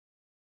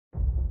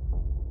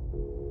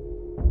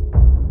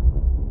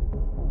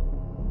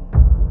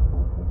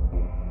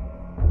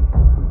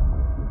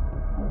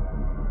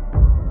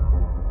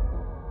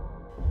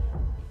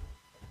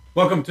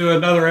Welcome to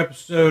another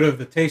episode of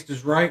The Taste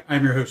is Right.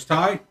 I'm your host,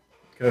 Ty.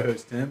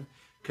 Co-host Tim.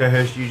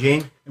 Co-host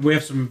Eugene. And we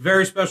have some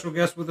very special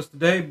guests with us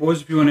today.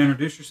 Boys, if you want to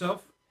introduce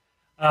yourself.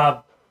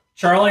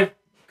 Charlie,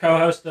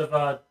 co-host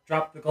of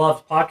Drop the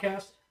Gloves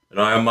podcast.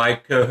 And I am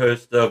Mike,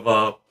 co-host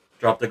of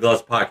Drop the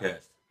Gloves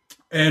podcast.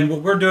 And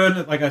what we're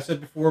doing, like I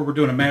said before, we're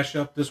doing a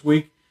mashup this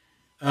week.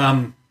 We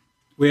have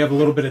a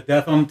little bit of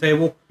death on the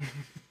table.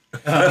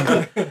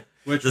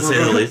 Which to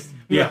say the least.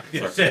 Yeah,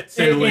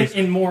 say the least.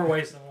 In more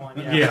ways than one,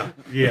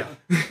 Yeah.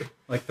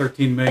 Like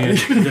 13 million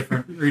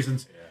different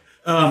reasons.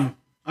 I'm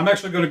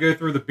actually going to go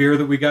through the beer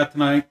that we got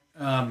tonight.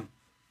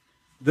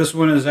 This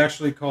one is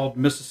actually called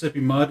Mississippi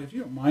Mud. If you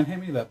don't mind,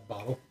 hand me that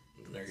bottle.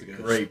 There you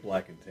go. Great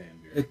black and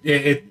tan beer.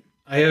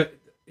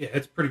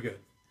 It's pretty good.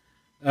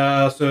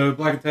 So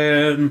black and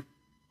tan,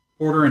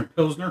 porter, and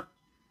pilsner.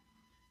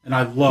 And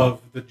I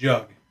love the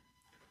jug.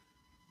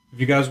 If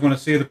you guys want to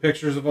see the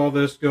pictures of all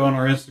this, go on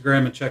our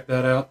Instagram and check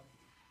that out.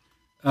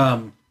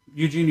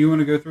 Eugene, you want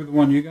to go through the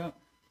one you got?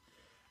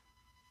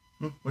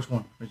 Which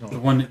one? The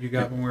one that you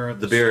got when we were at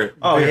the beer.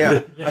 Oh,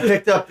 yeah. I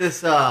picked up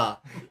this,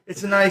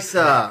 it's a nice,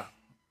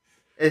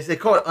 they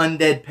call it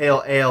Undead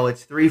Pale Ale.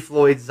 It's 3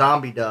 Floyd's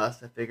Zombie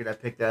Dust. I figured I'd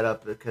pick that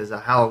up because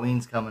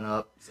Halloween's coming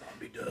up.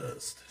 Zombie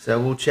Dust. So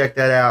we'll check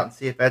that out and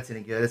see if that's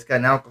any good. It's got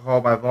an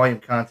alcohol by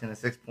volume content of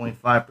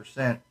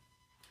 6.5%.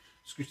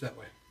 Scooch that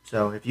way.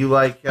 So if you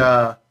like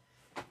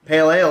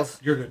pale ales,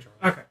 you're good, Charlie.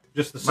 Okay.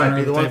 Just the center might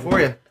be of the one table. for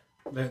you.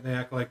 They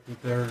act like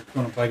they're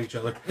going to fight each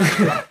other.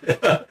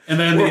 And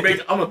then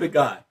I'm a big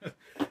guy.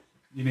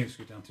 You need to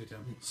scoot down too,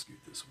 Tim. Scoot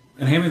this one.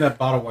 And hand me that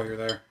bottle while you're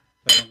there.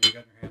 That one you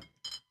got in your hand.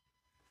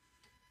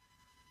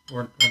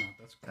 Or not.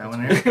 That's That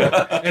one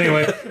there?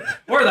 Anyway.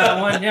 Or that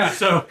one, yeah.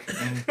 So,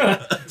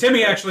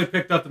 Timmy actually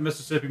picked up the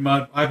Mississippi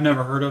Mud. I've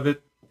never heard of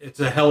it.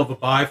 It's a hell of a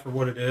buy for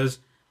what it is.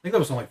 I think that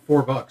was only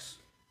 $4.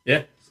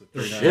 Yeah.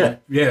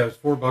 Shit. Yeah, it was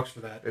 $4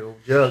 for that. Big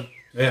old jug.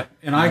 Yeah.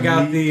 And I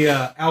got the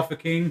Alpha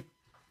King.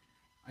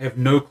 I have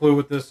no clue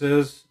what this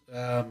is.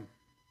 It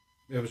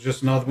was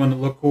just another one that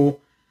looked cool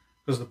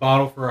because the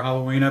bottle for a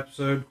Halloween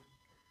episode.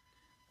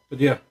 But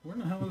yeah, where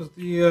the hell is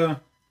the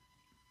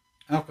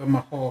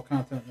alcohol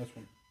content in this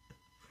one?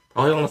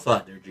 Probably on the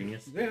side there,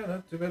 genius. Yeah,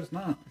 that's too bad it's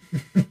not.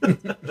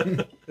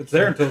 It's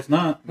there until it's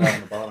not. Not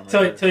on the bottom.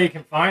 Till you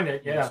can find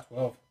it, yeah. It's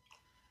 12.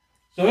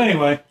 So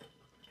anyway,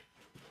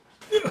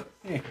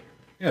 yeah,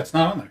 it's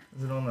not on there.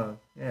 Is it on the,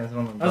 is it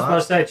on the I was about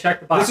to say,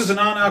 check the box. This is a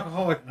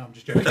non-alcoholic. No, I'm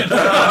just joking.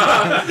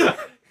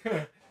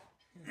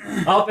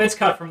 Oh, it's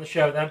cut from the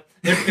show then.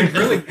 It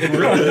really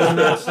does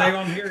not say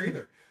on here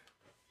either.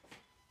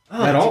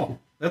 At all.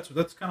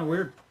 That's kind of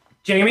weird.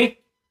 Jamie?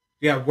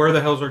 Yeah, where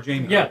the hell's our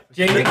Jamie? Yeah,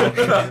 Jamie.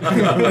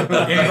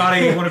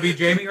 Anybody want to be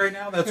Jamie right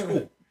now? That's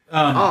cool.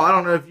 I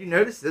don't know if you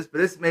noticed this,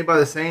 but it's made by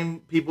the same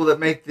people that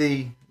make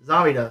the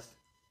Zombie Dust.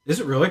 Is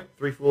it really?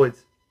 3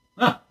 Floyd's.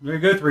 Ah, very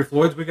good. 3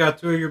 Floyds. We got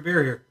 2 of your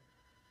beer here.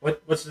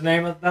 What's the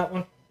name of that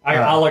one?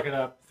 I'll look it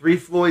up. 3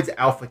 Floyd's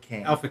Alpha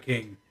King. Alpha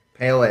King.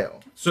 Pale Ale.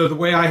 So the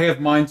way I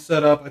have mine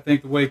set up, I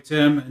think the way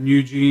Tim and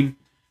Eugene,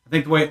 I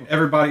think the way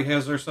everybody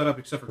has their set up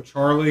except for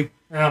Charlie.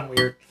 I'm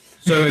weird.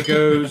 So it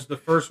goes, the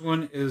first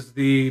one is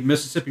the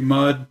Mississippi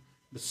Mud,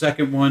 the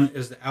second one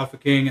is the Alpha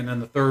King, and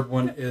then the third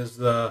one is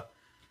the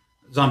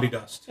Zombie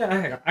Dust.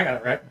 Yeah, I got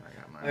it right. I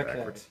got mine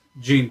backwards.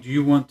 Gene, do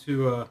you want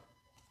to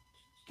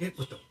get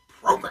with the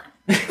program?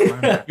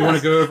 You want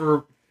to go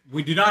over,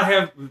 we do not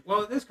have,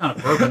 well, it is kind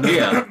of bourbon.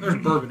 Yeah.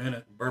 There's bourbon in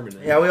it. Bourbon.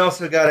 Yeah, we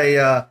also got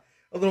a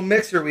little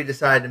mixer we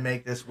decided to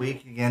make this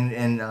week, again,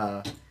 in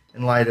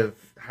light of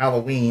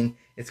Halloween.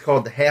 It's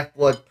called the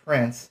Half-Blood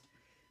Prince.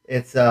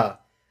 It's a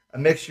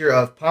mixture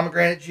of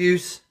pomegranate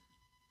juice,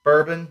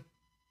 bourbon,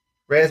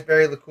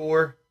 raspberry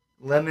liqueur,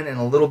 lemon, and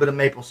a little bit of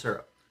maple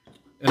syrup.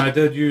 And I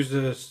did use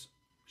this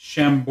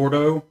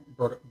Bordeaux,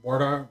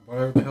 whatever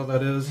the hell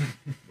that is.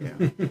 Yeah.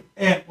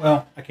 And,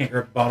 well, I can't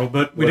grab the bottle,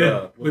 but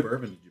What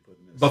bourbon did you put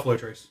in this? Buffalo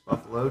Trace.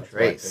 Buffalo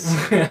Trace.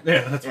 Yeah,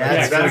 that's right.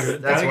 Yeah, that's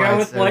good. why go it's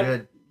with so like-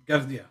 good.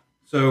 Yeah.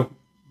 So,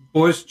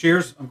 boys,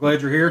 cheers. I'm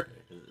glad you're here.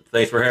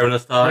 Thanks for having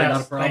us, Todd. Yeah. Not a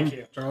Yes, problem. thank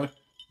you. Charlie.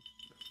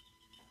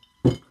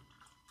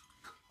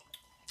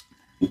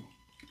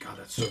 God,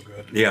 that's so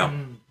good. Yeah.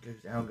 Goes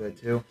down good,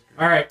 too.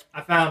 All right,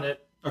 I found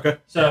it. Okay.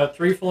 So,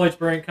 3 Floyd's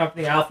Brewing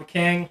Company, Alpha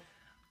King.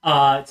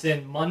 It's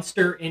in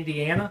Munster,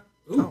 Indiana.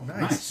 Ooh, Oh,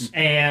 nice.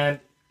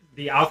 And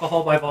the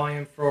alcohol by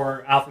volume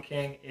for Alpha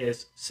King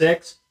is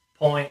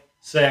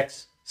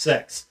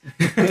 6.66.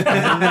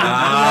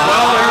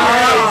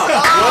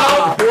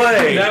 Well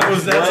played.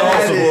 That's That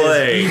awesome. is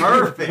Play.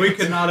 perfect. We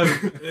could not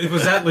have.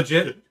 Was that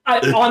legit?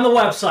 On the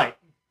website.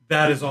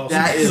 That is awesome.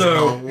 That is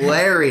so,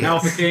 hilarious.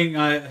 Alpha King,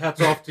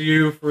 hats off to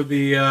you for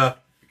the. Be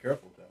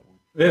careful with that one.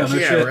 Yeah, no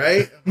shit.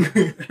 right?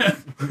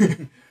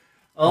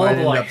 Oh, Might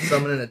end boy. up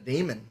summoning a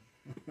demon.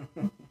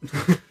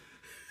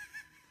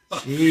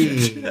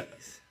 Jeez.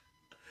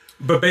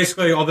 But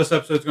basically, all this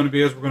episode is going to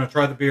be is we're going to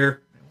try the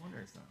beer. No wonder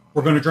it's not on.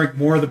 We're going to drink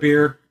more of the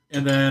beer,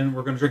 and then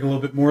we're going to drink a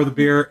little bit more of the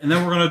beer, and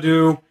then we're going to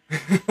do.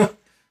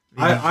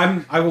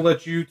 I will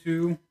let you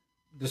two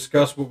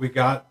discuss what we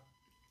got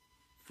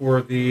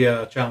for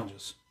the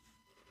challenges.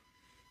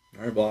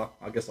 All right, well,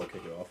 I guess I'll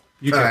kick it off.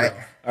 You All can right.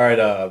 go. All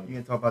right. You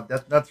gonna talk about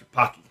Death Nuts or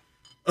Pocky?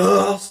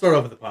 I'll start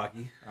off with the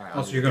Pocky. All right.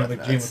 Also, you're going to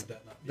leave Gene with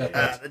that.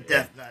 Yeah. The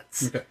Death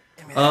Nuts. Okay.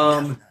 Give me that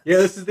Death Nuts. Yeah,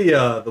 this is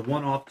the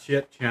one-off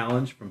chip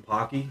challenge from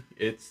Pocky.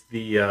 It's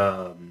the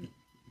I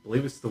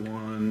believe it's the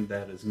one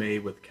that is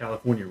made with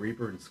California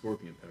Reaper and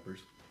Scorpion peppers.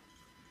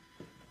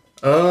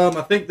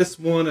 I think this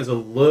one is a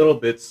little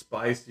bit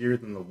spicier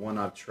than the one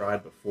I've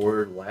tried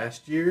before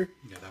last year,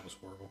 Yeah, that was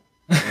horrible.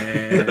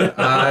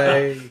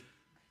 and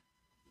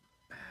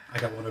I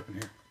got one open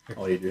here.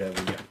 oh, you do have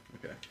one, yeah,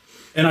 okay.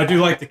 And I do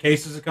like the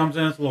cases it comes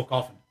in. It's a little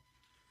coffin.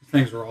 These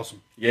things are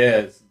awesome. Yeah,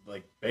 it's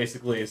like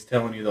basically it's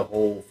telling you the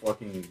whole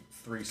fucking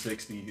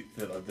 360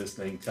 of this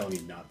thing, telling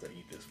you not to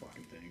eat this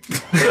fucking thing.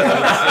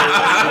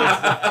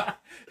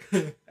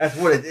 That's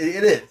what it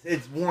is.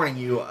 It's warning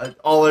you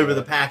all over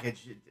the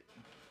package.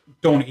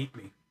 Don't eat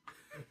me.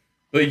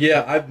 But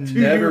yeah, I've Do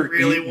never you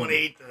really eaten- want to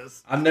eat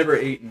this? I've never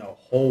eaten a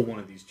whole one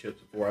of these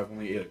chips before. I've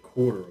only ate a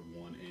quarter of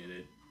one, and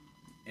it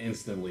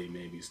instantly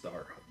made me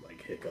start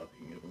like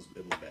hiccuping. It was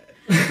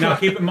bad. Now,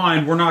 keep in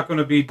mind, we're not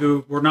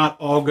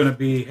all going to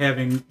be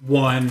having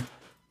one,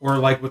 or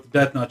like with the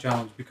Death Nut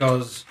Challenge,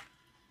 because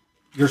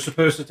you're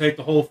supposed to take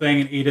the whole thing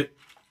and eat it.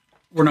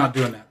 We're not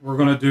doing that. We're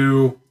going to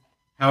do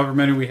however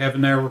many we have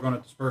in there. We're going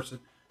to disperse it.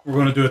 We're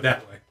going to do it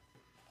that way.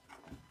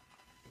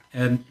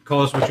 And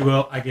call us what you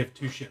will. I give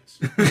two shits.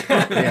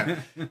 Yeah,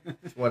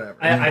 it's whatever.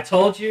 I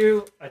told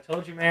you,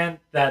 man,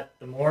 that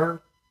the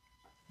more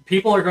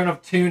people are going to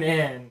tune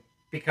in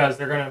because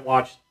they're going to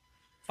watch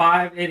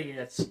 5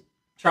 idiots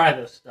try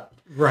this stuff.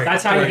 Right.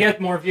 That's how right. you get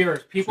more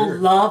viewers. People Sure.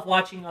 love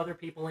watching other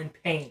people in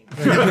pain.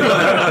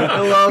 I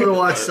love to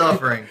watch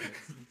suffering.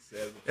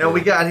 And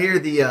we got here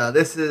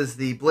this is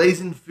the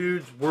Blazing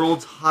Foods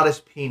World's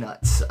Hottest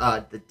Peanuts,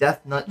 the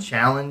Death Nut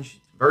Challenge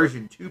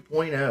version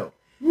 2.0,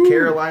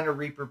 Carolina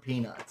Reaper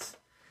peanuts.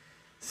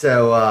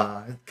 So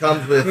it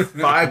comes with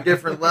 5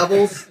 different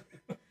levels,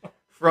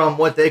 from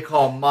what they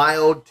call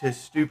mild to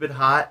stupid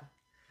hot.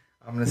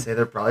 I'm gonna say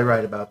they're probably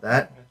right about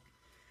that.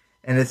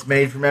 And it's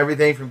made from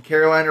everything from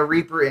Carolina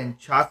Reaper and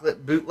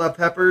chocolate Butla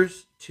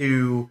peppers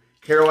to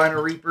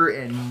Carolina Reaper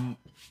and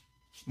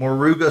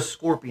Moruga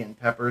scorpion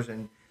peppers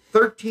and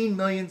 13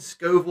 million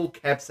Scoville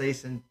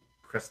capsaicin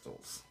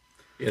crystals.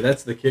 Yeah,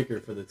 that's the kicker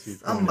for the 2.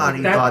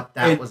 Somebody thought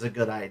that was a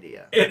good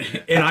idea.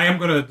 And I am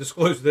going to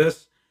disclose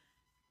this,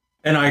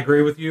 and I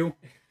agree with you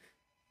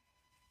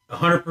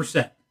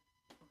 100%.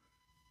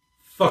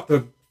 Fuck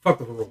the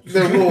rules.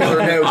 The rules are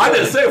no. I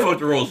didn't say fuck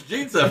the rules.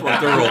 Gene said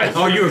fuck the rules.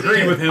 Oh, you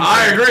agreed with him.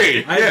 I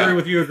agreed. I agree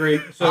with you.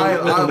 Agreed. So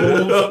I- with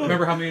the rules,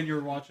 remember how many of you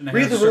were watching?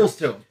 Read the rules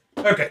to them.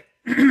 Okay.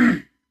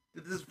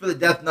 This is for the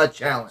Death Nut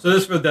Challenge. So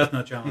this is for the Death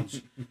Nut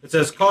Challenge. It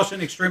says,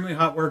 caution, extremely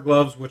hot wear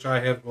gloves, which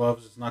I have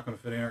gloves. It's not going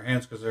to fit in our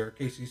hands because they're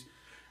Casey's.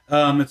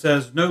 It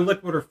says, no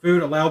liquid or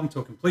food allowed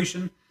until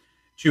completion.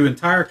 Chew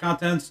entire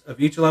contents of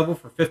each level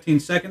for 15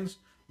 seconds.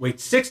 Wait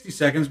 60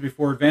 seconds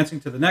before advancing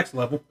to the next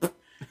level.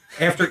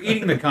 After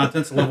eating the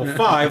contents of level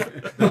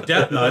 5, the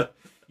Death Nut,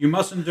 you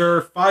must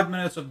endure 5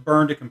 minutes of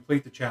burn to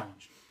complete the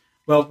challenge.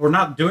 Well, we're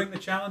not doing the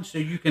challenge, so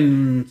you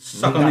can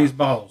suck on these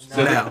balls.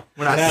 No,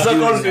 we're not Suck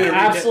doing on that.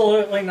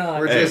 Absolutely not.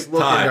 We're Hey, just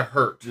looking Ty. to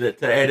hurt.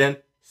 To add in,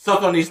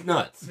 suck on these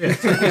nuts.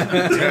 That's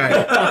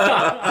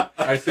right.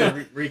 I said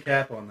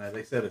recap on that.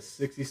 They said a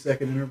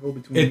 60-second interval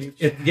between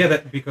each.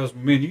 Because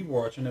me and you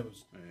were watching, it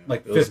was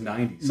like it was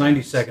 50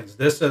 90 seconds.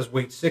 This says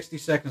wait 60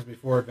 seconds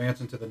before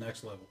advancing to the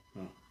next level.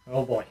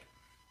 Oh boy.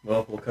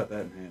 Well, we'll cut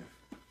that in half.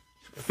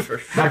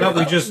 How about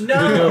we just No.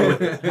 go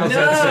with it? How's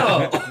that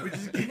sound? How about we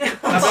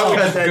Cut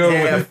just that go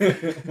in with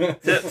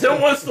it? Tim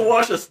wants to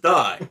watch us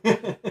die.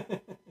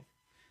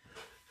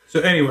 So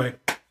anyway,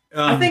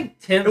 I think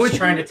Tim's With-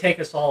 trying to take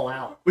us all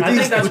out. With I these,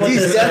 think that's with what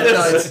these this Death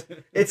is.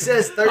 Nuts, it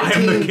says I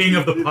am the 13. king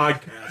of the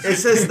podcast. It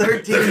says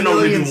 13 There can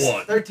only be million,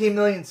 one. 13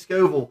 million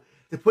Scoville.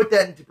 To put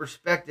that into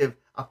perspective,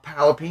 a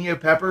jalapeno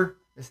pepper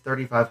is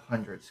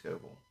 3,500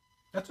 Scoville.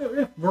 That's it.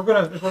 Yeah, we're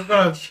gonna.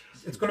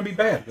 It's gonna be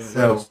bad.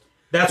 So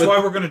That's why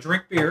we're gonna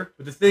drink beer.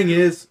 But the thing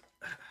is,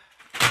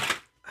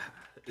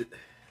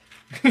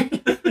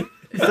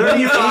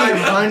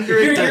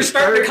 3,500. You're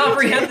starting to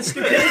comprehend the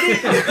stupidity?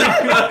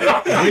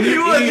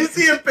 You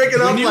see him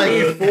picking up when you like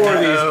eat 4 of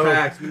these no.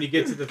 packs, when you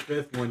get to the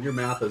 5th one, your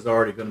mouth is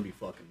already going to be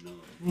fucking numb.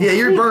 Yeah,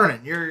 you're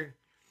burning. You're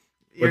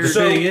But the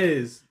So- thing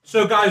is,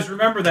 So guys,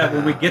 remember that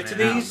when we get to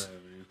man, I don't these, know,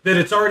 man. that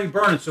it's already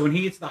burning. So when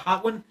he eats the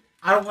hot one,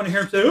 I don't want to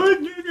hear him say,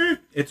 "Oh,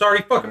 it's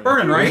already fucking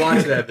burning," We right?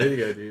 watched that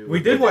video, dude. We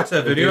did watch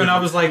that The video, dude and I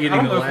was like, I eating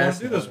don't the know if I want last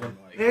to do this one.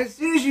 like- And as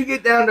soon as you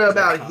get down to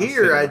about constant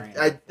here, rain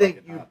I of think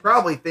fucking you hot.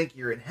 probably think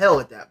you're in hell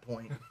at that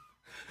point.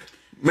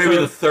 Maybe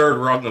the third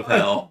rung of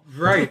hell.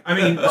 Right. I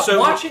mean, so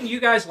Watching you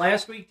guys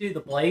last week do the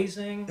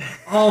blazing,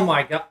 oh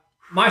my god,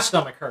 my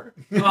stomach hurt.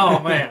 Oh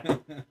man,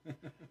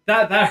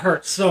 that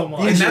hurt so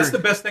much. and that's the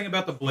best thing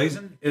about the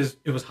blazing is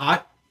it was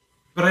hot,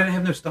 but I didn't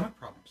have no stomach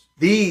problems.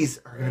 These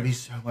are going to be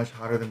so much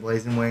hotter than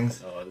Blazing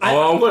Wings.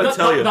 Oh, I'm going to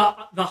tell you.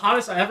 The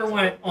hottest I ever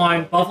went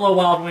on Buffalo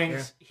Wild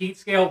Wings heat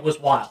scale was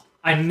wild.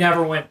 I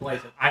never went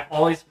blazing. I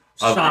always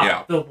stopped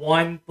yeah. the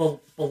one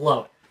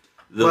below it.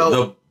 The, Well-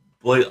 the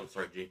I'm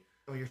sorry, G.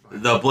 Oh, you're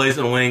fine. The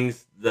Blazing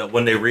Wings,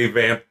 when they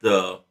revamped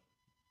to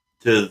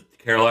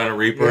Carolina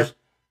Reapers,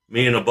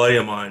 me and a buddy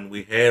of mine,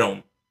 we had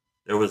them.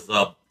 There was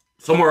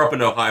somewhere up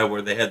in Ohio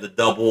where they had the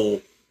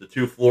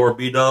 2-floor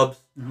B-dubs.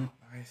 Oh,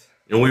 nice.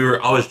 And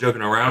I was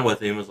joking around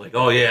with him. I was like,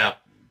 oh yeah,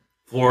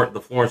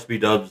 the Florence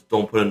B-dubs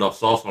don't put enough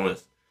sauce on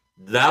this.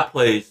 That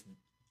place,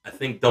 I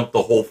think, dumped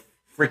the whole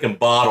freaking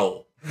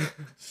bottle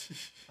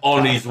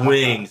on these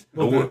wings.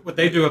 Well, what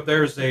they do up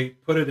there is they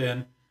put it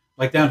in,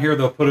 like down here,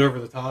 they'll put it over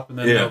the top and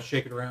then they'll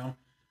shake it around.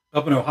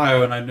 Up in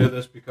Ohio, and I knew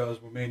this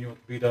because when me and you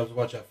went to B-dubs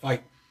watch that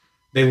fight,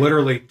 they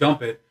literally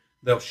dump it,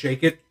 they'll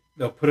shake it,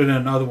 they'll put it in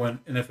another one,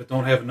 and if it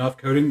don't have enough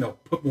coating, they'll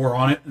put more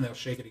on it and they'll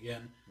shake it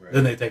again. Right.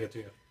 Then they take it to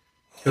you.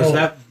 Because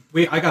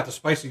I got the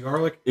spicy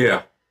garlic.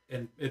 Yeah.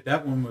 And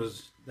that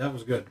was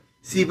good.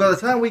 See, by the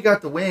time we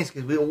got the wings,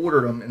 because we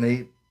ordered them and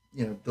they,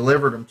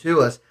 delivered them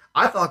to us,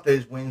 I thought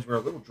those wings were a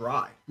little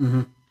dry.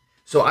 Mm-hmm.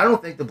 So I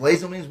don't think the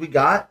blazing wings we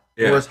got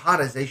were as hot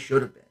as they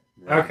should have been.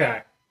 Right.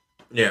 Okay.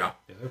 Yeah.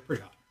 Yeah, they're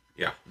pretty hot.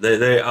 Yeah.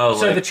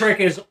 The trick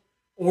is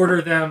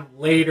order them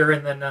later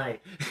in the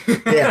night.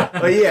 Yeah.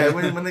 But yeah,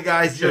 when the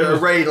guys are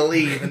ready to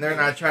leave and they're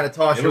not trying to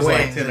toss your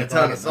wings in a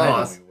ton of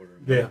sauce.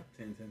 Yeah.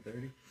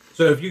 10:30.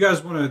 So if you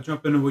guys want to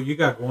jump into what you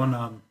got going,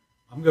 I'm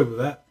good with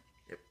that.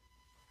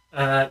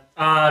 In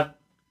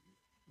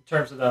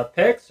terms of the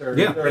picks or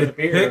the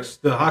beer? Picks,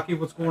 the hockey,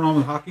 what's going on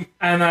with hockey?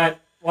 And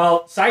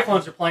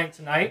Cyclones are playing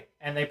tonight,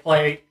 and they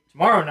play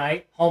tomorrow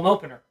night, home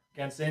opener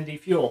against Indy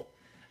Fuel.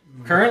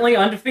 Currently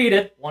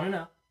undefeated,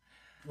 1-0.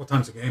 What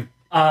time's the game?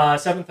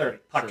 7:30,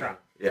 puck drop.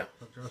 Yeah.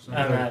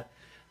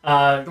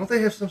 Don't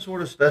they have some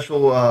sort of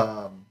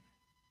special...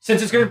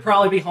 Since it's going to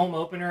probably be home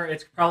opener,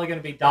 it's probably going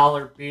to be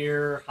dollar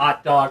beer,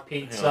 hot dog,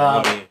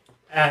 pizza,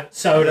 and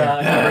soda,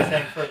 and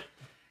everything.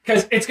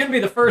 Because it's going to be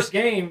the first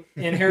game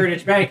in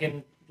Heritage Bank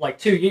in like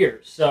 2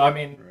 years. So I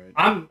mean,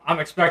 I'm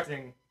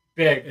expecting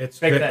big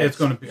things. It's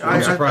going to be.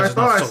 I'm surprised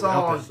I thought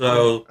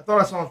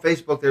I saw on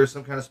Facebook there was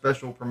some kind of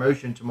special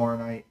promotion tomorrow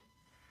night.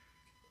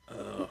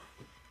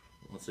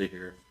 Let's see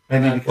here.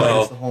 Maybe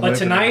because it's the home opener.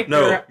 Tonight,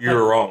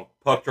 you're wrong.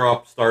 Puck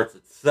drop starts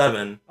at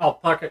 7. Oh,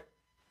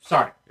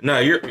 sorry. No,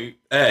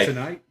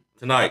 tonight.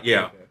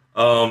 Yeah.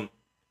 Okay.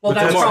 Well,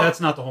 that's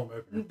not the home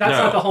opener. That's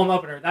not the home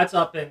opener. That's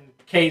up in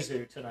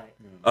Kazoo tonight.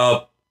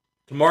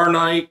 Tomorrow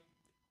night,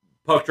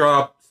 puck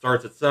drop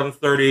starts at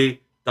 7:30.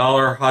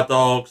 Hot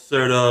dog,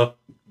 soda,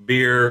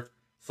 beer,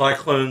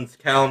 Cyclones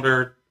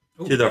calendar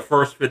to the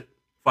first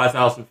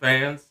 5,000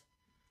 fans.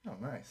 Oh,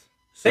 nice.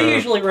 So, they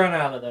usually run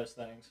out of those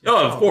things.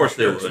 Oh, of course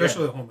they would.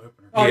 Especially the home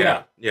opener. Oh,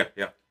 yeah.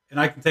 And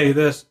I can tell you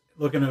this,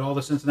 looking at all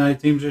the Cincinnati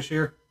teams this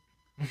year,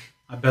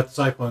 I bet the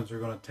Cyclones are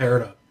going to tear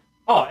it up.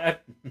 Oh,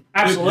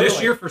 absolutely.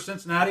 This year for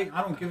Cincinnati,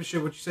 I don't give a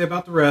shit what you say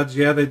about the Reds.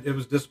 Yeah, it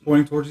was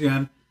disappointing towards the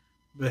end.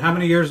 But how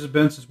many years has it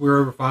been since we were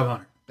over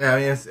 500? Yeah, I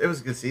mean, it was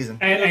a good season.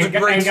 And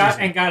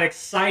got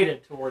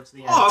excited towards the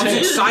end. Oh, I was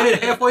excited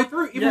halfway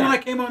through. Even when I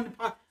came on,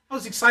 I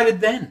was excited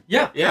then.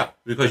 Yeah,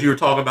 because you were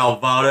talking about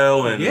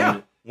Votto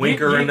and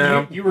Winker and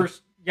them. You were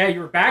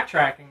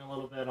backtracking a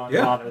little bit on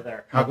Votto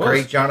there. How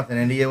great Jonathan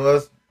India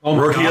was. Oh,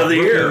 Rookie of the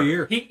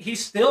year.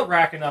 He's still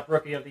racking up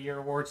Rookie of the Year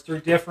awards through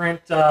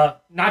different,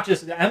 not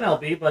just the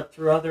MLB, but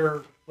through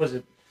other,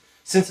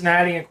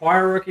 Cincinnati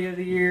Enquirer Rookie of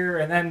the Year,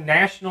 and then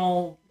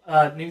national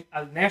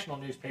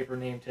newspaper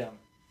named him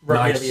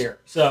Rookie of the Year.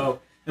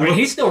 So,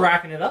 he's still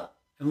racking it up.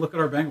 And look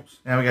at our Bengals.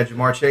 Now we got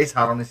Jamar Chase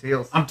hot on his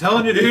heels. I'm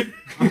telling you, dude.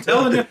 I'm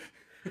telling you.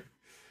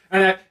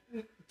 And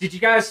did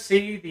you guys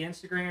see the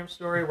Instagram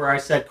story where I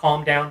said,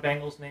 "Calm down,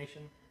 Bengals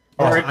Nation"?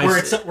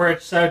 Where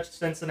it said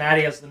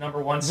Cincinnati as the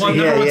number one seed.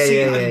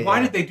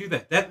 Why did they do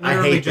that? That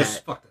literally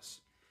just fucked us.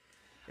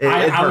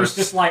 I was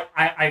just like,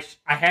 I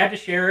had to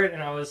share it,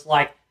 and I was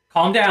like,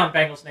 calm down,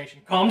 Bengals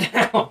Nation. Calm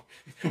down.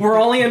 We're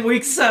only in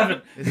week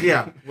 7.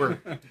 Yeah, we're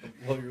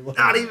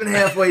not even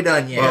halfway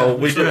done yet. Well,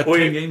 we still have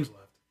 10 games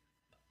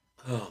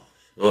left.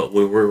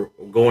 We're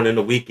going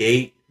into week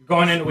 8.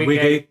 Going into week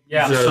 8.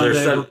 Yeah. So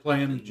Sunday we're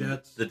playing the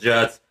Jets. The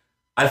Jets.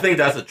 I think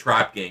that's a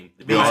trap game,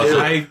 to be honest.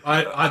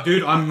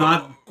 Dude, I'm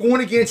not...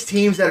 Going against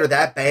teams that are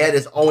that bad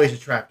is always a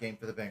trap game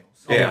for the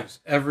Bengals. Always.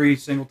 Yeah. Every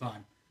single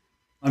time.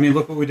 I mean,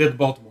 look what we did to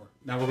Baltimore.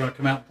 Now we're going to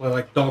come out and play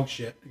like dog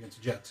shit against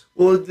the Jets.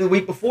 Well, the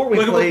week before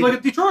we played... Look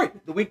at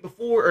Detroit. The week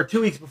before, or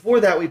 2 weeks before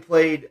that, we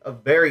played a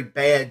very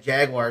bad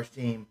Jaguars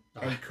team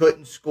and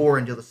couldn't score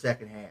until the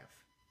second half.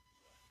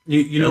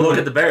 You know, look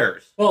at the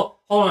Bears. Well,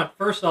 hold on.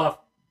 First off,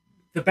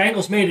 the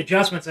Bengals made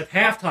adjustments at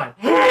halftime.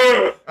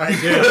 I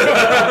did.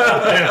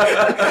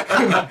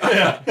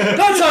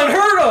 That's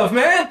unheard of,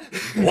 man.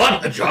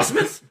 What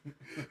adjustments?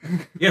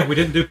 Yeah, we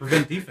didn't do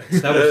prevent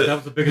defense. That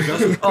was a big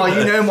adjustment. Oh,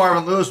 you know,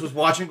 Marvin Lewis was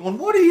watching, going,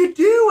 "What are you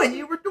doing?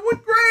 You were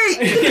doing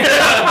great."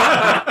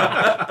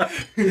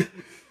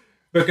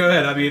 But go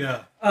ahead. I mean,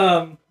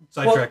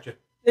 sidetracked you.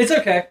 It's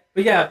okay,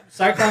 but yeah,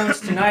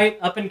 Cyclones tonight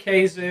up in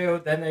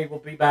Kazoo. Then they will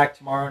be back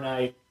tomorrow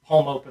night,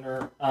 home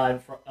opener.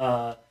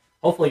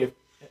 Hopefully,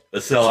 a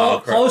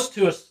sellout, close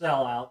to a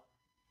sellout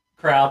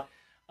crowd.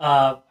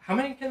 How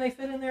many can they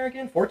fit in there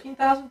again?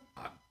 14,000?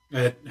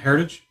 At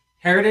Heritage?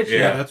 Heritage.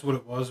 Yeah. That's what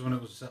it was when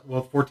it was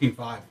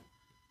 14-5.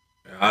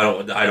 I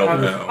don't know.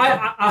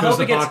 I hope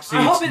it gets.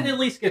 I hope it at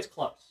least gets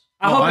close.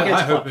 I hope it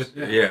gets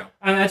close. Yeah.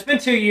 And it's been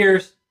 2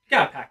 years. You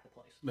gotta pack the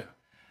place. Yeah.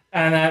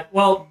 And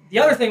well, the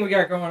other thing we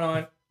got going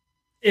on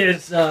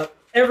is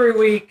every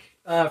week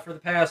for the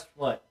past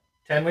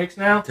 10 weeks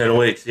now. 10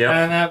 weeks. Yeah.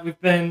 And we've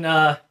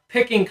been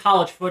picking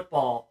college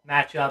football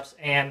matchups,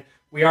 and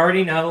we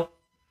already know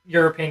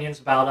your opinions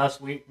about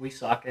us. We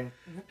suck, and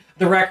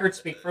the records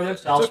speak for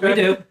themselves.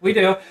 Okay. We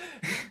do.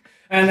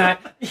 And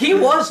he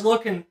was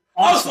looking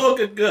awesome. I was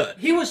looking good.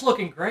 He was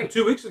looking great.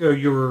 2 weeks ago,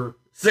 you were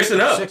 6-0.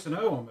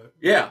 6-0 on it.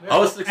 Yeah, I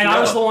was 6-0. And I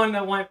was the one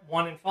that went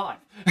 1-5.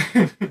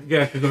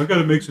 Yeah, because I got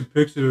to make some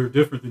picks that are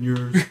different than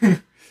yours.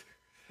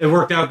 It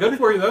worked out good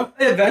for you, though.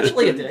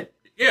 Eventually, it did.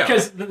 Yeah.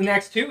 Because the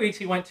next 2 weeks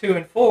he went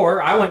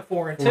 2-4. I went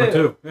 4-2.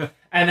 4-2. Yeah.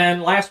 And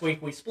then last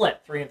week we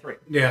split 3-3.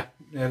 Yeah.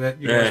 That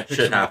you guys picked shit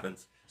some-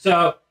 happens.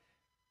 So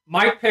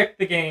Mike picked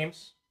the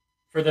games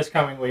for this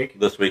coming week,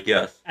 This week,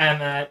 yes.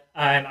 and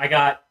I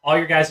got all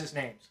your guys'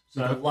 names.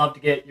 So Okay. I'd love to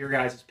get your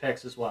guys'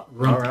 picks as well.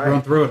 Run, All right.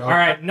 run through it. All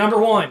right, number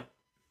 1,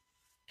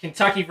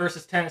 Kentucky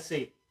versus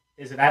Tennessee.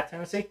 Is it at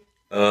Tennessee?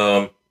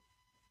 I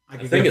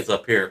think it's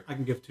up here. I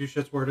can give 2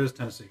 shits where it is,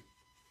 Tennessee.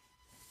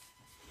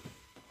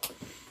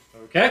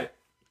 Okay,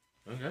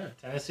 Okay.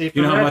 Tennessee. For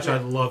You know how that. much I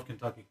love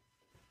Kentucky.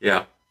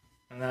 Yeah.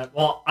 And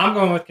well, I'm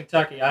going with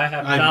Kentucky. I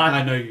have not.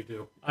 I know you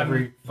do.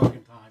 Every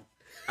fucking time.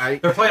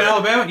 They're I playing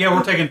Alabama. Yeah,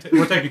 we're taking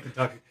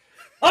Kentucky.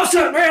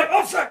 Upset, man!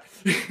 Upset.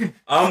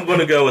 I'm going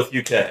to go with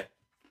UK.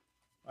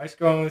 Mike's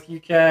going with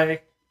UK.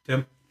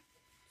 Tim.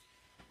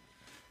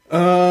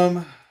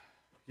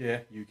 Yeah,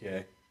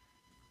 UK.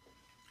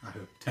 I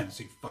hope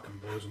Tennessee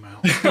fucking blows them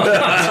out.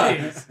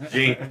 Jeez.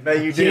 Gene. I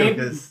bet you do Gene?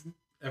 because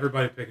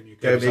Everybody picking UK.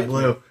 go big besides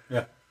blue. me.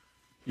 Yeah.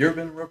 You ever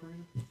been to Rubber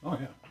Arena? Oh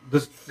yeah.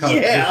 This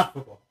kind Yeah. of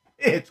football.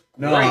 It's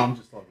No, great. I'm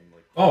just talking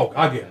like. Oh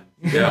God, yeah.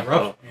 Yeah.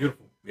 Rupp's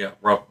beautiful. Yeah,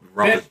 Rupp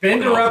is Been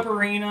to fucking Rupp awesome.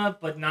 Arena,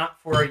 but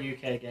not for a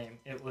UK game.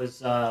 It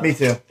was Me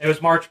too. it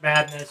was March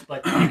Madness,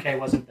 but UK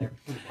wasn't there.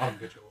 Ooh, I'll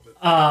get you a little bit.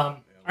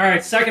 All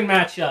right, second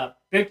matchup: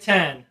 Big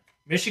Ten,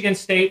 Michigan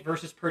State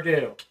versus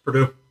Purdue.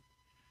 Purdue.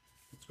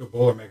 Let's go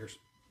Boilermakers.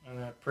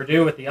 And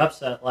Purdue with the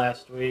upset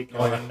last week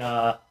Oh, yeah.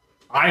 on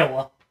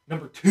Iowa,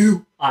 number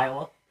 2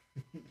 Iowa.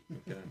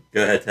 Okay.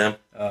 Go ahead, Tim.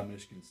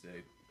 Michigan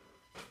State.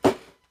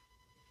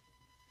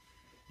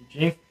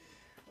 Eugene.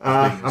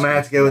 I'm gonna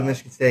have to go with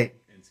Michigan State.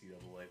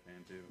 NCAA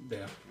fan too.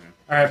 Yeah.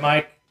 All right,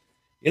 Mike.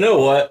 You know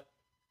what?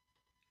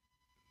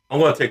 I'm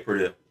going to take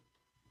Purdue. There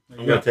I'm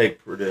you going go. to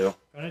take Purdue.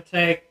 Going to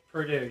take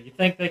Purdue. You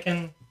think they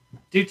can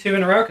do 2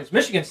 in a row? Because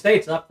Michigan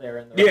State's up there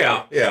in the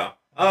Yeah, yeah.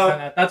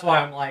 And that's why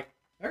I'm like,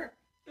 all right.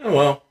 Oh,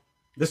 well.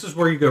 This is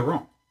where you go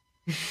wrong.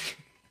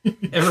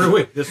 Every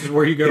week, this is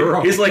where you go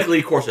wrong. He's like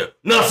Lee Corso.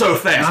 Not so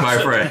fast, Not my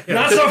so- friend. Yeah.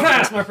 Not so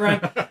fast, my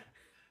friend.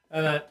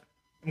 I'm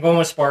going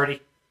with Sparty.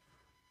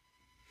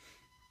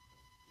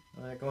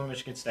 Going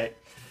Michigan State.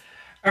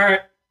 All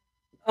right.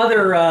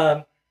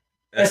 Other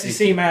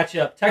SEC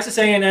matchup: Texas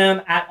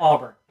A&M at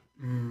Auburn.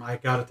 I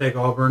got to take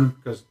Auburn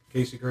because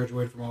Casey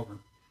graduated from Auburn.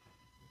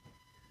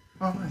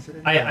 Oh, nice.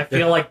 I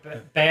feel like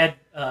bad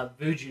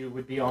Vuju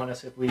would be on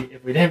us if we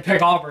didn't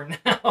pick Auburn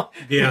now.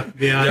 Yeah.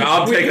 Yeah,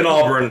 I'm taking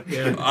Auburn.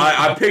 Yeah.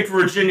 I picked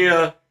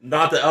Virginia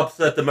not to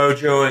upset the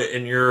mojo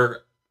in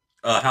your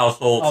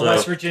household. Oh, so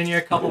West Virginia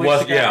a couple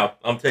weeks ago. yeah,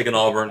 I'm taking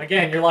Auburn.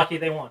 Again, you're lucky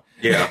they won.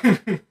 Yeah.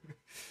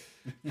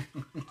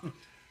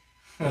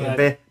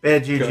 Bad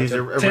juju's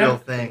a Tim? real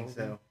thing.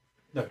 So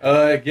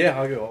Yeah,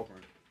 I'll go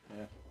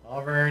Auburn.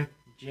 Auburn,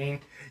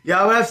 Gene. yeah,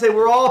 I'm gonna have to say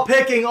we're all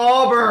picking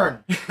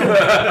Auburn.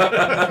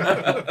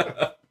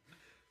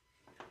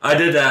 I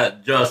did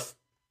that just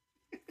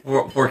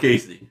for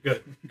Casey.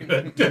 Good.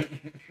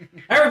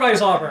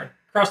 Everybody's Auburn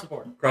across the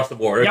board. Across the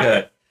board. Yeah.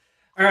 Okay.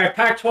 All right,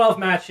 Pac-12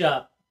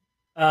 matchup: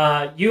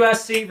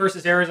 USC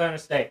versus Arizona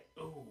State.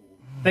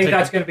 I think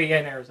that's going to be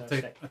in Arizona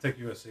State. I take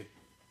USC.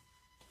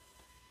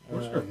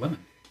 Where's our lemon?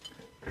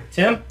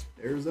 Tim,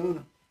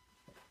 Arizona.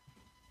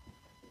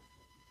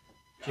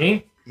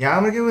 Gene. Yeah,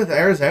 I'm gonna go with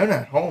Arizona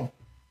at home.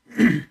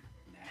 Mike?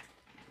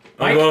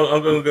 I'm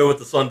going to go with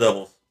the Sun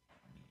Devils.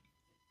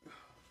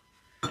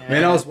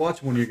 Man, I was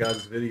watching one of your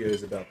guys'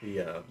 videos about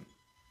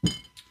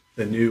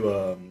the new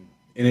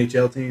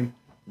NHL team.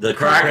 The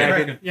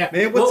Kraken. Yeah.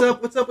 Man, what's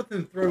up with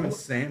them throwing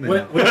salmon? We,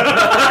 out?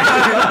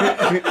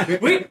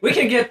 we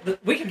can get to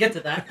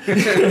that.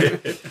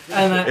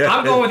 And Yeah.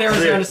 I'm going with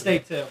Arizona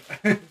State too.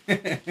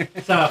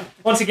 So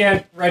once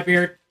again,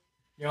 Redbeard,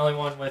 you're the only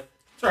one with.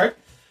 That's right.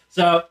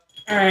 So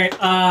all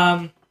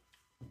right,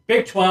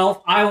 Big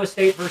 12, Iowa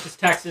State versus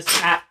Texas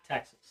at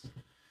Texas.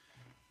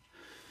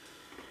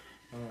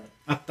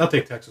 I'll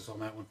take Texas on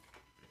that one.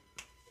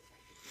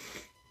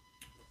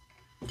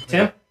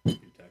 Tim, I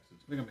think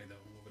I made that one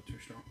a little bit too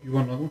strong. You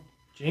want another one?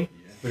 Gene.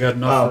 We got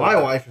enough. My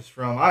wife is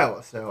from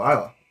Iowa, so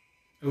Iowa.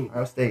 Ooh.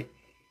 Iowa State.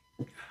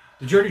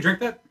 Did you already drink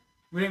that?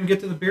 We didn't even get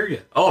to the beer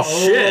yet. Oh,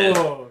 shit.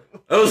 Oh.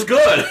 That was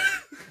good.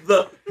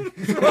 The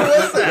What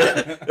was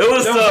that? it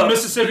was That was the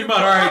Mississippi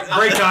Mud. All right,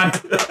 break time.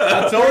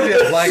 I told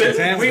you, Black and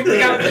Tan. We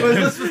got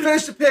Let's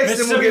finish the picks,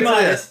 and we'll get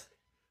to this.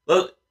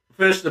 Let's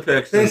finish the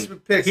picks. Finish the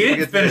picks. He and we'll didn't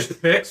get to finish the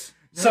this. picks.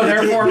 so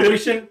therefore we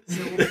should.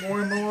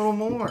 Pour him a little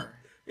more.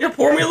 Yeah,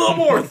 pour me a little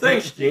more.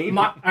 Thanks, Gene.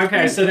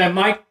 Okay, so then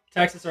Mike,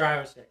 Texas or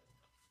Iowa State?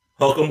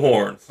 Hook 'em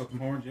horns. Hook 'em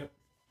horns, yep.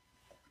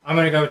 I'm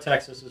gonna go with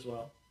Texas as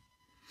well.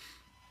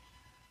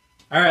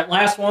 All right,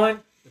 last one,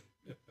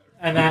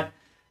 and that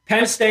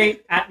Penn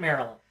State at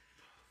Maryland.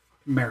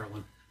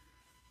 Maryland.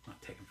 I'm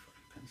not taking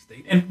fucking Penn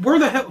State. And where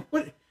the hell?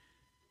 What?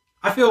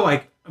 I feel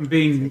like I'm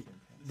being.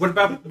 What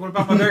about my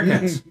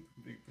Bearcats?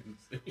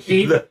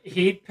 He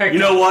picked. You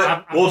know what?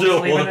 I'm we'll just do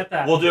leaving it at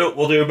that. we'll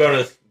do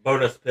a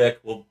bonus pick.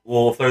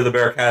 We'll throw the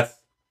Bearcats.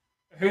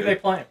 Who they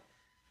playing?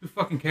 Who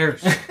fucking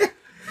cares?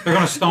 They're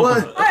gonna stomp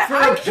Well, them.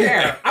 I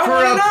care. I For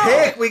want to a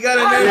know. pick, we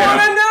gotta I know.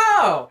 want to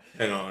know.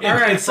 Hang on. All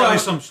right, It's probably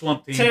so some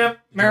slump team. Tim,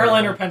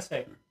 Maryland or Penn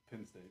State?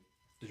 Penn State.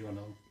 Did you want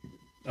to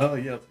know? Oh,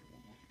 yeah. I'll take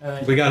one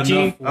more. We got Gene,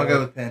 enough. I'll go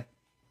with Penn.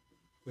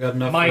 We got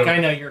enough. Mike, for I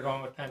know you're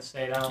going with Penn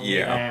State. I don't need to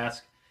Yeah.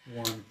 ask.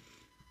 one.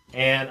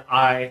 And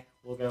I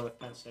will go with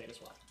Penn State as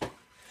well.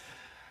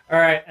 All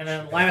right, and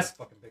then last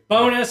Fucking big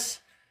bonus,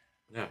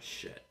 Oh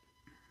shit.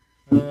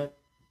 uh,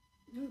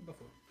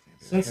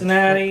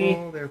 Cincinnati.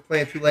 They're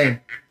playing Tulane.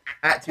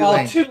 At Oh,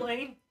 Tulane.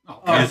 Tulane.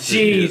 Oh, Oh, Yes,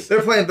 jeez.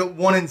 They're playing the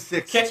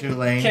 1-6 Can,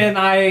 Tulane. can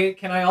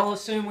I all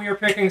assume we are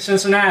picking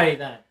Cincinnati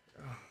then?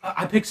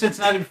 I picked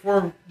Cincinnati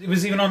before it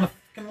was even on the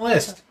fucking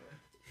list.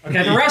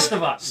 Okay, the rest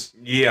of us.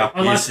 Yeah.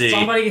 Unless you see.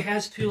 somebody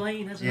has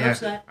Tulane as an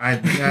upset. No.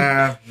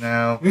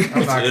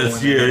 I'm not It's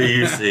going you. there.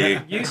 You see.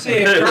 You see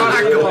it across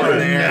I'm the not board. going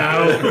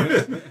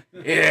there. No.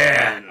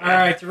 Yeah. All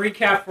right, to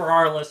recap for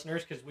our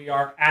listeners, because we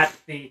are at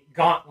the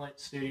Gauntlet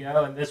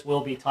studio, and this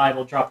will be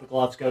titled "Drop the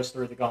Gloves Goes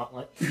Through the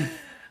Gauntlet."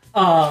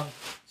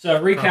 So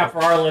recap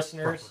for our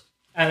listeners,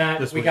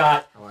 and This we week.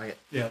 got I like it.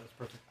 Yeah, that's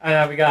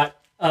perfect. we got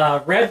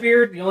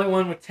Redbeard, the only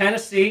one with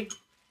Tennessee,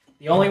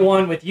 the only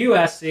one with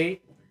USC,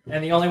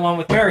 and the only one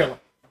with Maryland.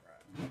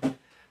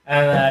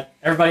 And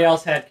everybody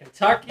else had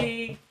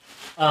Kentucky,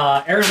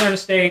 Arizona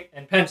State,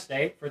 and Penn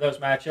State for those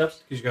matchups.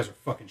 Because you guys are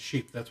fucking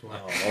sheep. That's why.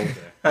 Oh, okay.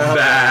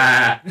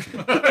 Bah.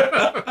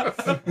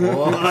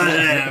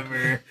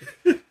 Whatever.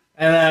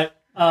 And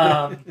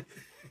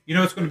You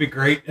know what's going to be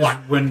great is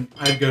when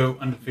I go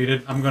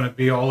undefeated. I'm going to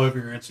be all over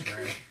your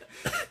Instagram,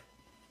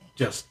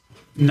 just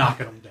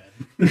knocking them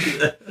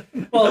dead.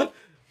 well,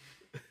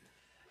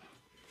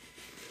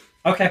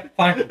 okay,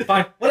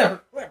 fine,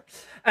 whatever.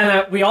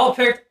 And we all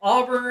picked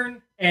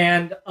Auburn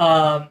and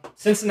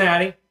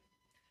Cincinnati.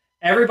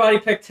 Everybody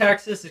picked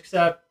Texas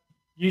except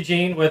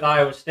Eugene with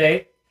Iowa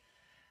State.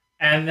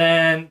 And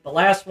then the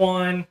last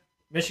one,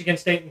 Michigan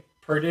State and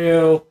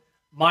Purdue.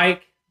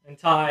 Mike and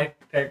Ty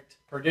picked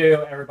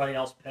Purdue. Everybody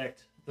else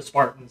picked the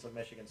Spartans of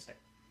Michigan State.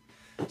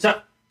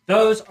 So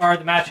those are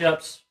the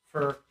matchups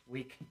for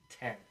Week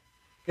 10.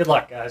 Good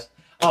luck, guys.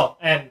 Oh,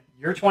 and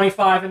you're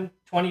 25 and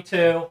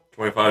 22.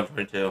 25,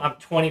 22. I'm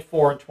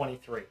 24 and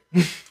 23.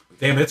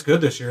 Damn, it's good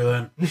this year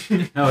then.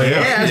 Hell Yeah,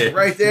 yeah. it's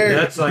right there.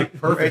 That's like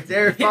right perfect.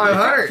 there,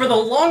 500. For the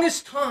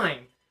longest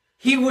time,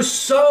 he was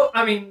so.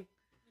 I mean,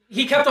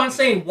 he kept on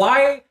saying,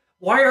 "Why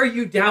are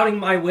you doubting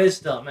my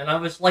wisdom?" And I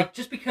was like,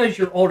 "Just because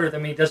you're older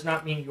than me does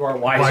not mean you are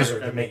wiser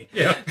than me."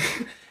 Yeah.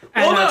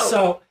 And Well,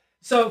 no.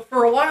 so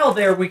for a while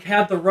there, we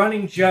had the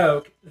running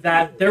joke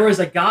that there was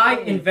a guy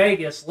in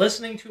Vegas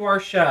listening to our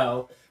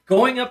show,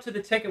 going up to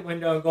the ticket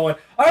window and going,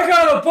 "I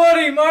got a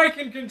buddy, Mike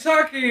in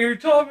Kentucky, who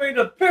told me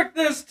to pick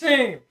this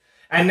team."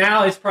 And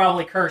now he's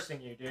probably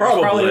cursing you, dude. He's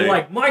Probably. probably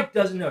like, Mike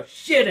doesn't know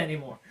shit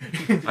anymore.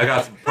 I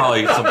got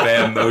probably some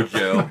bad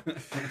mojo.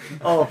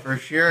 Oh, for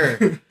sure.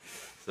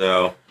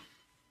 So.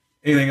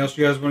 Anything else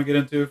you guys want to get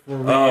into before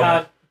we?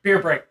 Beer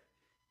break.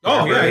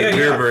 oh yeah, yeah,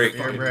 beer yeah. break.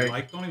 Fucking Beer break.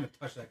 Mike, don't even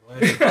touch that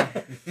glass.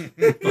 Fucking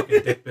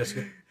dick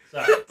biscuit.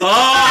 So,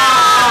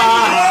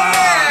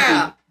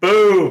 Ah!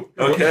 Boom.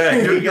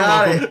 Okay. You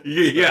got it.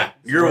 Yeah,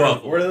 you're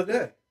welcome. Word of the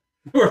day.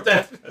 Or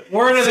that.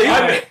 word of the See,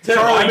 day.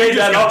 I made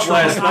that up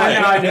last I know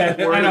I night.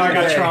 did. I know I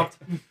got trumped.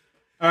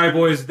 All right,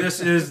 boys. This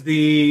is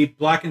the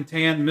Black and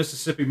Tan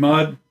Mississippi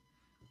Mud.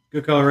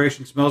 Good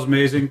coloration. Smells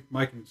amazing.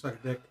 Mike can suck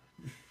a dick.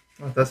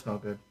 Oh, that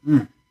smells good.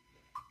 Yeah,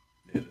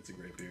 that's a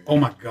great beer. Oh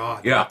my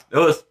god. Yeah, it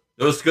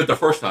was good the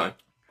first time.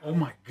 Oh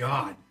my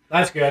god.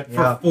 That's good.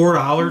 Yeah. For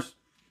 $4,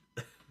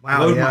 Wow,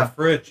 load my yeah.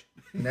 fridge.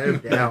 No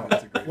doubt.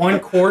 That's a great 1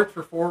 quart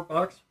for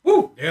 $4.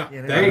 Woo! Yeah.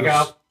 Yeah, There you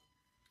go.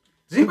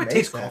 Does anybody Who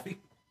taste makes that? coffee?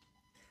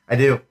 I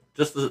do.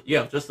 Just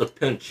a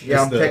pinch.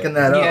 Yeah, I'm the- picking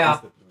that up.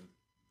 Yeah.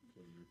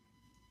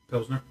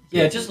 Pilsner.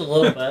 Yeah, just a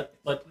little bit,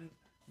 but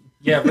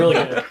yeah, really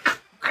good.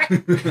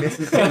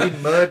 Mississippi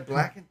Mud,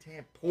 Black and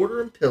Tan, Porter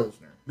and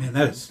Pilsner. Man,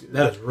 that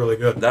is really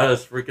good. That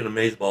is freaking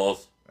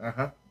amazeballs.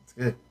 Uh-huh. It's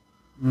good.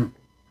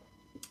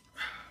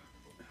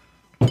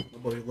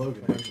 Nobody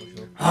Logan, actually.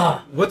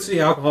 Ah, What's the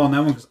alcohol in that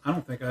one? Because I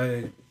don't think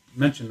I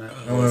mentioned that.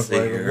 I don't know Let's if I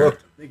see even here.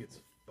 looked. I think it's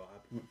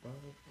 5.5.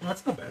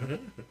 That's not bad.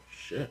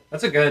 Shit.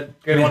 that's a good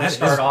Man, one to that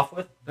start is- off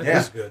with. That Yeah.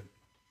 is good.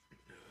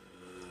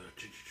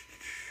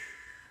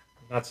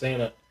 Not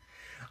seeing it.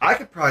 I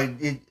could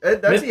probably.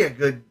 That'd be a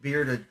good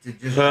beer to just.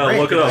 drink.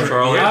 Look it up,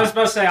 Charlie. I was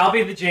about to say I'll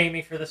be the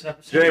Jamie for this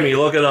episode. Jamie,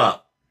 look it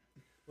up.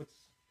 What's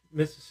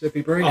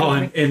Mississippi Brewing Oh,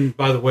 Company? and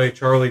by the way,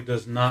 Charlie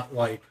does not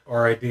like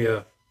our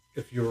idea,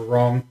 if you were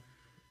wrong,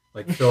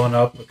 like filling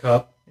up a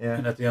cup Yeah.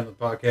 and at the end of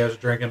the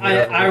podcast drinking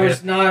I whatever.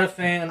 was we get. not a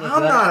fan of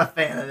I'm that. not a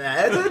fan of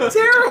that. It's a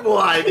terrible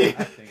idea.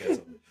 I think that's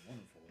a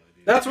wonderful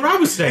idea. That's what I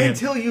was saying.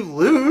 Until you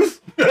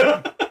lose.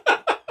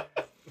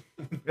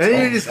 Then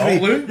you're just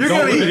Don't lose. you're Don't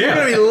gonna be lose, you're yeah.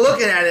 gonna be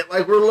looking at it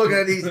like we're looking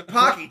at these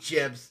Pocky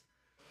chips.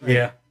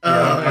 Yeah. I'm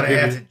I'll gonna give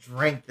have you- to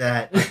drink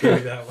that. I'll give you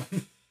that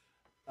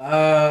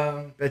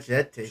one. Bet you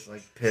that tastes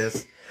like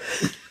piss.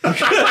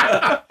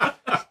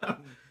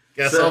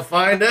 Guess I'll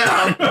find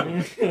out.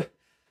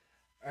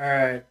 All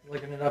right,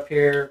 looking it up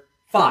here.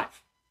 5%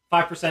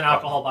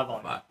 alcohol by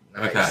volume.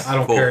 Nice. Okay, I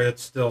don't cool. care.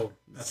 It's still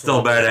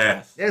Still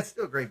badass. Yeah, it's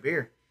still great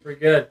beer. Pretty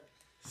good.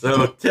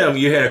 So, Tim,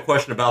 you had a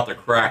question about the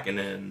Kraken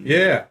and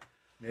Yeah.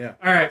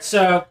 All right,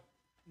 so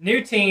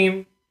new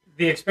team.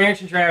 The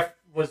expansion draft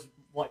was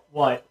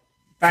what?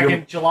 Back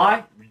in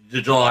July.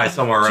 July,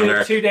 somewhere around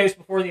there. 2 days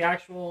before the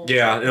actual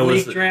Yeah, it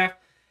league was draft.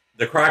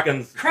 the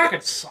Kraken's.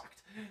 Kraken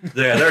sucked.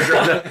 Yeah,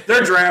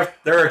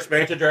 their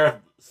expansion draft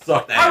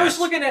sucked ass. I was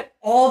looking at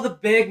all the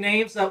big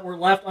names that were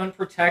left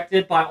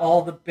unprotected by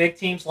all the big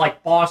teams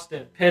like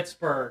Boston,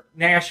 Pittsburgh,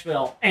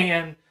 Nashville,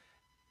 and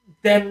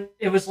then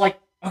it was like,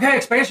 okay,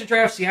 expansion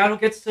draft. Seattle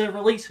gets to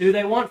release who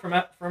they want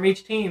from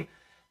each team.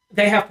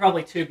 They have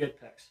probably 2 good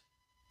picks.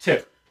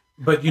 2.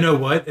 But you know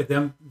what?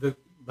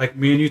 Like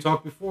me and you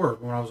talked before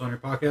when I was on your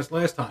podcast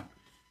last time,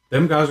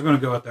 them guys are going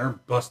to go out there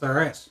and bust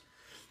their ass.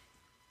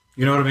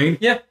 You know what I mean?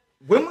 Yeah.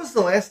 When was the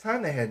last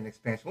time they had an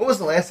expansion? What was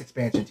the last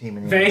expansion team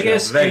in the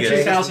Vegas in Vegas.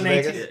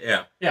 2018.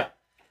 Vegas? Yeah.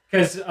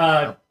 Because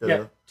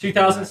duh.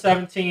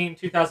 2017,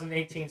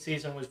 2018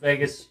 season was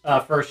Vegas'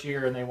 first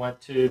year, and they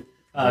went to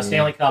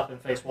Stanley Cup and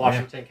faced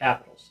Washington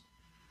Capitals.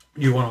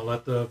 You want to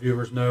let the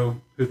viewers know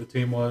who the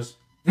team was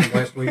from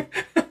last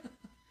week? What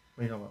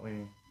do you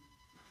mean?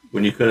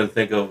 When you couldn't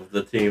think of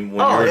the team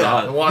when Oh, you were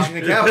yeah, the not.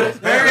 Washington Capitals.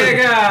 There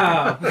you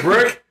go.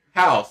 Brick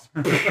House.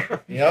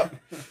 Yep.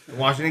 The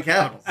Washington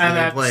Capitals. And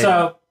they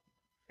played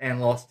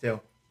and lost too.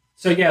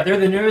 So yeah, they're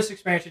the newest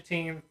expansion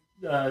team.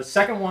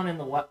 Second one in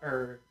the West,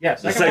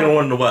 The second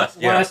one in the West.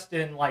 Yeah. West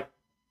in like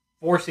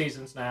 4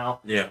 seasons now.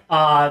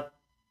 Yeah.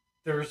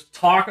 There's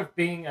talk of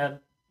being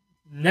a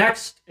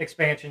next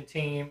expansion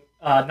team,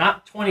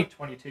 not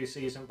 2022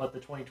 season, but the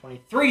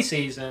 2023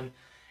 season,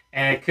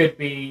 and it could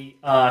be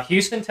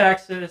Houston,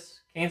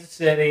 Texas, Kansas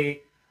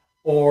City,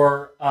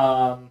 or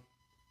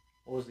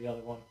what was the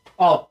other one?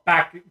 Oh,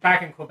 back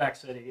in Quebec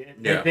City.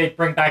 They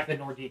bring back the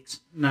Nordiques.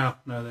 No,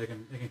 they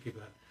can keep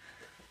that.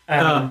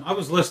 I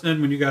was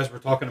listening when you guys were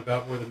talking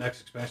about where the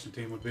next expansion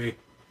team would be,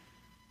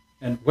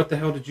 and what the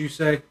hell did you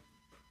say?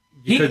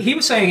 He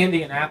was saying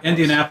Indianapolis.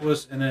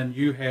 Indianapolis, and then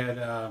you had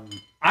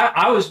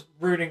I was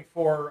rooting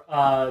for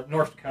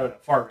North Dakota,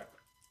 Fargo.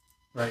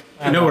 right.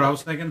 You know what I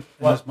was thinking? And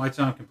What? this might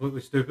sound completely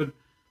stupid.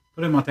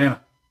 Put in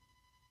Montana.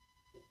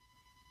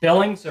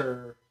 Billings,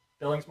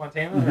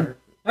 Montana? Mhm. Or,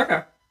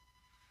 okay.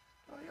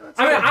 Oh, yeah, that's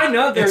I mean, good. I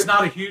know there's It's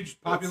not a huge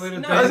populated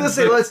No, thing. I was gonna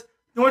say, but- let's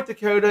North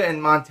Dakota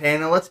and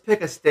Montana. Let's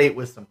pick a state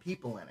with some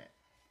people in it.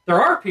 there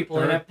are people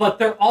in it, but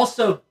they're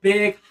also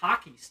big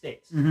hockey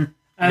states. Mhm.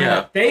 And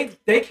Yeah.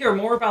 they care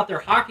more about their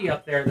hockey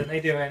up there than they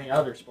do any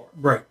other sport.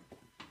 Right.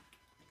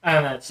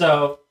 And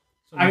so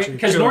So I make mean, sure you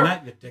 'cause chill on North-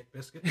 that, you dick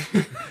biscuit.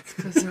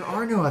 Because there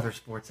are no other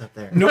sports up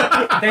there. no,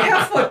 they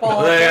have football.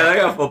 up Yeah, there. they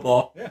got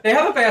football. They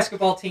have a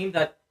basketball team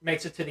that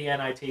makes it to the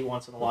NIT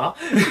once in a while.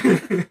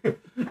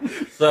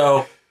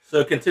 So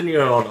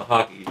continuing on the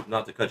hockey,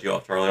 not to cut you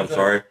off, Charlie. I'm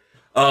sorry.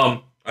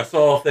 I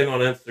saw a thing on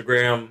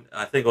Instagram.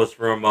 I think it was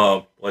from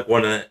like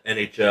one of the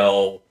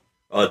NHL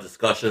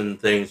discussion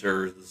things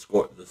or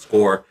the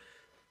score.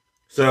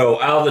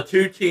 So out of the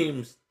 2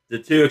 teams, the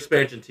 2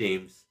 expansion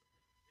teams,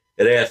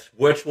 it asked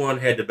which one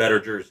had the better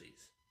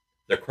jerseys,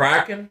 the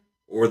Kraken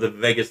or the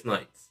Vegas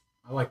Knights.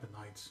 I like the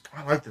Knights.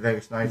 I like the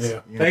Vegas Knights.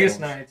 Yeah. Vegas uniforms.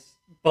 Knights,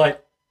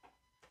 but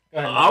go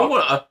ahead.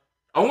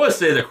 I want to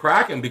say the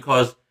Kraken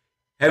because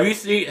have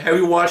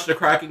you watched the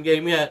Kraken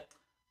game yet?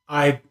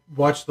 I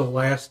watched the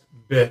last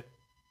bit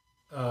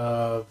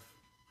of.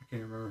 I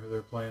can't remember who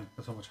they're playing.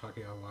 That's how much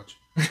hockey I watch.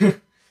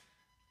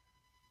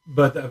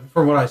 But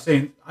from what I've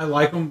seen, I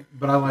like them,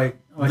 but I like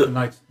the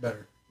Knights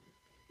better.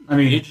 I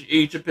mean,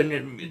 Each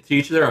opinion, to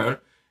each their own.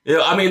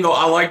 Yeah, I mean, though,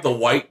 I like the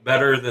white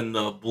better than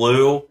the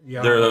blue.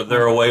 Yeah.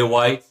 They're away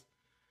whites.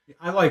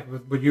 I like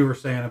what you were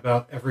saying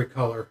about every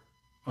color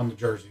on the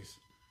jerseys.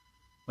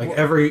 Like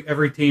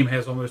every team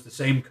has almost the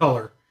same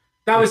color.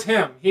 that was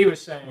him. He was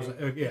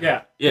saying,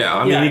 Yeah. Yeah,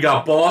 I mean, Yeah. you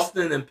got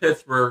Boston and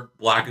Pittsburgh,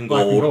 black and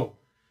Black gold. and gold.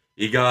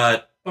 You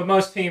got but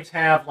most teams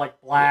have like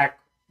black,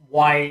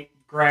 white,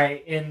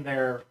 gray in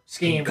their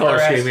scheme. color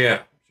scheme,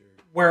 yeah.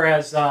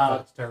 Whereas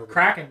That's terrible.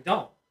 Kraken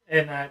don't.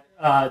 In that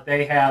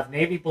they have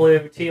navy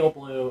blue, teal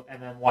blue,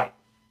 and then white.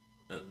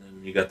 And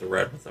then you got the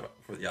red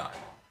for the eye.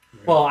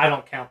 Well, I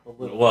don't count the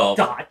little Well,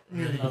 dot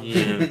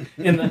Yeah.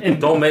 in the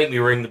Don't make me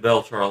ring the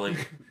bell, Charlie.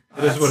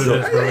 It is what it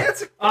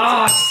is,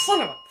 bro.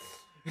 Son of a...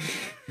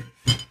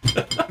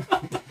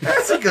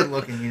 That's a good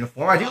looking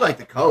uniform. I do like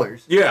the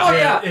colors. Yeah. Oh,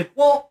 yeah.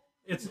 Well,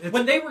 It's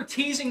when they were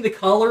teasing the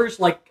colors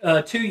like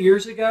 2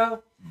 years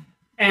ago,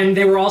 and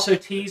they were also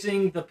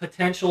teasing the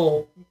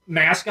potential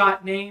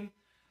mascot name,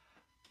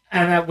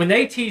 and when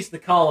they teased the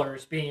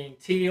colors being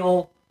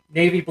teal,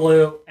 navy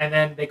blue, and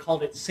then they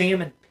called it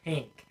salmon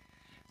pink,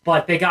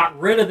 but they got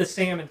rid of the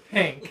salmon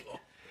pink,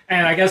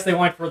 and I guess they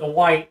went for the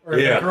white or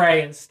the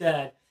gray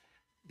instead.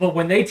 But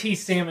when they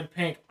teased salmon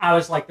pink, I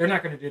was like, they're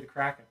not going to do the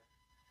Kraken.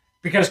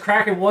 Because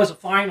Kraken was a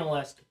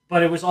finalist,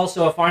 but it was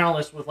also a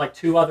finalist with like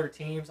 2 other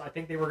teams. I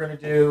think they were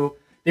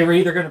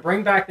either going to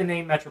bring back the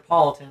name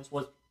Metropolitans,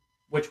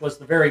 which was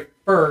the very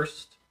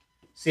first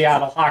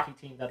Seattle hockey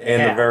team that they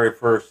had. The very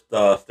first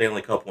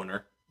Stanley Cup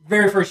winner.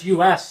 Very first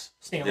U.S.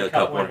 Stanley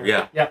Cup winner.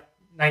 Yeah. Yep,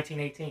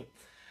 1918.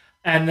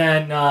 And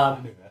then...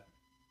 I knew that.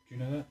 Did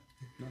you know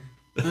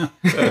that?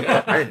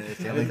 I didn't know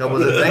Stanley Cup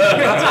was a thing.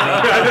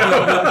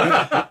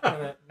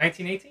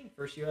 1918,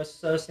 first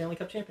U.S. Stanley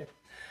Cup champion.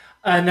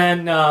 And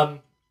then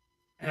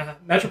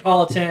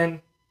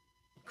Metropolitan,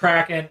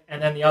 Kraken,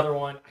 and then the other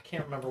one, I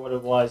can't remember what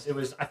it was.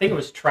 I think it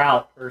was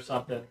Trout or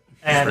something.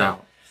 And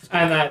Trout.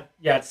 And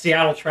it's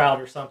Seattle Trout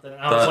or something.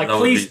 And I was like,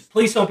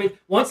 please don't be.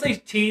 Once they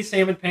teased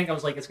salmon pink, I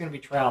was like, it's going to be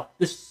Trout.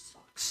 This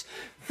sucks.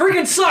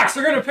 Freaking sucks.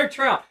 They're going to pick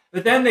Trout.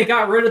 But then they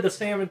got rid of the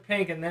salmon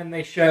pink, and then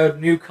they showed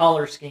new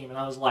color scheme, and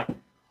I was like,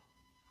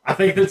 I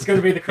think that's going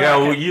to be the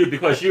Kraken. Yeah, well,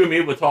 because you and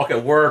me would talk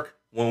at work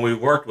when we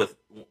worked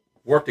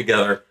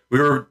together. We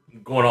were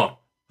going on.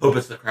 Hope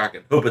it's the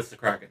Kraken. Hope it's the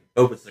Kraken.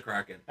 Hope it's the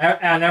Kraken.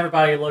 And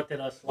everybody looked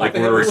at us like we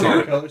They have were the same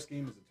sorry. color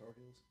scheme as the Tar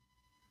Heels.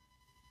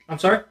 I'm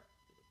sorry?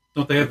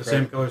 Don't they have the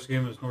same color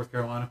scheme as North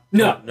Carolina?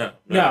 No.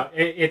 No.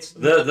 It's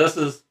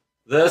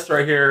This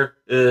right here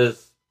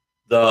is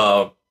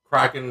the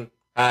Kraken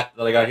hat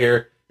that I got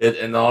here.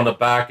 And on the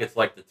back, it's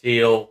like the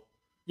teal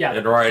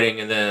in writing,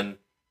 and then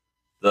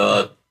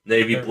the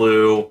navy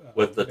blue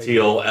with the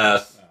teal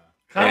S.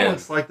 Kind of And-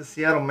 looks like the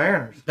Seattle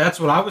Mariners. That's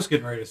what I was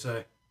getting ready to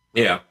say.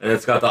 Yeah, and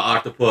it's got the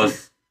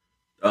octopus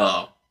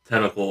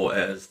tentacle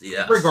as the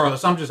S.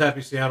 Regardless, I'm just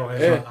happy Seattle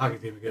has a hockey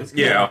team again.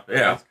 Yeah.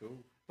 That's cool.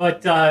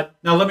 But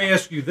Now let me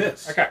ask you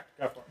this. okay,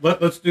 go for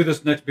it. Let's do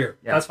this next beer.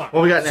 Yeah. That's fine.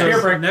 What we got So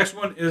next? the next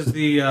one is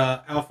the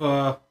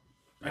Alpha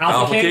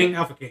Alpha King?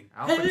 Alpha King.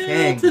 Alpha Hail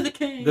King. to the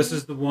king. This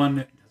is the one.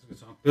 That's a good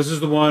song. This is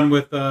the one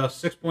with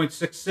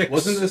 6.66.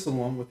 Wasn't this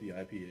along with the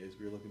IPAs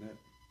we were looking at?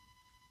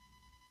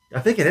 I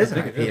think it is I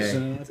an think it is.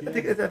 IPA.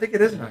 I think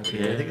it is an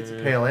IPA. I think it's a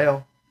pale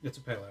ale. It's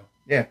a pale ale.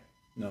 Yeah.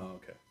 No,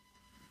 okay.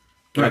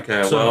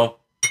 Okay, So- well,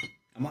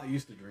 I'm not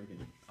used to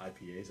drinking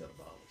IPAs out of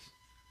bottles.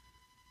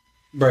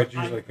 Right,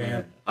 usually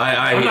can.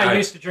 I'm not I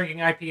used to drinking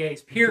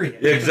IPAs,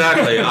 period.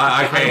 exactly.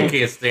 I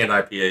can't stand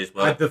IPAs, I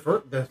but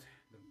defer.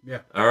 Yeah,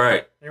 all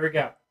right. There we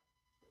go.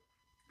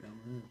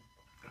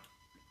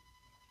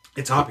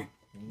 it's hoppy.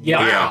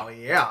 Yeah. Yeah. Oh,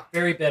 yeah.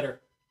 Very bitter.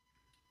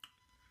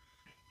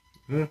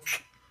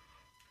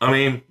 I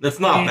mean, it's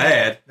not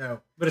bad. No.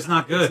 But it's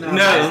not good. It's not.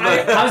 No,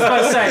 I was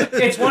about to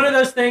say, it's one of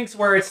those things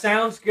where it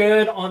sounds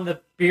good on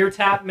the beer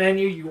tap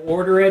menu. You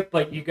order it,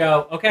 but you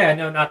go, okay, I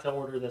know not to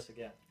order this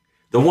again.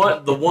 The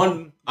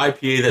one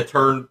IPA that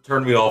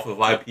turned me off of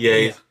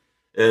IPAs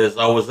is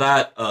I was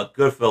at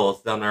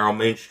Goodfellas down there on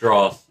Main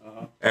Strasse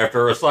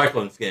after a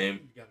Cyclones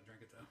game, You gotta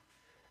drink it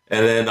though.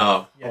 and then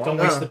Yeah, don't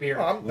waste the beer.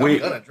 Oh, I'm We-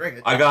 gonna drink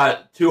it. I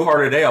got too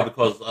hard a ale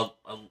because I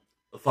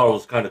thought it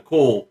was kind of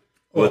cool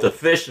with the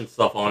fish and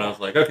stuff on it. I was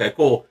like, okay,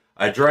 cool.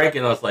 I drank it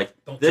and I was like,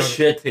 Don't this chug it.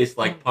 shit tastes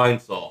like pine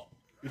salt.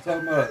 You're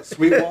talking about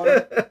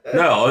Sweetwater?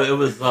 No, it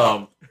was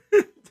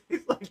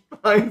Tastes like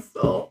pine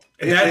salt.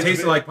 That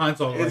tasted like pine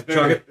salt. It's Like, chug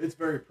very, it. it's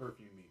very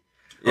perfumey.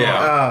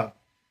 yeah.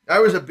 That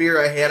was a beer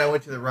I had. I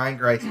went to the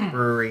Rheingeist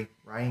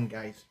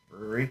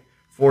Brewery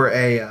for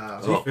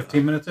a See,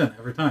 15 minutes in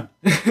every time.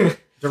 It's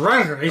a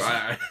riser.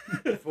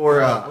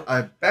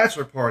 a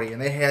bachelor party,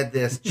 and they had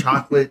this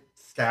chocolate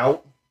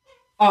stout,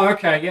 Oh,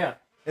 okay, yeah.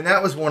 and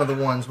that was one of the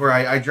ones where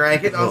I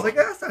drank it, and I was like,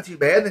 that's not too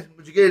bad. And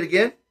would you get it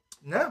again?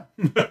 No.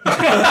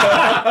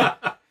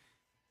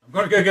 I'm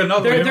going to go get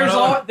another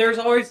one. There's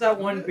always that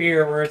one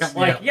beer where it's Count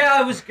me like, out.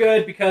 yeah, it was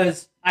good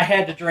because I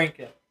had to drink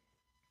it.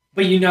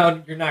 But you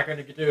know you're not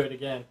going to do it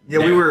again. Yeah,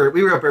 we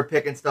were up there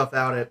picking stuff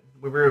out at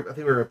I think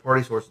we were at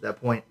Party Source at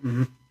that point,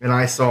 Mhm. and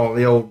I saw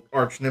the old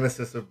arch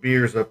nemesis of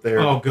beers up there.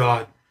 Oh,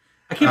 God.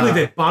 I can't believe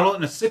they bottle it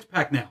in a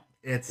 6-pack now.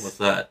 It's What's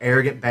that?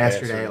 Arrogant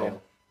Bastard Bastard Ale.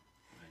 Ale.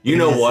 You It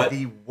know is what?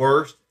 the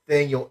worst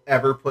thing you'll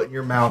ever put in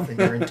your mouth in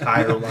your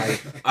entire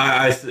life.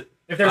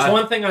 If there's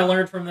one thing I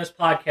learned from this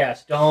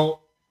podcast,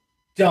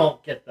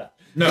 don't get that.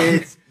 No.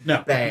 It's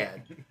No.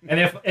 bad. And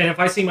if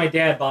I see my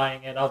dad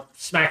buying it, I'll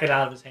smack it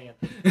out of his hand.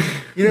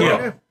 You never Yeah.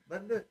 know.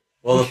 Let him do it.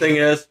 Well, the thing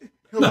is,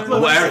 He'll learn well,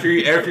 a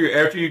lesson.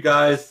 after you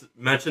guys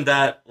mentioned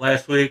that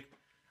last week,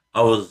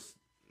 I was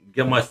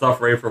getting my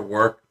stuff ready for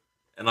work,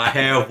 and I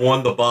have one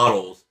of the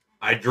bottles.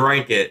 I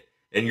drank it,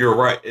 and you're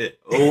right. It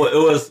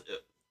was.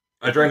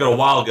 I drank it a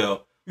while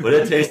ago, but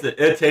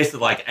it tasted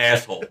like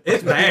asshole.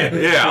 It's bad.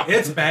 Yeah.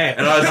 It's bad.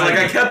 And I was like,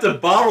 I kept the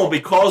bottle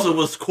because it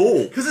was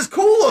cool. Because it's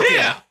cool looking.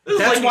 Yeah. It was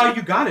That's like- why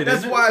you got it. That's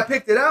isn't it? why I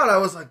picked it out. I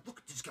was like,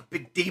 look, it's got a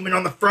big demon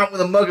on the front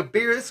with a mug of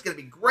beer. This is going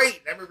to be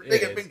great. And I remember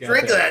taking a it's big got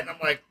drink of that. that. And I'm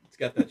like, It's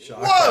got that shock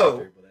Whoa!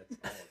 factor, but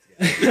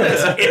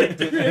that's all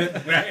it's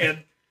got.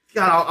 Man.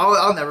 God,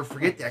 I'll never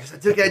forget that. Because I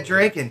took that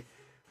drink and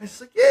I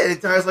was like, yeah.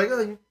 And I was like, oh,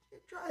 you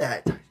try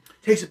that.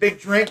 Takes a big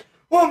drink.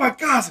 Oh my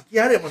God. I was like,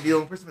 yeah, I didn't want to be the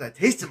only person with that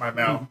taste in my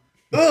mouth.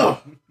 Ugh.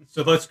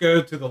 So let's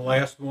go to the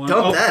last one.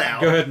 Dump that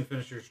out. Go ahead and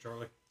finish yours,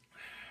 Charlie.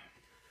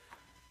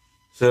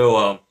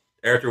 So,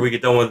 after we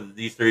get done with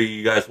these three,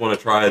 you guys want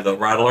to try the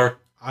Rattler?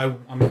 I'm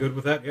good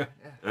with that, yeah.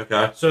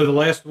 Okay. So the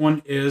last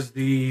one is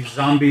the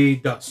Zombie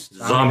Dust.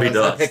 Zombie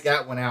Dust. I picked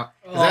that one out.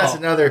 'Cause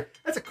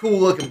that's a cool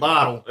looking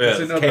bottle. Yeah, That's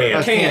it's another- can.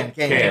 A can.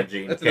 Can,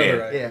 Gene. That's Can.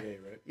 another Yeah. IPA,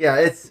 right? Yeah,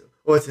 it's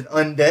an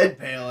undead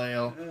pale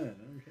ale. Yeah, okay.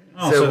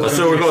 Oh, So- it's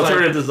So we're going to like-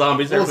 turn into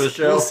zombies there for the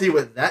show? We'll see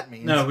what that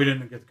means. No, we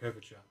didn't get the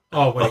COVID shot.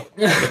 Oh, wait.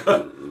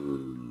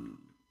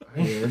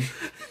 I did.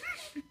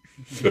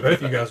 Both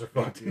of you guys are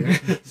fucked.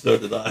 So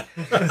did I.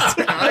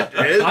 I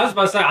did. I was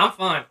about to say, I'm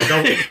fine.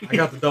 I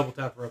got the double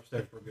tapper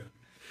upstairs. We're good.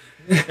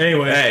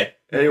 Anyway. Hey,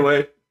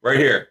 anyway, right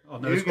here. Oh,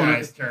 no, You it's going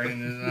guys turn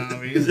into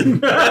zombies.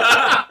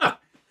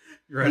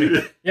 You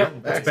ready?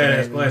 Yep. That's a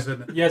badass glass,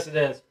 isn't it? Yes, it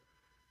is.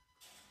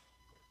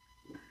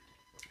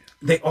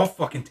 They all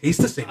fucking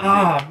taste the same. to me.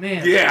 Oh,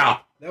 man. Yeah.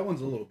 That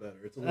one's a little better.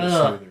 It's a little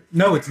Ugh. smoother.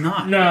 No, it's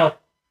not. No.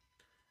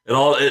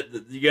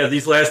 Yeah,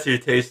 these last two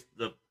taste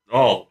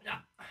oh.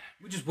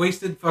 We just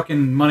wasted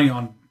fucking money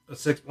on a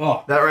six.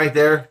 Oh. That right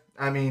there,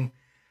 I mean,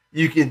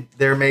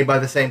 they're made by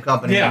the same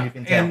company. Yeah, And you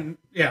can tell. and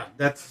yeah,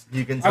 that's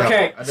You can tell.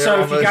 Okay, They're so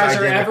if you almost guys are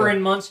identical. ever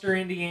in Munster,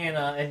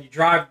 Indiana, and you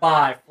drive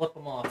by, flip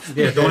them off.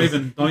 yeah. Don't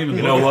even. You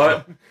look know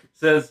at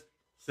what?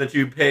 Since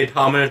you paid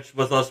homage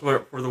with us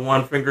for the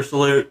one finger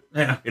salute, it.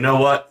 Yeah, you know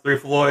what? Three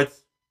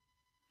Floyds.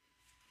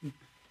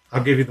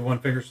 I'll give you the one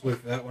finger salute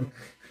for that one.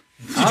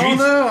 I don't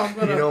know. I'm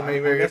gonna. You know,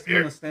 maybe I I guess guess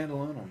I'm gonna stand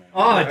alone on that. Oh,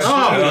 one. jeez.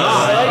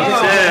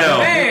 God. Damn.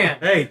 Man.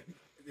 Hey,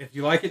 if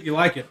you like it, you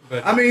like it.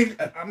 But I mean,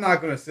 I'm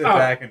not gonna sit Oh,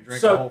 back and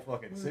drink so- a whole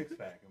fucking six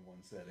pack in one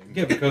setting.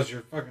 yeah, because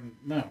you're fucking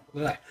no.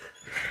 Blech.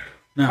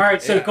 All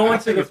right, so Yeah, I going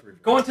think it's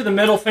refreshing. going to the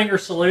middle finger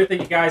salute that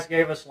you guys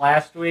gave us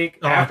last week.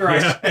 Oh, after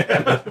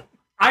yeah.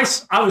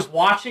 I was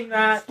watching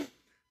that,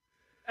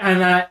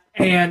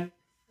 and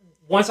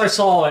once I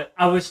saw it,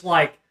 I was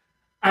like,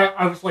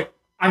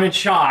 I'm in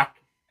shock.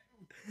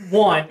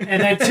 One,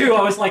 and then two,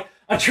 I was like,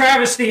 a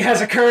travesty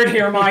has occurred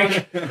here,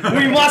 Mike.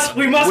 We must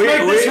make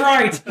this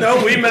right.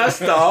 No, we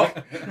messed up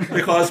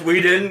because I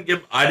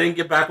didn't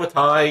get back with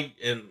Ty,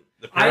 and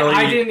apparently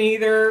I didn't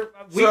either.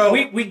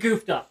 We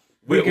goofed up.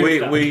 we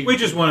We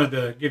just wanted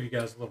to give you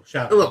guys a little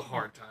shout out. a little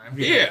hard time.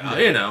 yeah,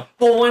 you know.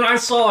 Well, when I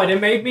saw it, it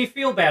made me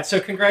feel bad. So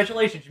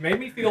congratulations, you made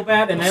me feel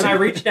bad. And then I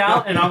reached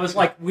out and I was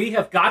like, we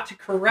have got to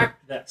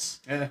correct this.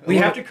 Yeah, We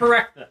have to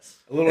correct this.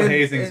 A little And-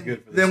 hazing's and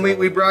good for the Then we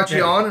soul. brought you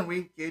Yeah. on and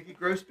we gave you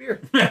gross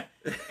beer.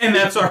 And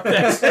that's our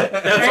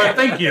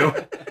thank you.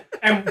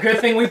 And good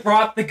thing we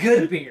brought the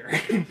good beer.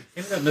 Give me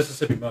that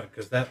Mississippi mud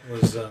because that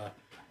was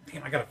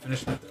damn. I gotta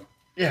finish that though.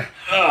 Yeah.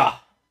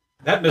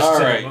 That Mississippi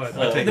All right, mud.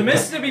 so- I'll take The it.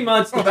 Mississippi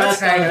Mud's the Oh, that's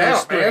best out of hanging those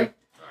out, three.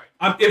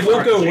 man. It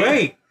won't go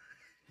away.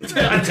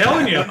 I'm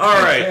telling you.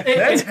 All right.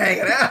 That's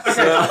hanging out.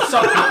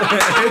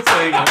 It's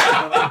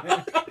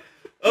hanging.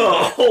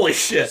 Oh, holy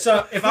shit!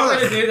 So if I were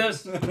to do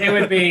this, it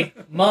would be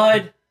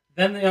Mud,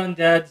 then the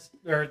Undead,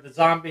 or the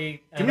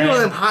Zombie, Give and me one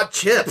of them then, hot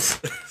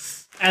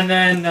chips. and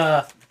then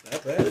That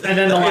bad? and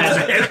then the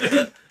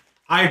last.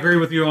 I agree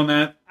with you on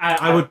that.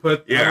 I would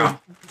put. Yeah,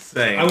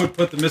 same. I would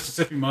put the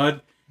Mississippi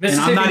mud.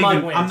 Mississippi and I'm not Mud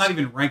even. wins. I'm not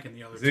even ranking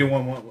the other Does two.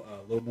 anyone want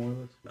a little more of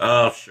this?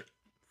 Oh, sure.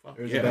 Fuck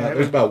There's, yeah.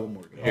 about one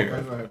more. Here. Go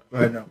ahead. Go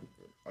ahead. No.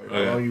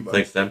 Oh, yeah.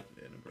 Thanks, Tim.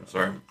 I'm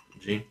sorry,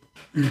 Gene.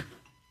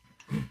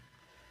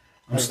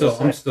 I'm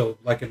still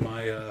like in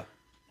my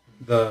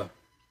the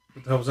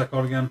what the hell was that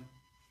called again?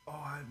 Oh,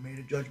 I made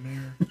a judgment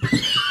error.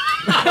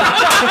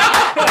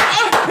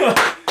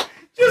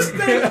 Just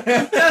think,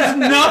 that's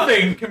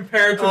nothing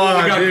compared to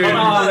what we got dude. coming.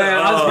 Oh man,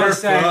 I was Oh, gonna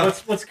say fuck.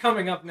 what's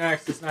coming up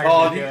next is not Oh,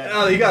 gonna be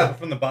good. you got it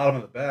from the bottom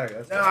of the bag.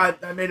 That's No,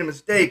 I made a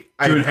mistake.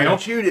 I Chew it hell?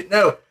 chewed it.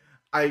 No,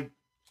 I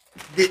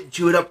didn't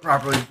chew it up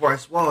properly before I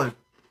swallowed.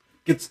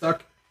 Get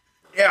stuck.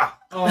 Yeah.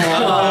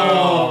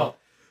 Oh,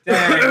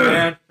 dang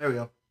man. There we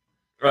go.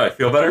 All right,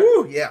 feel better?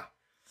 Woo, yeah.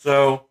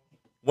 So,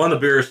 one of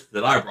the beers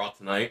that I brought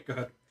tonight, Go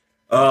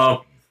ahead.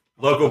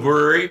 local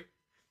brewery,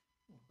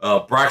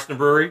 Braxton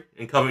Brewery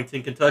in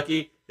Covington,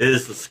 Kentucky,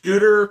 is the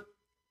Scooter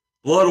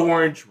Blood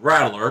Orange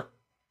Rattler,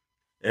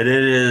 and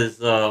it is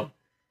well,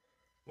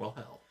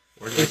 hell,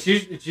 where did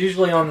It's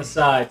usually on the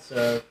side,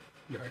 so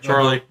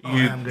Charlie? Oh,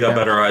 You I'm good. got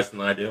better eyes than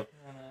I do.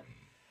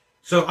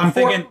 So I'm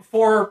thinking.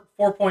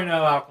 4.0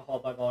 alcohol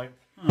by volume,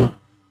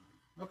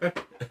 Okay.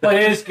 but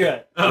it is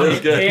good. That is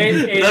good.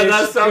 It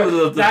That is- sounds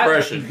the that-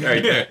 depression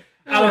right there.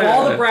 Out of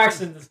all the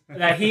Braxtons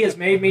that he has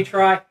made me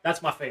try,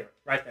 that's my favorite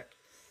right there.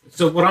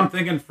 So what I'm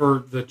thinking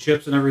for the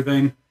chips and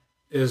everything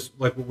is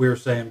like what we were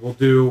saying. We'll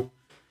do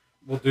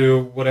we'll do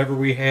whatever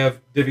we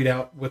have divvied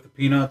out with the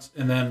peanuts,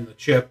 and then the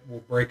chip will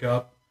break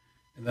up,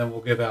 and then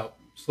we'll give out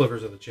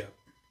slivers of the chip.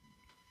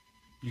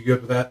 You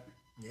good with that?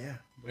 Yeah.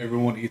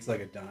 Everyone eats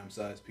like a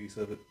dime-sized piece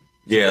of it.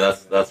 Yeah,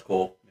 that's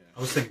cool. I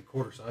was thinking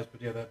quarter size,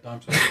 but yeah, that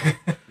dime size.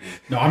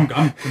 No, I'm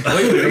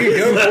completely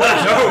good. No,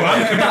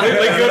 I'm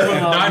completely good with the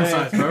dime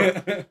size,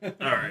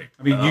 bro. All right.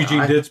 I mean,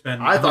 Eugene did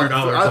spend I $100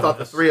 thought on the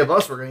this. three of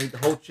us were gonna eat the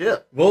whole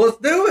chip. Well, let's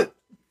do it.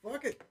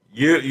 Fuck it.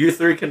 You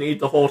three can eat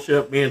the whole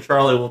chip. Me and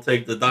Charlie will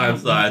take the dime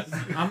size.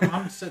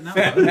 I'm sitting out.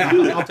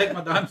 I'll take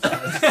my dime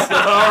size. All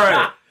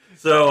right.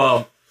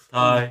 So,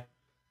 Ty. I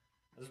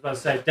was about to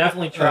say,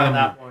 definitely try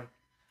that one.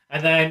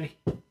 And then,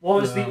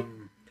 what was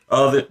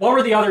what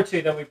were the other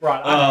two that we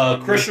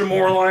brought? Christian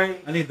Moorline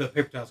I need the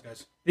paper towels,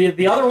 guys.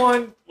 The other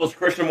one, was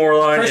Christian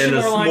Moorline Christian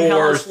and the Moorline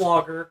Hellas s'mores.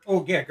 Lager.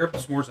 Oh yeah, grab the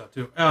s'mores out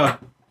too.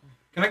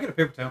 Can I get a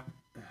paper towel?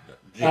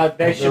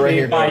 They should right be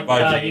here. by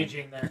Eugene.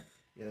 Eugene there.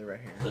 Yeah, they're right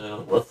here.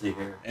 So, let's see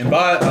here. And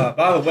by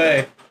the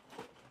way,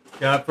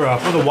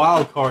 for the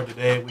wild card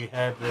today, we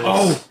have this.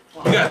 Oh,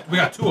 we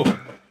got two of them.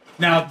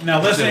 Now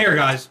listen here,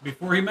 guys.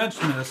 Before he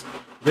mentioned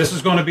this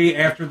is going to be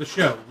after the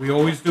show. We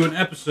always do an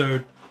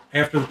episode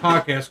after the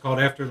podcast called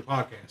After the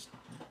Podcast.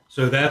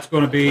 So that's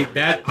going to be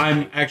that.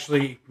 I'm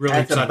actually really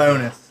That's excited. a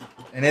bonus,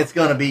 and it's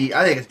gonna be.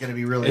 I think it's gonna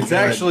be really. It's good.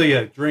 actually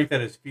a drink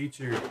that is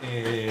featured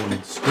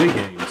in Squid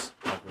Games.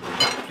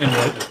 And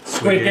what?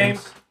 Squid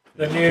Games,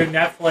 the new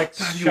Netflix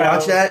Did you show.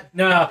 watch that?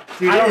 No,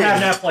 Dude, I don't it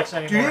have is- Netflix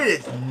anymore. Dude,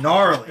 it's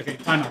gnarly. Okay,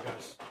 time out,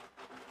 guys.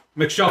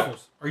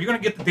 McShuffles, are you going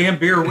to get the damn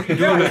beer? What are you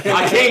doing?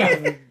 I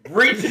can't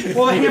reach.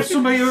 Well, I have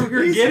somebody over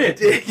here get it.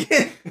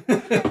 Digging.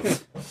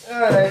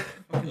 All right.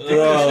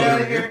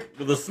 out of here.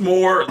 The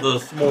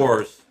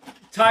s'mores.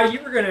 Ty,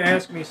 you were going to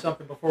ask me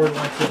something before we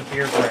went to the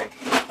beer break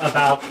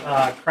about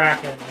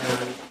Kraken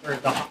or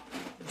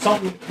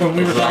something when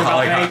we were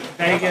talking about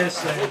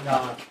Vegas and.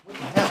 What the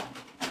hell?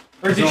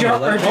 Or did you?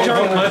 Or did you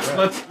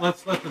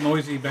Let's let the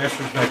noisy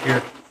bastards back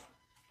here.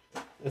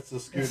 It's the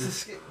It's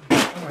scooter. the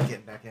I'm not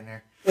getting back in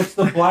there. It's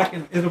the black,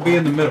 and it'll be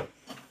in the middle.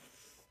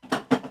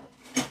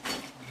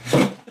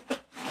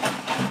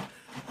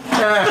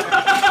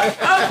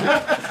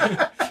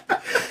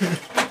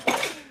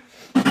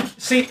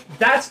 See,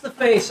 that's the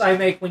face I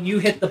make when you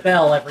hit the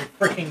bell every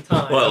freaking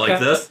time. What, okay? like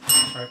this?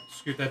 All right,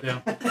 scoot that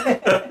down.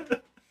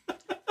 It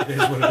is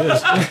what it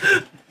is.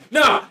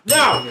 No!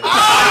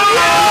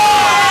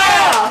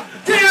 Ah!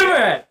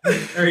 Damn it!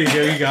 There you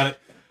go. You got it.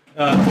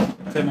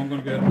 Tim, I'm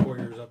going to go ahead and pour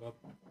yours up.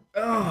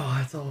 Oh,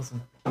 that's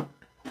awesome.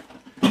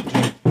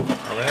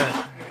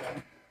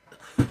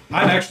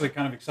 I'm actually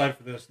kind of excited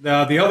for this. The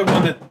other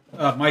one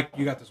that Mike,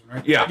 you got this one,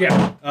 right? Yeah.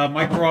 Yeah.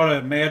 Mike brought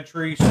a Mad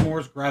Tree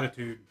S'mores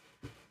Gratitude.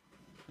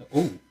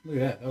 Oh, look at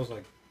that. That was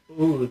like.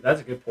 Ooh, that's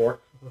a good pour.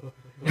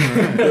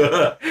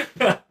 Yeah.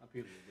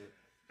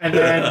 And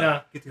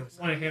then, Get the other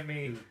side. want to hand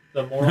me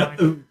the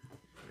Moorline?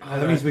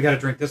 That means we got to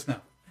drink this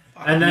now.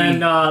 And then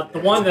the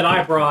one that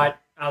I brought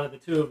out of the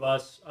two of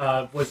us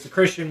was the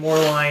Christian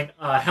Moorline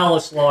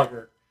Hellas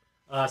Lager,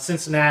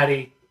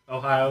 Cincinnati,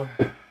 Ohio.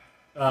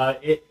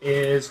 It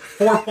is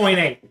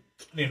 4.8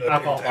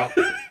 alcohol.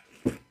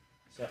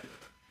 So,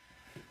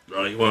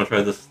 You want to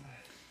try this?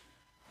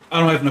 I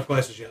don't have enough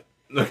glasses yet.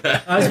 Okay.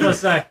 I was going to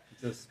say,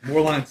 Is this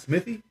Moorline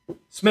Smithy?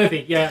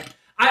 Smithy, yeah.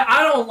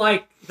 I don't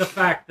like the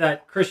fact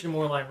that Christian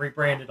Moorline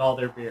rebranded all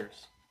their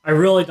beers. I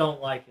really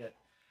don't like it.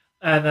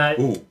 And that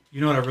Ooh.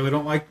 You know what I really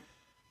don't like?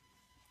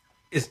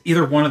 Is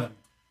either one of them.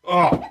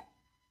 Oh.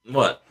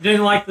 What? you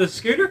didn't like the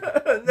scooter? No,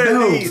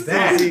 that.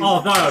 that.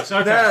 Oh, no.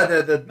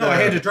 Okay. No, I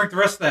had to drink the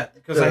rest of that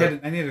because I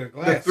needed a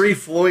glass. the three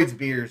Floyd's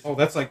beers. Oh,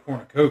 that's like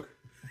corn and Coke.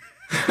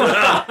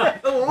 Wow,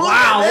 look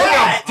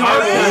that. how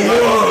dark I that is.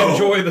 really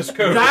enjoy this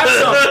Coke.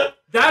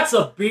 That's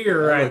a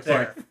beer right looks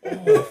there.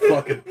 Oh,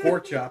 fucking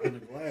pork chop in the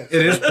glass.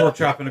 It is pork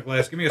chop in a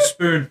glass. Give me a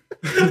spoon.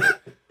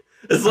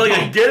 It's like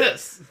a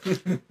Guinness.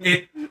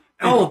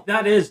 Oh,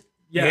 that is.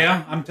 Yeah,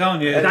 Yeah. I'm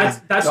telling you. That's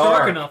dark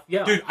dark. enough.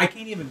 Yeah. Dude, I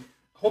can't even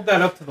hold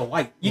that up to the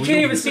light. You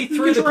can't even see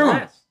through the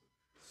glass.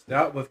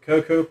 Stout with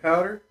cocoa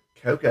powder,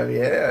 Cocoa,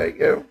 yeah, there you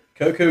go.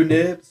 cocoa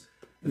nibs,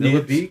 vanilla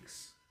Nibs.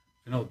 beaks.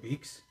 Vanilla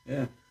Beaks? Yeah.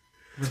 Where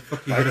the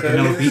fuck do you get a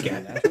vanilla beak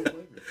at? Natural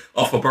flavor.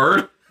 Off a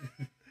bird?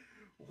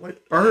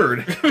 What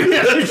bird?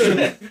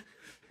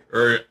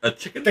 Or a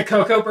chicken? The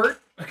Cocoa Bird.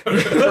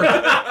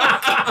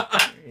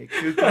 Hey,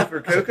 cuckoo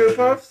for Cocoa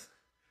Puffs?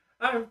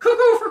 I'm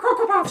cuckoo for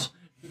Cocoa Puffs.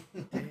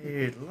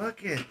 Dude,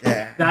 look at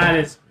that. that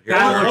Here, looks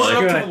hold Hold it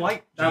up to the good.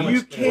 light. That you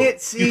looks good.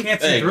 can't see. You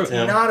can't see Hey, through it.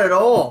 Tim. Not at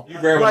all. You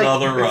grab Like,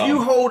 another, if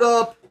you hold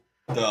up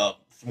the a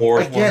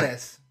s'mores one.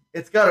 Guinness,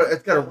 it's got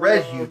a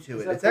red hue to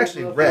it. It's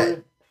actually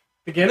red.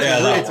 The Guinness? Yeah,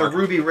 that It's a works.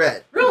 ruby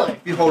red. Really?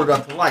 If you hold it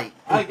up to light.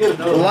 I get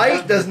The another.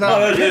 light does No,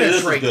 not this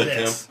is penetrate good,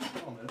 this.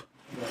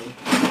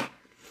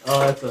 Oh,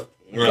 that's a.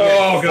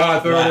 Oh,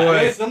 God, throw it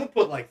away. Hey, someone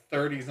put like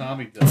 30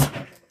 zombie dust.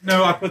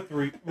 No, I put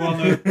 3. Well,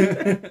 no. I think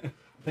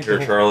Here, the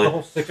whole- Charlie. The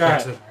whole 6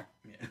 packs in there.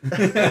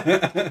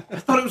 I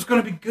thought it was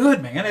going to be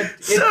good, man.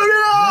 So did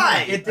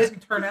I. It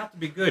didn't turn out to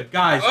be good.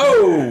 Guys,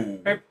 Oh!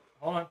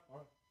 Hold on.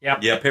 Yeah,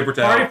 paper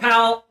Party towel.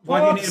 Pal. why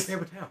do you need a Whoops.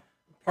 paper towel?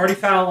 Party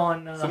foul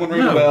on. Someone ring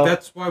the No, bell.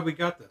 that's why we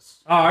got this.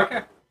 Oh,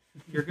 okay.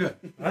 You're good.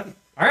 All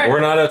right. We're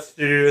not at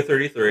Studio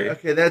 33.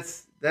 Okay,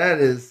 that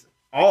is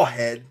all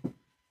head.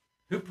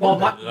 Who Well,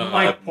 pulled that?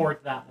 Mike poured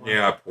that one.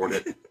 Yeah, I poured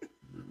it.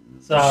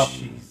 So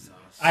Jesus.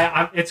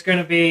 it's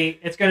gonna be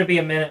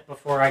a minute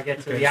before I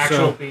get to Okay, the actual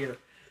so- beer.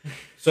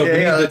 So Yeah,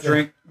 we yeah, need to that's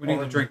drink. We need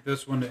to drink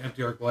this one to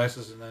empty our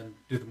glasses and then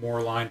do the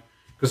more line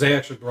because they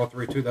actually brought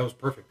 3 too. That was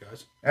perfect,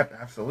 guys. Yep,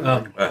 absolutely.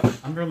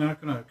 I'm really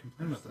not going to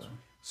complain about this one.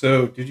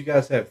 So, did you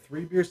guys have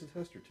 3 beers to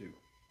test or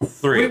 2?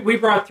 3. We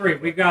brought 3.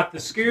 We got the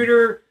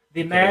Scooter,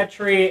 the Mad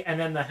Tree, and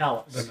then the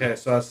Hellas. Okay,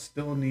 so I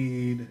still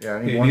need. yeah, I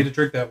Okay, need you one. need to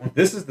drink that one.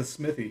 This is the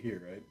Smithy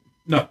here, right?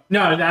 No,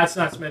 No, that's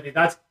not Smithy.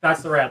 That's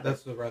the Red.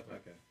 that's the right thing.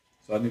 Okay.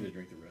 So I need to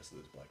drink the rest of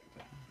this black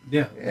and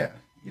Yeah, Yeah.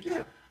 you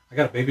do. I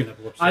got a baby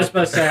nipple upstairs. I was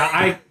supposed to say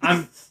I've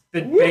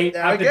been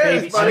I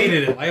guess, I buddy.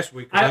 needed it last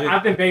week. 'cause I didn't-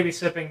 I've been baby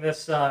sipping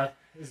this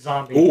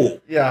zombie.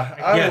 Ooh. Yeah,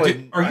 I yeah,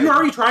 wouldn't. are you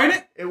already trying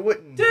it, It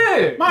wouldn't.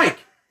 Dude, Mike?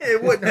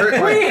 It wouldn't hurt. we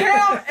My,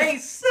 have a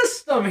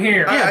system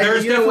here. Yeah,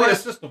 there's you know definitely what? a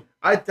system.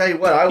 I tell you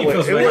what, I He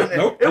wouldn't. feels It bad. wouldn't.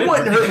 Nope, I It didn't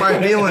wouldn't hurt hurt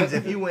my feelings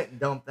if you went and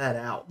dumped that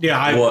out.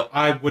 Yeah, What?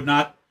 I would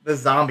not. The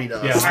zombie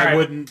does. Yeah, All I right.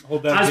 wouldn't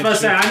hold that. I was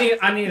against supposed to say you.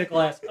 I need a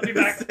glass. I'll be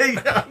back.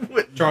 I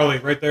wouldn't Charlie,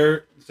 right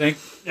there, sink,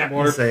 Yeah.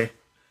 water. say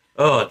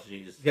Oh,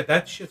 jeez. Yeah,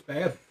 that shit's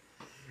bad.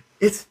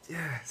 it's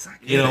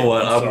not good. You know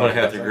what? I'm sorry, going to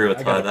have guys. to agree with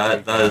I Ty.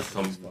 got That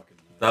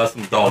is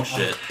some dog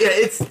shit. Yeah,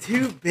 it's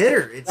too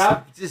bitter. It's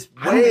That- just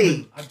I don't way.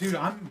 even- dude,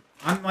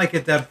 I'm like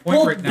at that point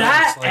Well, right now.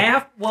 that it's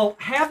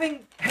like,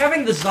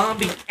 having the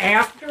zombie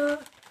after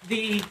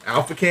the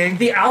Alpha King.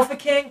 Alpha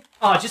King,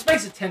 just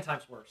makes it 10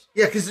 times worse.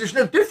 Yeah, because there's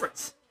no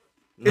difference.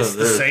 No, It's the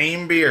there's-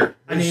 same beer.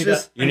 I It's need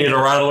just. You need a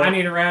rattler? I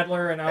need a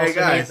Rattler, and I Hey also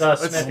guys, need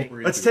let's, Smithy.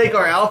 let's take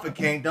our Alpha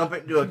King, dump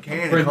it into a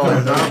can, and call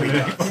it zombie.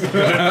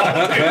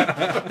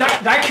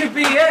 That could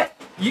be it.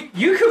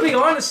 You could be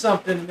onto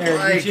something there,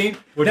 Like, Eugene.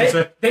 what'd you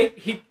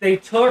say? They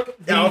took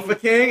The the Alpha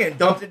King and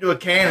dumped it into a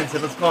can and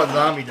said, "Let's call it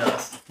zombie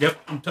dust." Yep,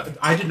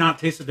 I did not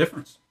taste the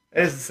difference.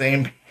 It's the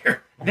same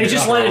beer. they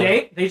just let it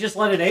age. They just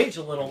let it age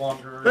a little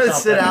longer. Or Let it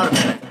sit something.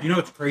 out a minute. You know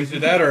what's crazy?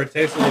 Either that or it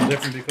tastes a little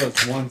different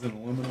because one's in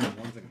aluminum and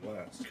one's in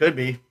glass. Could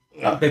be.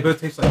 They both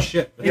taste like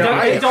shit. But It don't,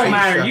 I- it don't I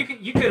matter. used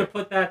to- You could have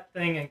put that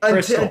thing in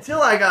crystal.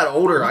 Until I got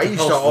older, I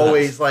used to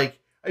always What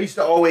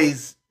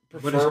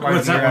prefer is- my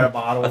what's beer that out one? of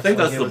bottles. I think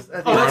Like, that's it the- was-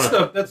 I think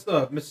Oh, that's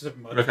the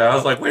Mississippi Mud. Okay, I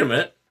was like, wait a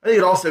minute. I think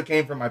it also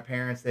came from my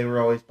parents. They were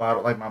always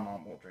bottled. Like my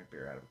mom won't drink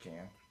beer out of a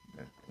can.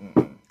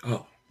 Mm-mm.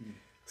 Oh.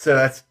 So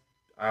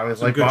I always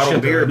Some like good bottled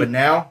shit there, beer, isn't but it?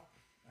 now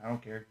I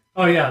don't care.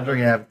 Oh yeah, I'm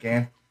drinking it out of a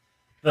can.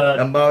 the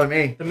Doesn't bother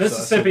me. the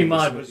Mississippi So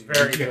Mud that's was what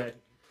very you- good,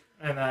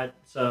 and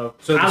So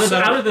so the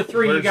setup- out of the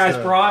 3 you where's guys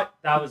the- brought,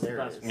 that was the there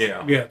it best. is. one.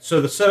 Yeah. Yeah,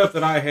 so the setup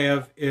that I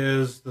have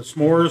is the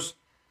s'mores.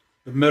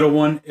 The middle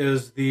one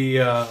is the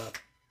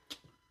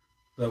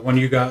one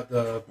you got,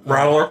 the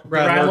Rattler?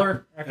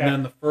 Rattler? Okay. And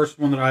then the first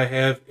one that I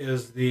have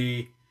is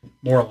the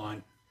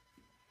Moorline.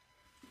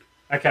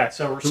 Okay,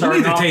 so we're So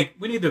starting off.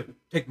 we need to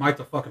take Mike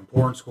to fucking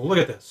porn school. Look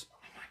at this. Oh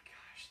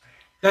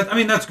my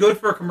gosh. That's good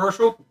for a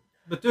commercial,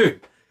 but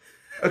dude,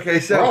 Okay,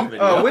 so We're on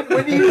video. when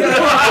do you guys,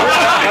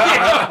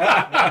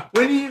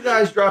 when do you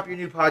guys drop your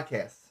new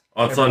podcast?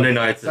 On Sunday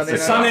nights at Sunday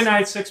 6 night? Sunday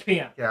night, 6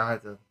 p.m. Yeah, I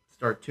have to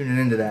start tuning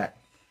into that.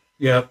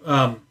 yeah.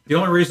 The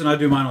only reason I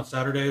do mine on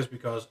Saturday is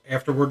because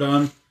after we're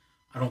done,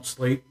 I don't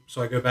sleep,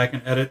 so I go back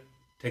and edit,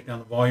 take down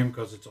the volume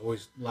because it's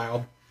always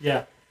loud,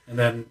 Yeah. and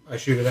then I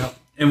shoot it out.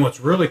 And what's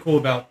really cool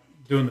about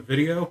doing the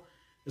video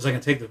is I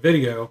can take the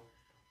video,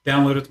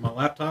 download it to my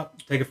laptop,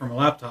 take it from my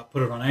laptop,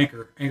 put it on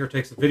Anchor. Anchor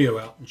takes the video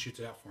out and shoots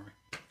it out for me.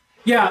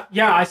 Yeah,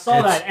 I saw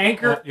It's- that.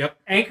 Anchor Yep.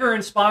 Anchor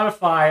and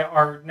Spotify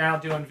are now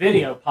doing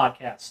video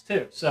podcasts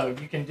too. So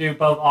you can do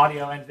both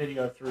audio and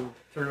video through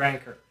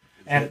Anchor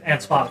and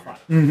Spotify.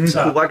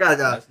 So Cool. I got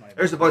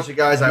there's a bunch of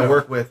guys I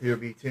work with who will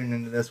be tuning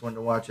into this one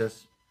to watch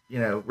us,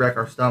 wreck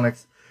our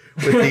stomachs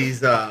with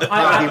these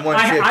Poppy one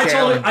chip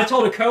challenge. I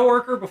told a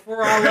coworker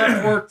before I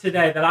left work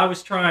today that I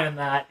was trying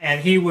that, and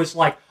he was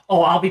like,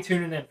 "Oh, I'll be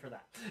tuning in for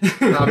that."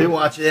 I'll be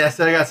watching. Yeah,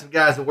 so I got some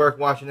guys at work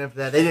watching in for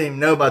that. They didn't even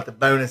know about the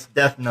bonus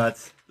death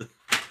nuts.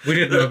 We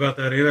didn't know about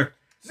that either.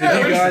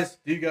 So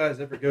do you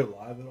guys ever go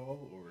live at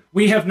all? Or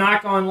We have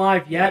not gone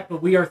live yet,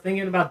 but we are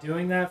thinking about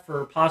doing that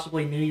for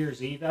possibly New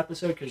Year's Eve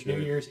episode because New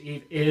Year's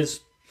Eve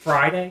is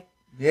Friday.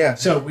 Yeah.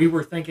 So we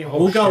were thinking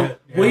Oh,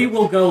 shit, yeah. we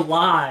will go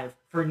live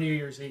for New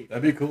Year's Eve.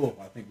 that'd be cool.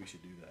 I think we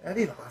should do that. That'd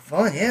be a lot of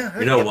fun, yeah.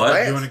 You know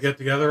what? You want to get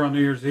together on New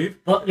Year's Eve?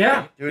 But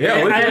yeah, Dude, Yeah,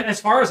 and- we- as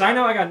far as I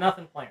know, I got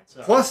nothing planned.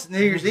 So plus New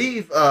Year's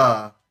Eve,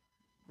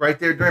 right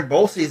there during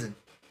bowl season.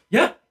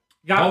 yeah,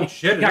 got Oh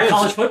shit! It got is.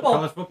 college football.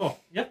 College football.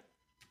 Yep.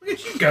 Look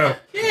at you go.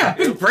 Yeah,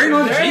 good brain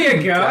on There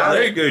Gene. you go.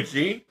 There you go,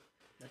 Gene.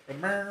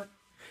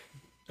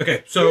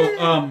 Okay,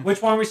 so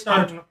Which one are we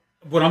starting?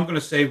 what I'm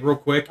gonna say real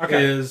quick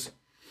Okay. is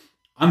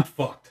I'm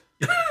fucked.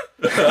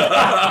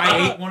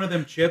 I ate one of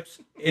them chips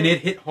and it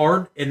hit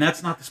hard, and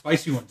that's not the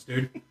spicy ones,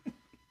 dude.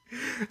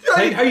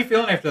 How you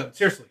feeling after that?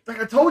 Seriously,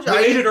 Like I told you, I I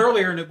ate it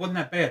earlier and it wasn't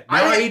that bad. Now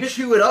I I ate didn't it.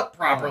 chew it up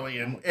properly,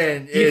 and Do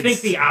you think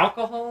it's- the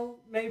alcohol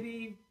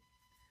maybe?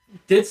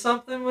 did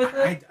something with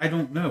it? I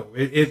don't know.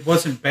 It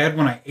wasn't bad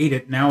when I ate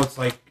it. Now it's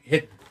like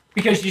hitting.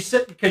 Because you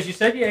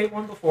said you ate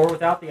one before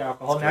without the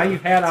alcohol. Now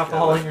you've had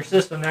alcohol in your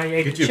system. Now you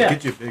ate the chip.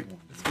 Get you a big one.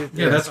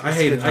 I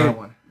hate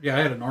one. Yeah,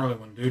 I had a gnarly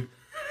one, dude.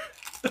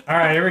 All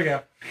right, here we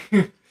go.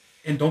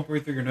 And don't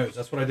breathe through your nose.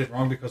 That's what I did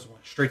wrong because it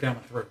went straight down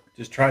my throat.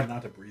 Just try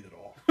not to breathe at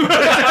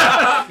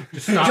all.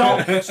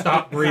 Just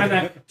stop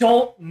breathing.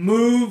 Don't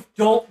move.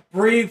 Don't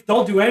breathe.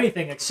 Don't do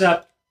anything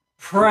except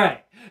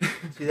pray.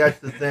 See, that's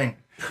the thing.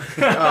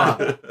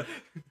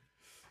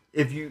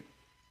 If you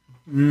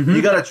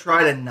you got to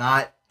try to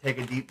not take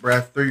a deep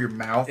breath through your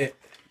mouth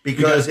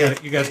because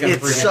you guys gotta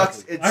it breathe.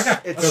 sucks. It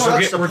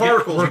sucks the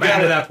particles. We're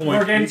getting to that point.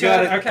 We're getting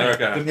to it.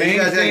 Okay. The main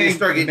guys gotta thing,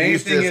 start the getting main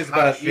used to thing this is hot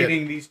about shit.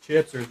 eating these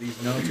chips or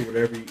these nuts or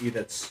whatever you eat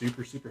that's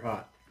super, super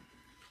hot.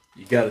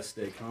 You got to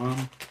stay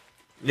calm.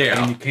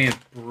 Yeah. And you can't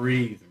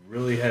breathe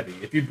really heavy.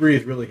 If you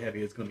breathe really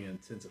heavy, it's going to be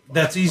intensified.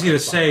 That's easy to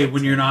say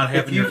when you're not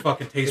having your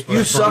fucking taste buds.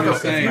 You suck from a, it.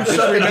 saying, you just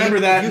suck a remember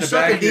deep, that in you the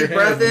suck back a of your deep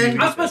breath head when in.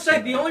 you I was going to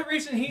say, the only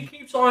reason he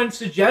keeps on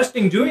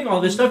suggesting doing all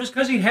this stuff is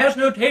because he has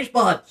no taste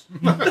buds.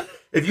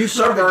 If you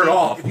suck burn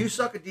off. If you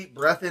suck a deep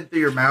breath in through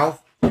your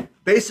mouth,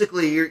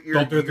 basically you're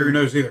Don't do it through your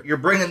nose either. You're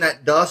bringing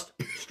that dust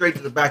straight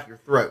to the back of your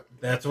throat.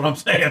 That's what I'm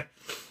saying.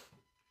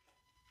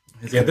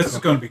 Yeah, this is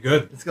going to be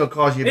good. It's going to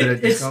cause you a bit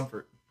of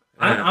discomfort.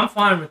 I'm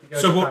fine with the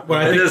ghost So what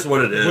I It think is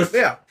what it is.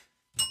 Yeah.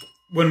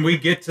 when we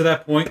get to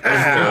that point, Ow,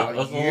 That's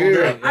the whole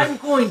yeah. thing. I'm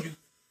going to.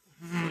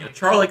 Yeah,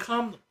 Charlie,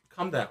 calm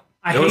down.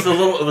 I It was hate-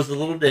 a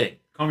little ding.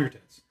 calm your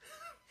tits.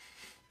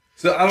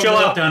 So I don't Chill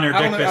know, out down there,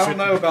 I don't Dick know, I Biscuit.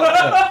 don't know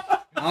about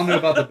the. I don't know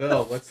about the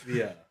bell. What's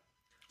the?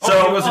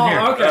 So he wasn't here.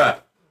 Okay.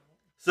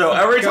 So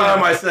every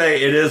time I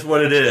say it is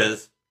what it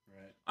is,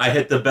 Right. I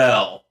hit the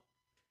bell.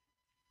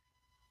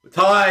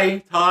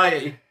 Ty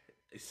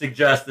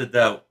suggested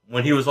that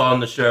when he was on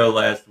the show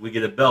last, we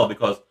get a bell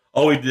because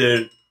all we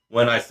did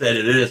when I said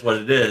it is what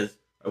it is,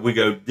 we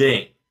go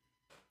ding.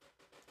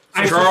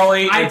 So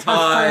Charlie I and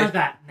Ty, prefer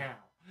that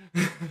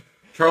now.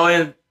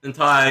 Charlie and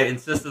Ty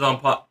insisted on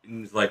pop.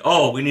 He's like,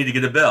 "Oh, we need to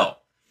get a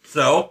bell."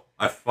 So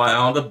I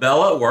found a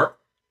bell at work,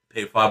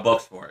 paid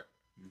 $5 for it.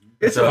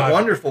 It's So- a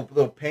wonderful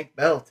little pink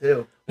bell,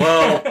 too.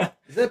 Well,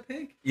 Is that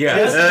pink? yeah,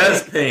 Yes,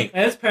 that's pink.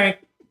 It's pink.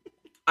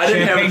 I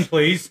didn't Champagne, have.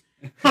 please.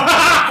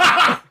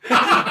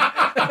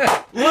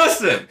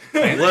 Listen.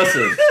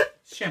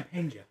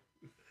 Champagne, yeah.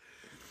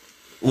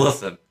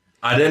 Listen,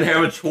 I didn't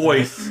have a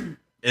choice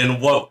in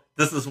what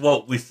this is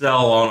what we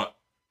sell on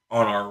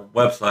our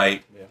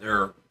website.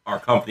 Or our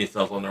company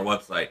sells on their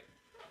website.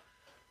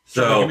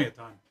 Give me So a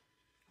time.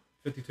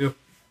 52.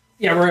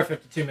 Yeah, we're at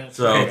 52 minutes.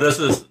 this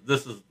is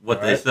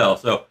what they sell.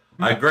 So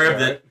I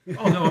grabbed it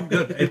Oh no, I'm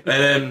good. and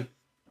then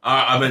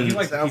I've been. You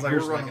like- Sounds like we're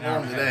yours like running an hour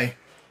long and a half. today.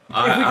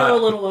 If we go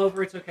a little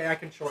over, it's okay. I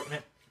can shorten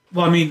it.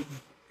 Well, I mean,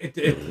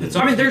 it's.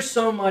 I mean, there's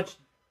so much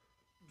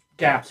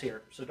gaps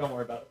here, so don't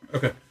worry about it.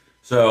 okay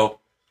So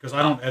because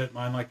I don't edit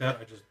mine like that.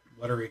 I just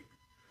let her eat.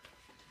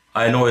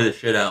 I annoy the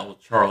shit out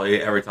with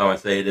Charlie every time I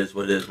say it is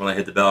what it is when I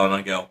hit the bell and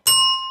I go,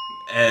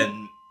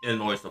 and it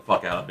annoys the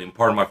fuck out of me.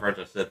 Pardon my French,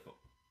 I said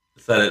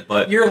it,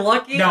 but You're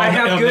lucky No, I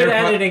have on good their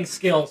editing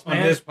skills, On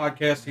man. this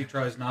podcast, he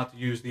tries not to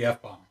use the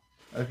F bomb.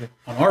 Okay.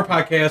 On our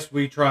podcast,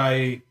 we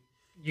try.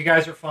 You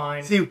guys are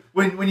fine. See,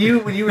 when you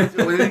were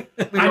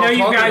I know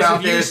you guys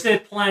have used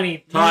it plenty.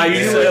 Ty,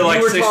 you said it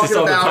like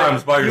 60-something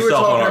times by You were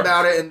yourself on talking ours.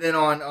 about it, and then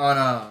on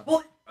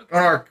Well,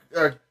 our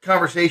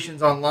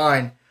conversations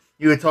online,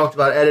 you had talked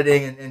about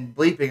editing and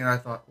bleeping, and I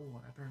thought,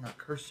 oh, I better not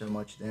curse so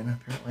much then.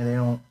 Apparently they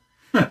don't.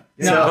 So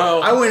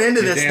No. I went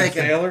into You this damn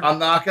thinking, sailor. I'm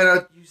not going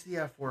to use the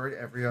F word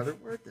every other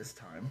word this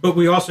time. But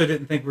we also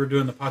didn't think we were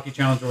doing the Pocky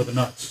Challenge or the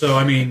nuts. So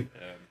I mean,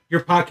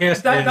 your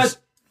podcast That's- is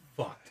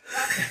fucked.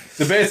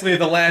 So basically,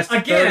 the last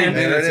 30 Again,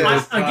 minutes of I-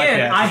 this again,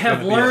 podcast I is have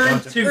gonna be a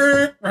learned bunch of-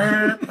 to.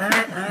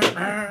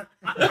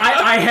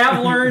 I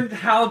have learned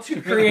how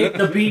to create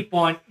the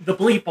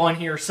bleep on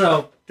here,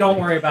 so don't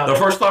worry about The it.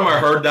 first time I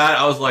heard that,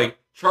 I was like,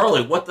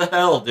 Charlie, what the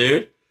hell,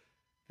 dude?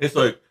 It's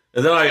like,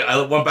 and then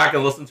I went back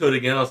and listened to it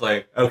again. I was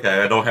like,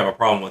 okay, I don't have a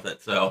problem with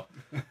it. So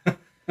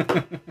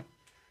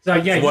So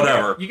yeah,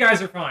 Whatever. You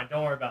guys are fine.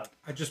 Don't worry about it.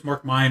 I just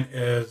mark mine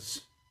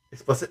as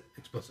Explicit?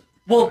 explicit.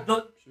 Well,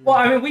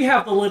 I mean, we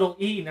have the little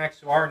e next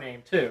to our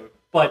name too,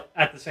 but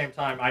at the same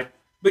time,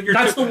 But you're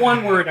that's the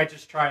one word I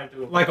just try to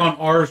do. Like on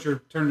ours,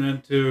 you're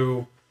tuning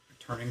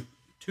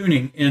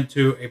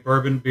into a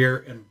bourbon,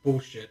 beer, and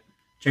bullshit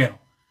channel.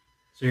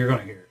 So you're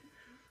gonna hear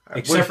it.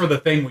 Except for the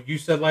thing what you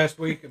said last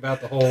week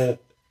about the whole.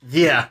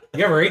 Yeah.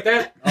 You ever ate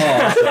that? Oh,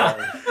 I'm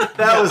sorry.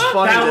 That was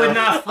funny. That though. would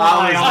not fly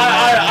I was on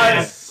laughing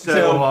that.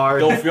 so hard.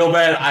 don't feel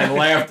bad. I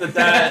laughed at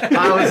that.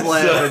 I was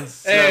laughing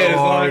so Hey,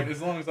 hard. as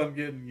long as I'm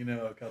getting,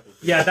 a couple.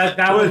 Yeah,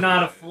 that would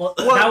not have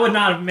that would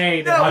not have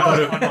made. No, I thought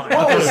it it, on I mine.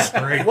 thought it was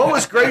great. What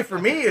was great for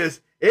me is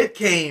it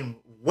came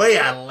way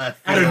out of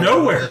left field. Out of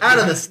nowhere. Out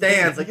of the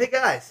stands. Like, hey,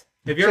 guys,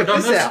 Have you ever check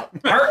done this this?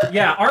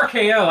 out.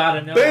 RKO out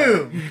of nowhere.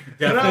 Boom.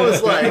 And I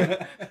was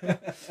like,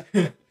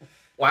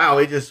 wow,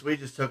 we just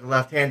took a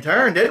left-hand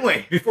turn, didn't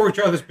we? Before we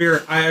tried this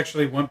beer, I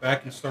actually went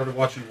back and started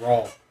watching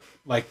Raw,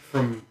 like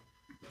from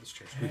This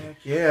chair's squeaky.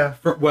 Heck yeah.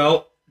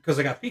 Because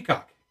I got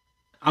Peacock.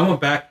 I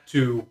went back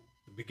to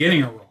the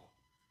beginning of Raw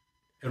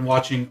and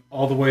watching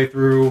all the way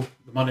through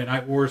the Monday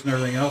Night Wars and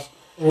everything else.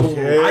 I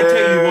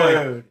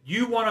tell you what,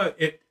 you want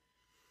to...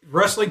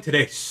 Wrestling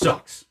today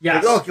sucks.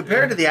 Yes. Oh,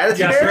 compared to the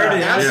Attitude Era? Compared to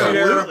the Attitude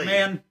Era, Absolutely.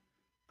 man,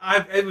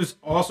 it was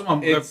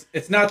awesome.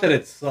 It's not that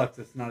it sucks.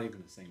 It's not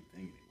even the same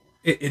thing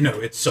anymore. No,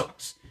 it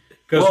sucks.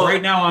 Because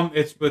right now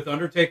it's with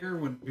Undertaker.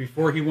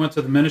 Before he went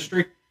to the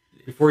ministry,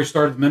 before he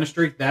started the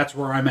ministry, that's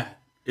where I'm at.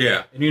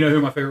 Yeah. And you know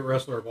who my favorite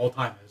wrestler of all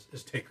time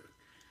is Taker.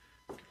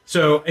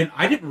 So, and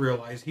I didn't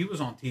realize he was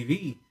on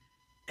TV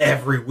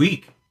every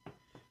week.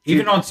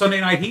 Even on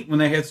Sunday Night Heat, when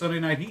they had Sunday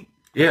Night Heat.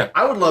 Yeah.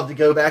 I would love to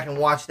go back and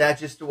watch that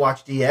just to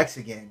watch DX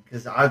again,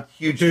 because I'm a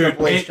huge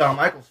Triple H Shawn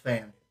Michaels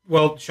fan.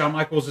 Well, Shawn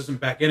Michaels isn't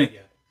back in it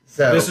yet.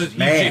 So, This is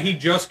man. he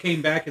just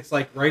came back. It's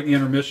like right in the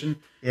intermission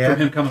from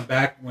him coming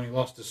back when he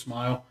lost his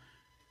smile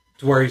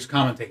to where he's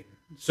commentating.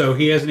 So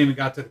he hasn't even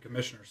got to the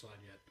commissioner side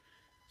yet.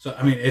 So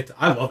I mean,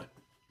 I love it.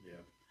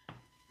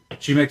 Yeah.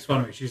 She makes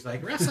fun of me. She's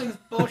like, "Wrestling is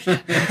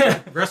bullshit."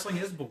 Wrestling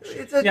is bullshit.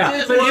 It's a Yeah.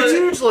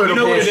 huge load You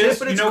know of what it bullshit, is?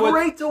 but You it's know what-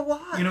 great to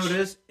watch. You know what it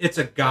is? It's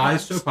a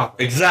guy's soap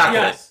opera. Exactly.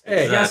 Yes.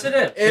 Hey, Yes, it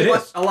is. It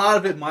is. A lot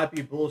of it might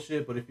be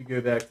bullshit, but if you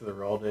go back to the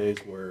Raw days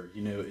where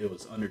it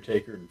was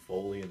Undertaker and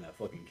Foley in that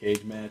fucking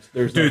cage match,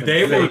 there's Dude, nothing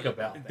they were fake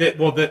about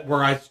that.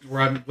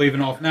 where I'm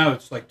leaving off now.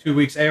 It's like 2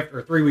 weeks after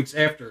or 3 weeks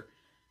after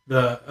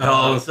the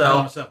Hell in a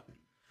Cell. Cell.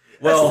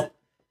 Well,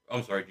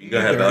 I'm sorry. You go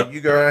ahead, bud.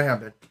 You go right ahead,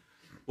 bud.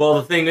 Well,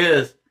 the thing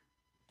is,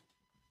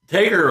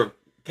 Taker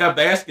kept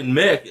asking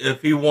Mick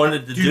if he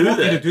wanted to Do you want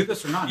that. me to do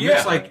this or not? And Yeah.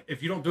 It's like,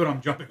 if you don't do it,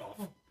 I'm jumping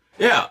off.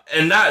 Yeah,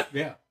 and that.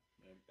 Yeah.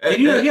 And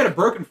he had a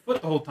broken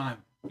foot the whole time.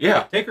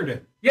 Yeah. Taker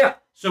did. Yeah.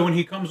 So when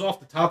he comes off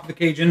the top of the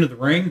cage into the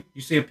ring,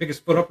 you see him pick his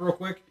foot up real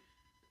quick.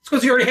 It's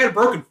because he already had a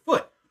broken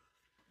foot.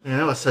 Yeah,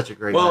 that was such a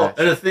great Well, match.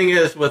 and the thing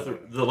is with the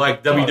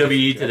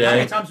WWE How today,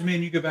 many times me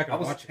and you go back I and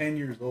was watch? 10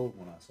 years old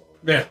when I saw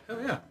that. Yeah.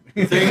 Hell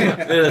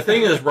yeah. the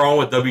thing is wrong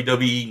with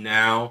WWE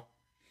now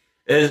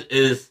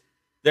is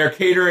they're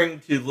catering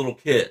to little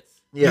kids.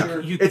 Yeah,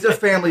 You- it's a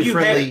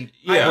family-friendly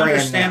I brand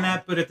understand now.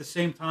 that, but at the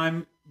same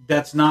time,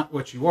 that's not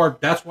what you are.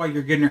 That's why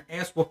you're getting your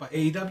ass whooped by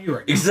AEW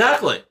right now.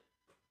 Exactly.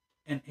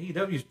 And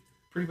AEW's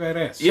pretty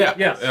badass. Yeah.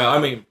 Yes. Yeah, I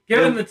mean, Give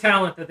them the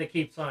talent that they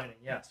keep signing.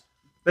 Yes.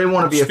 They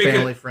want to be Speaking- a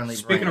family-friendly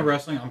brand. Speaking of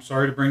wrestling, I'm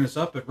sorry to bring this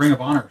up, but Ring of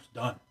Honor is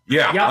done.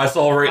 yeah, Yeah. I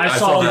saw. I I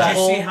saw saw Did that.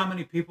 you see how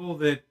many people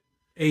that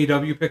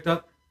AEW picked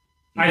up?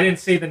 I didn't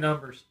see the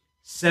numbers.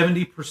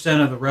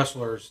 70% of the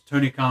wrestlers,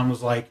 Tony Khan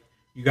was like,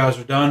 "You guys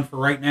are done for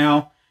right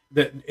now."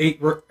 That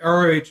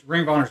ROH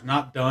Ring of Honor is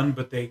not done,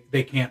 but they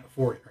can't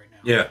afford it right now.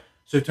 Yeah.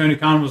 So Tony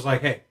Khan was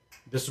like, "Hey,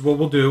 this is what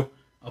we'll do.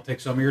 I'll take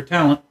some of your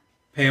talent,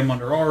 pay them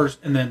under ours,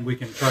 and then we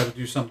can try to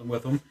do something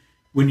with them.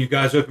 When you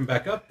guys open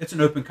back up, it's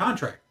an open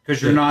contract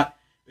because you're not.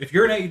 If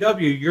you're in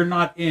AEW, you're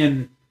not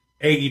in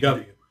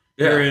AEW.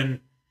 You're in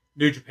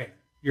New Japan.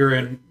 You're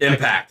in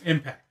Impact.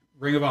 Impact,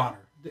 Ring of Honor.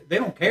 They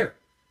don't care.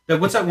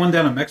 What's that one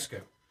down in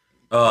Mexico?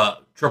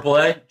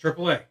 AAA.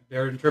 AAA.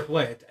 They're in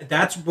AAA.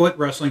 That's what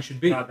wrestling should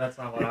be. No, that's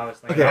not what I was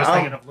thinking. Okay, I was I'll-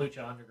 thinking of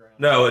Lucha Underground.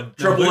 No,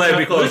 AAA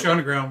because Lucha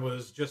Underground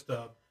was just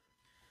a.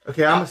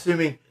 Okay, I'm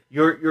assuming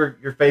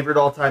your favorite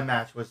all-time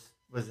match was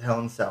the Hell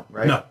in a Cell,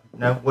 right?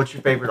 No. What's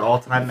your favorite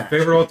all-time match?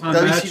 Favorite all-time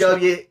match?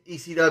 WCW,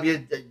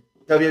 ECW,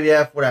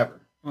 WWF, whatever.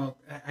 Well,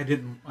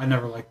 I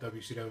never liked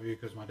WCW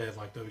because my dad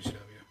liked WCW.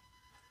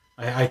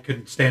 I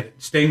couldn't stand it.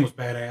 Sting was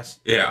badass.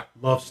 yeah.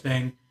 Love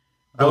Sting.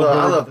 I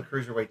love the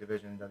cruiserweight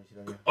division in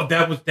WCW. Oh,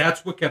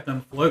 that's what kept them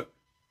afloat.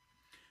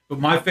 But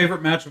my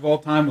favorite match of all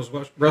time was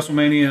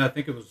WrestleMania. I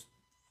think it was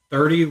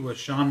 30 with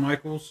Shawn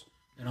Michaels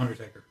and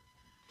Undertaker.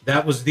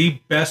 That was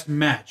the best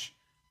match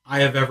I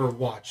have ever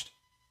watched,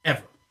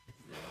 ever,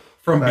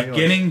 from Fabulous.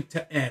 beginning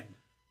to end.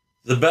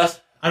 The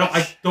best.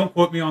 Don't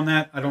quote me on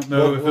that. I don't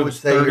know if it would was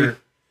say 30.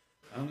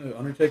 I don't know.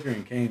 Undertaker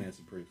and Kane had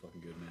some pretty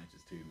fucking good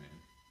matches too, man.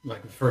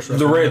 Like the first The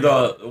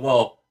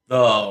WrestleMania.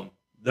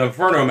 the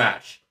Inferno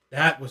match.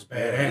 That was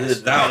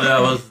badass. That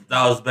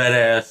was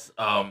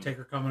badass.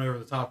 Taker coming over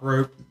the top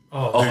rope.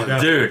 Oh, Oh,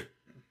 dude.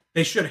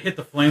 They should have hit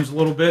the flames a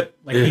little bit,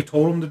 like Yeah. he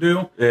told them to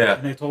do. Yeah.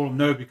 And they told him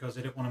no because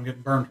they didn't want him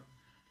getting burned.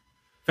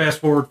 Fast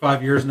forward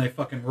 5 years and they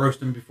fucking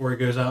roast him before he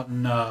goes out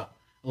in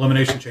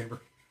Elimination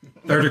Chamber.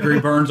 3rd-degree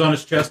burns on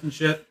his chest and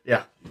shit.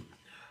 Yeah.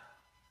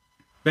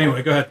 But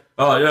anyway, go ahead.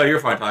 Oh yeah, you're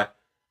fine, Ty.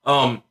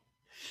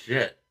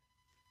 Shit.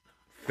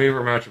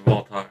 Favorite match of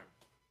all time.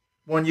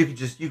 One you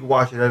could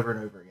watch it over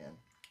and over again.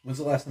 When's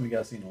the last time you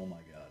guys seen Oh My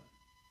God?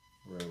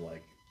 Where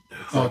like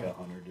it's Oh. like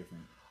 100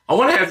 different. I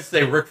want to have to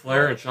say Ric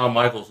Flair and Shawn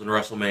Michaels in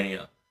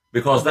WrestleMania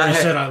because He that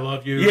said I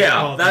love you.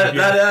 yeah Oh,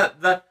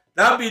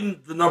 that'd be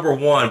the number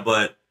one.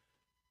 But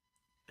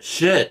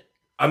shit,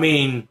 I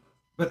mean,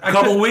 But a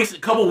couple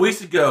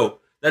weeks ago,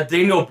 that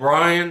Daniel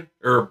Bryan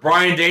or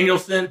Bryan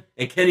Danielson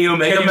and Kenny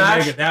Omega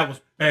match that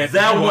was bad. Did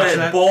that you watch went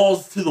that?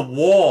 balls to the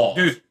wall,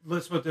 Dude,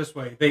 let's put it this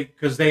way.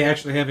 Because they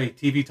actually have a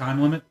TV time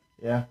limit.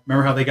 Yeah.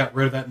 Remember how they got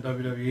rid of that in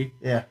WWE?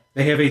 Yeah.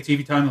 They have a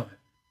TV time limit.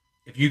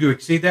 If you go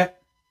exceed that,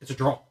 it's a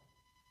draw.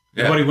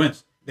 Yeah. Nobody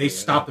wins. They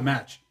stopped the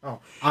match. Oh.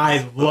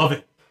 I love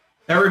it.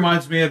 That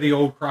reminds me of the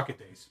old Crockett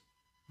days.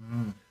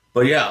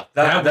 But yeah,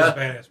 That was a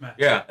badass match.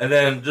 Yeah, and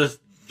then just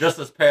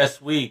this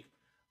past week,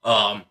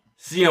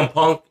 CM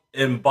Punk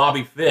and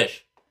Bobby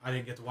Fish. I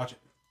didn't get to watch it.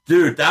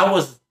 Dude, that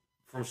was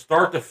from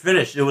start to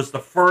finish. It was the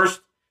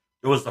first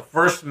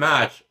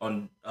match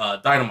on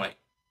Dynamite.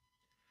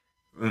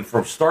 And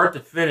from start to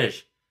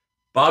finish,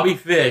 Bobby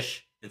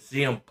Fish and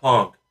CM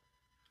Punk.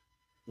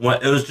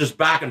 It was just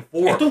back and It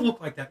forth. don't look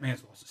like that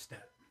man's lost a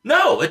step.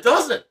 No, it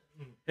doesn't.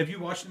 Have you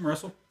watched him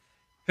wrestle?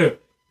 Who?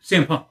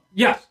 CM Punk.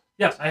 Yes,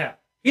 I have.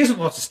 He hasn't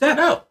lost a step.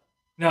 No.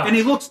 No, And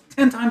he looks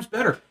 10 times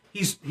better.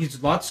 He's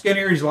a lot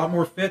skinnier. He's a lot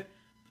more fit.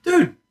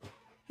 Dude,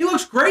 he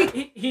looks great.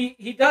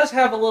 he does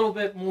have a little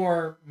bit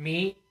more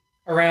meat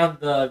around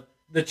the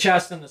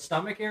chest and the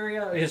stomach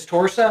area, his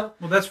torso.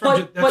 Well, that's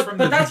from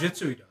the that's-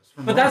 jiu-jitsu he does.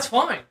 But that's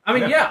fine. I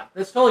mean, yeah,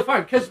 that's totally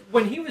fine. Because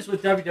when he was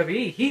with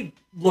WWE, he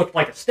looked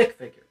like a stick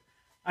figure.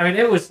 I mean,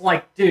 it was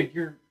like, dude,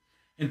 you're...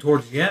 And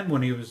towards the end,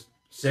 when he was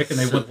sick and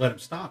they wouldn't let him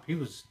stop, he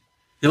looked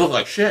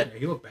like shit.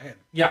 he looked bad.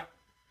 Yeah.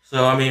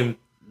 So, I mean,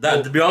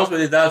 to be honest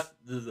with you, that's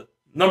the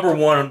number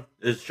one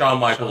is Shawn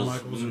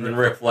Michaels and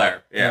Ric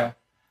Flair. Yeah.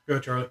 Go,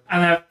 Charlie.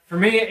 And for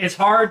me, it's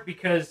hard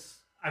because,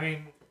 I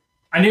mean,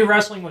 I knew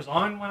wrestling was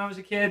on when I was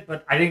a kid,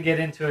 but I didn't get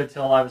into it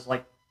until I was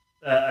like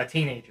a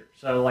teenager.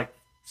 So like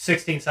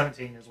 16,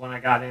 17 is when I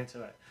got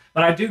into it.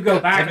 But I do go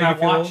back and I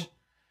watch.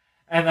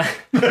 And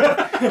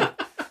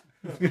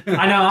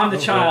I know I'm the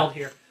child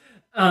here.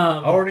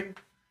 Already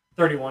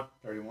 31.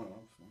 31. I'm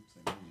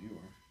saying who you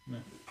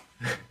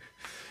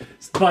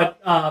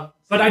But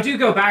I do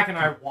go back and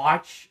I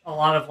watch a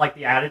lot of like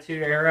the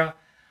Attitude Era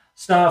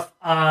stuff.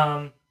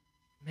 Man,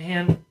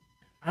 I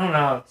don't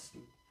know. It's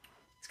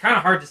kind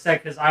of hard to say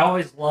because I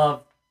always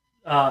love.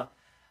 I'm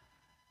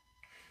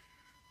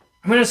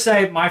going to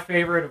say my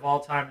favorite of all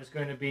time is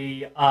going to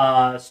be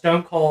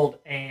Stone Cold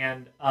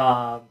and.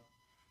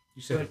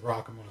 You said The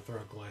Rock, I'm going to throw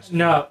a glass.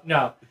 No.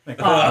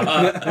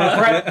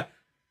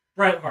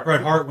 Bret Hart.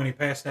 Bret Hart when he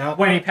passed out.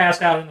 When he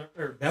passed out in the.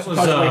 That was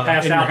supposedly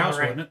passed in out your in the house,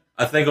 ring. wasn't it?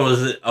 I think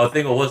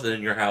it was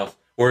in your house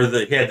where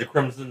he had the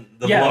crimson,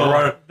 blood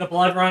running. The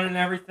blood running and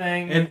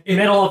everything. And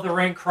middle of the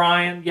ring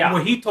crying. Yeah.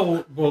 Well,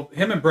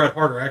 him and Bret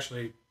Hart are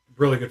actually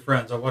really good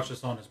friends. I watched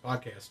this on his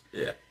podcast.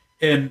 Yeah.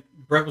 And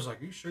Bret was like,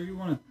 "Are you sure you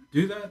want to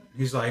do that?"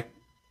 He's like,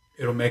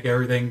 "It'll make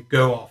everything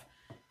go off."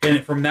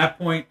 And from that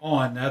point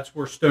on, that's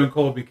where Stone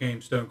Cold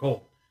became Stone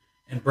Cold,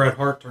 and Bret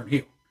Hart turned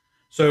heel.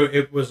 So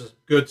it was a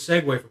good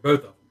segue for both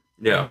of them.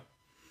 Yeah.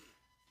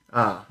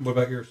 What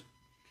about yours?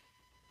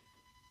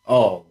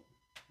 Oh,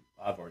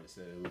 I've already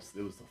said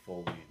it was the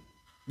full lead.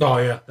 Oh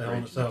yeah, that one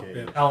Raging itself. Cage.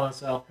 Yeah. Hell in a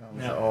Cell.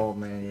 Yeah. Oh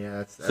man,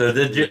 yeah. So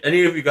did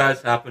any of you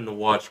guys happen to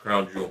watch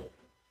Crown Jewel?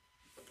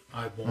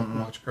 I won't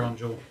watch Crown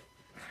Jewel.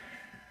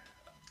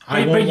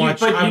 But you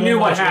knew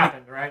what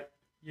happened, right?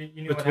 You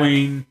knew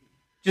between.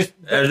 Just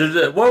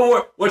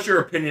What's your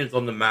opinions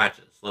on the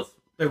matches?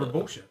 They were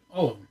bullshit.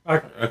 All of them.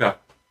 Okay.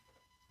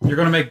 You're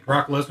going to make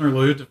Brock Lesnar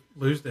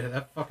lose to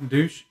that fucking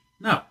douche?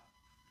 No.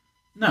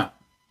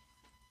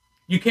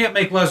 You can't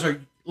make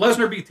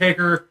Lesnar beat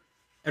Taker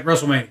at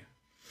WrestleMania.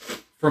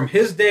 From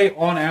his day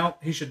on out,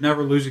 he should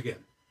never lose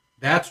again.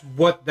 That's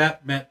what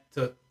that meant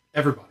to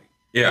everybody.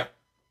 Yeah.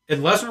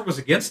 And Lesnar was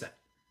against that.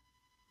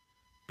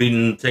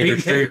 Beating Taker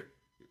straight.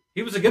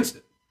 He was against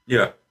it.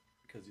 Yeah.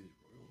 Because he's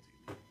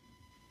royalty.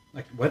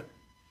 Like, what?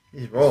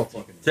 He's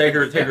royalty.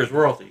 Taker's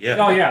royalty, yeah.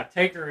 Oh yeah,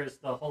 Taker is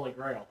the Holy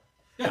Grail.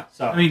 Yeah.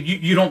 So I mean,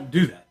 you don't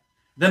do that.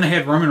 Then they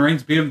had Roman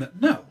Reigns beat him.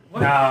 No.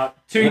 What?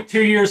 2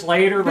 years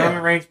later, Yeah.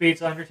 Roman Reigns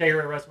beats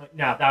Undertaker at WrestleMania.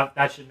 No,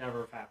 that should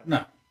never have happened.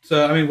 No.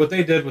 So, I mean, what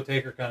they did with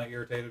Taker kind of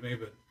irritated me,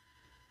 but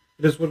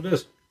it is what it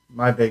is.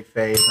 My big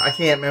face. I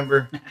can't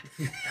remember.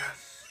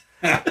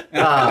 Beer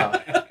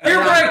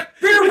break!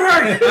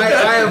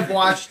 I have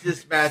watched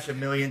this match a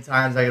million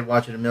times. I could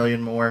watch it a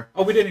million more.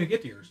 Oh, we didn't even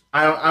get to yours.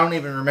 I don't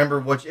even remember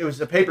which. It was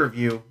a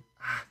pay-per-view.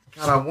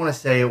 God, I want to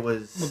say it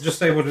was. Well, just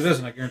say what it is,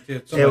 and I guarantee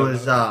it's It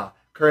was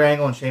Kurt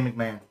Angle and Shane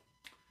McMahon.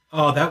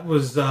 Oh, that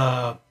was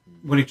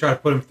when he tried to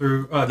put him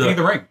through King of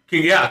the Ring.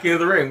 King of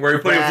the Ring, where he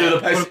put him through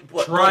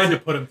the Tried to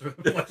put him through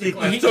the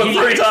plexiglass. He took him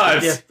 3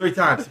 times. Yeah, 3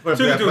 times. Put him Took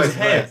through it that to his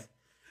plexiglass.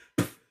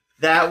 head.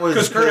 That was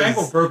Because Kurt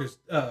Angle broke his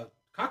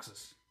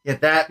coccyx. Yeah,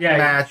 that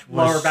match was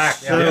lower back,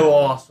 so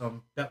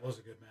awesome. That was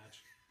a good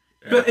match.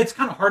 Yeah. But it's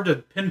kind of hard to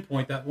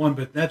pinpoint that one.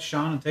 But that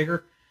Shawn and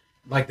Taker,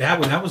 like that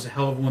one, that was a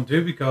hell of a one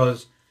too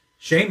because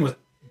Shane was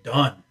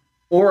done.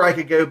 Or I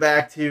could go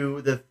back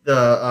to the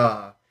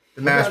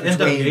match about NWA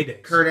between days?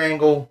 Kurt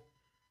Angle,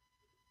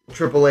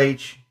 Triple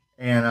H,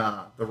 and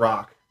The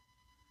Rock.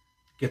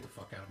 Get the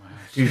fuck out of my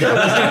house. Dude, that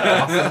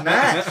was an awesome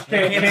match.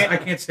 I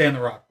can't stand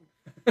The Rock.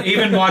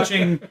 Even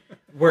watching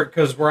where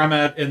I'm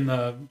at in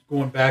the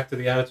going back to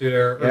the Attitude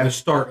Era or the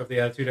start of the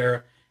Attitude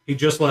Era, he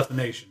just left the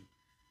nation,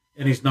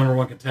 and he's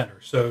 #1 contender.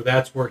 So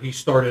that's where he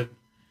started.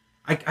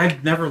 I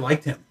never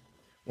liked him.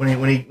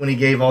 When he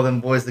gave all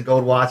them boys the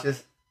gold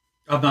watches.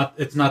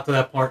 It's not to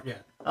that part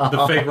yet.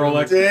 The fake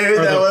Rolex. Dude,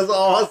 Or that the- was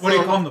awesome. What do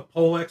you call them? The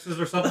Polexes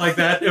or something like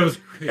that? It was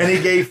great. And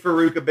he gave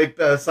Farouk a big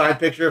side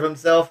picture of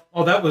himself.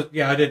 Oh, that was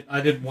I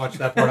didn't watch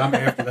that part. I'm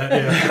after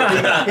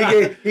that.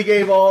 Yeah. he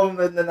gave all of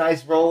them the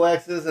nice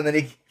Rolexes, and then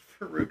he gave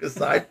Farouk a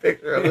side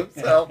picture of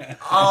himself.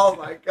 Oh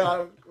my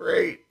god, it was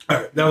great. All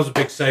right, that was a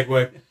big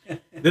segue.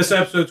 This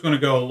episode's going to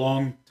go a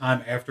long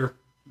time after,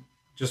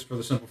 just for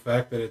the simple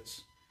fact that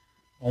it's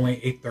only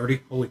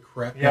 8:30. Holy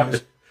crap! Yeah.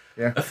 guys.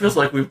 It feels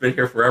like we've been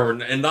here forever,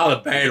 and not a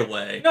bad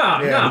way.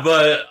 No, Yeah. no.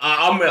 But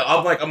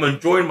I'm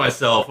enjoying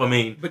myself. I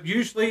mean, But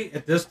usually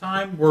at this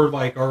time we're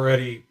like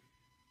already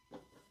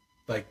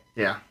like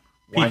Yeah,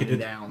 peaking winding it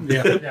down.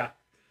 Yeah. Yeah.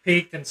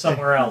 Peaked and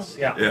somewhere else.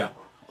 Yeah. yeah.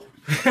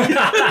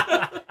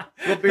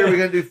 What beer are we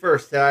gonna do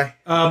first, Ty?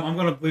 I'm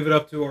going to leave it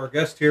up to our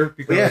guest here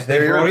because Yeah, they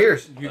they're your brought it.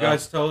 beers. You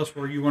guys tell us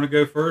where you want to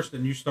go first,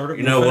 and you start it.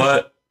 You we'll know finish it.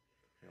 what?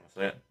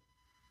 Say it.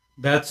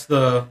 That's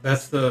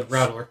the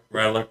Rattler.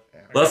 Rattler.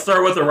 Let's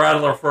start with the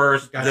Rattler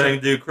first, Gotcha. then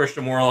do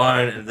Christian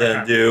Moorline, and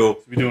then do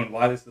So we doing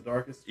lightest to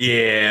darkest?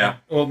 yeah.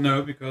 Well,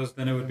 no, because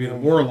then it would be the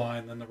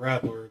Warline, then the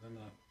Rattler, then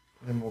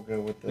the. Then we'll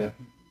go with the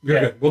You're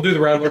good. We'll do the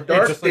Rattler. the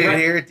dark just like beer that.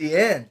 here at the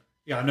end.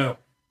 Yeah, I know.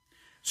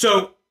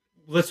 So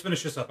let's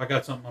finish this up. I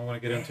got something I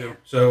want to get into.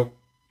 So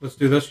let's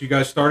do this. You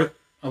guys start it.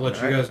 I'll let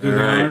you guys do All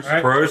the right. honors.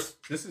 Right. Pros.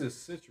 This is a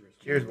citrus.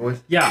 Cheers,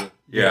 boys. Yeah.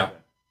 Yeah.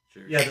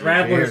 Cheers. Yeah. The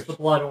Rattler is Cheers. the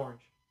blood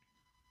orange.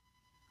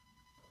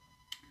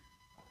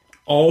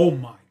 Oh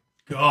my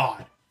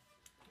god.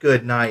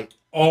 Good night.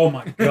 Oh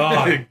my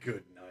god.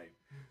 Good night.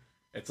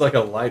 It's like a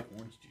light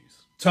orange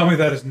juice. Tell me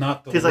that is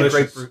not Tastes delicious.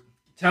 like grapefruit.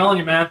 Telling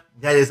you, man.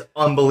 That is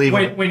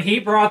unbelievable. When he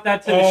brought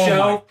that to the Oh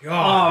show, my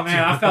God. oh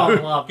man, I fell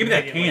in love. Give me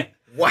that immediately.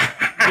 can.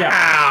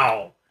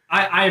 Wow.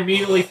 I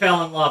immediately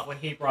fell in love when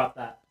he brought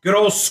that. Good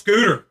old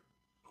Scooter.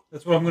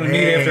 That's what I'm going to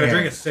need after I Man.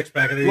 drink a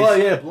 6-pack of these. Well,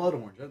 yeah, blood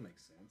orange. That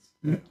makes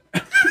sense.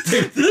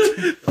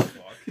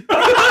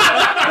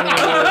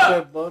 I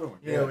said blood orange.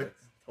 You know, Yeah, it's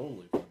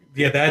totally fucking.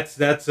 Yeah, that's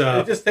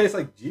It just tastes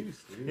like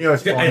juice, dude. You know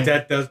what's funny?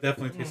 that does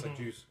definitely taste like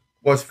juice.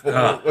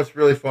 What's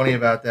really funny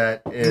about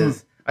that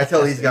is I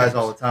tell these guys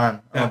all the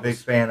time. I'm a That big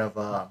was- fan of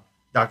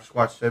Dr.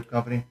 Squatch Soap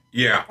Company,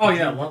 Yeah. Oh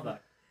yeah, I love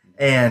that.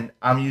 and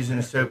I'm using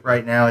a soap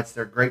right now. It's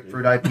their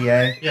grapefruit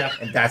IPA, Yeah.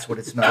 and that's what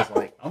it smells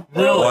like.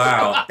 Really?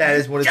 Wow. That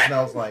is what it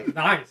smells like.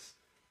 Nice.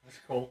 That's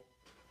cool.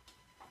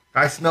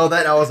 I smelled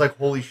that and I was like,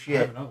 holy I have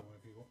shit. another one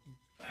if you want.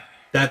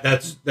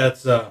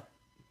 That's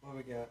What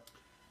we got?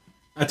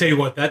 I tell you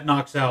what, that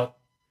knocks out.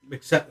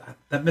 Except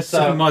that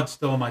Mississippi So- Mud's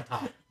still in my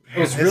top. It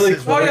was This really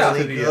is close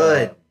really to the,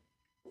 good.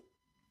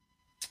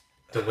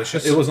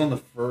 Delicious. It was on the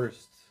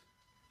first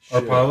Our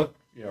show. pilot.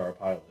 Yeah, our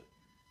pilot.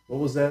 What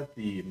was that?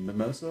 The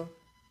mimosa?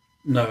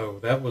 No,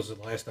 that was the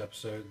last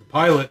episode. The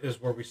pilot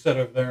is where we sat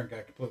over there and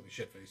got completely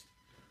shit faced.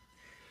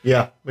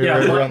 Yeah, we Yeah,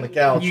 were what- on the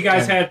couch. You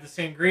guys and- had the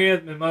sangria,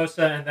 the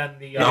mimosa, and then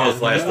the. That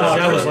was last That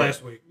episode. was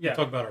last week. Yeah. We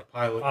talked about our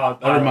pilot.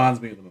 That reminds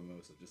me of the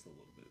mimosa just a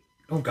little bit.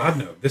 Oh God,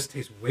 no! This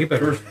tastes way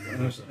better than the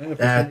mimosa.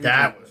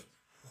 that was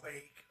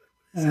way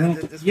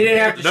good. This You didn't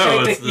have to No,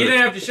 shake it's the, you didn't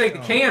have to shake the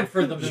can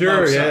for the mimosa.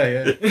 Sure,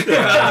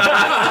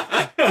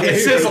 yeah. It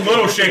says a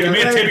little shaky.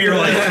 Me and Timmy are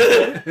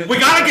like, we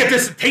gotta get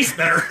this to taste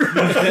better.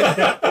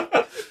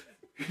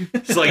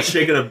 It's like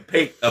shaking a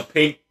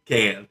paint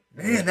can.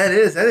 Man, that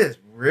is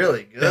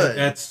really good.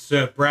 That's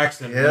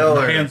Braxton. Killer.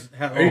 Are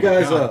you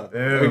guys God.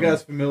 are you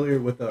guys familiar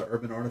with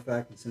Urban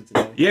Artifact in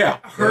Cincinnati? Yeah.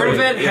 Heard of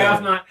it? Yeah.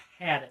 Have not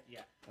had it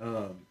yet.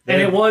 Um,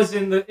 And it was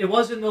in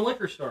the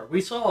liquor store.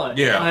 We saw it.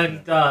 Yeah.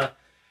 And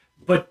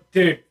but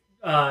dude,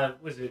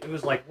 it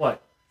was like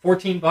what?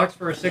 $14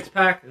 for a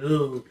 6-pack?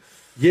 Ooh.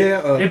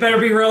 yeah, It better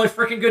be really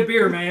freaking good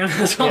beer, man.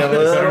 That's all Yeah, I'm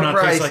well, It saying. better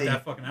not taste pricey. like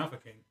that fucking Alpha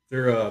King.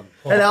 they're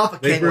That Alpha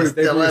they King brew, was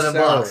they brew $11 sour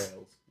bucks.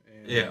 ales.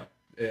 And, Yeah.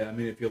 Yeah, I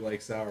mean, if you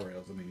like sour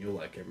ales, I mean, you'll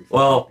like every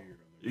Well, fucking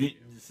beer on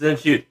there.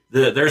 Since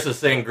there's a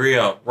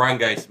sangria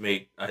Rheingeist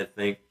made, I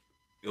think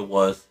it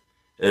was,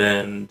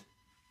 and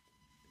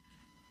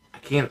I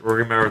can't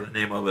remember the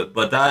name of it.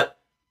 But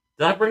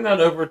did I bring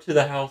that over to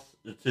the house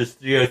to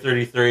Studio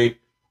 33,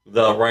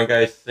 the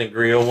Rheingeist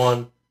sangria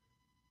one,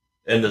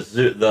 and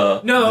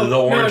the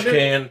orange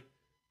can.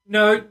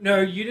 No,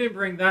 you didn't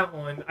bring that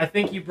one. I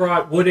think you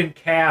brought wooden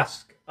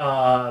cask,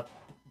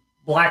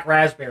 black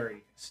raspberry.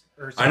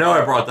 Or I something. know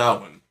I brought that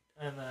one,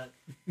 And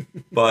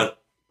but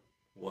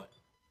what?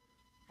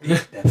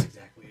 That's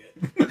exactly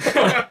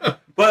it.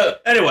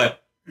 But anyway,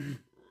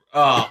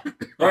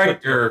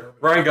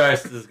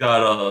 Rheingeist has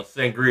got a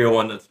sangria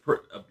one that's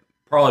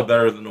probably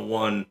better than the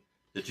one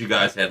that you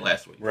guys had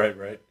last week.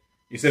 Right.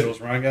 You said it was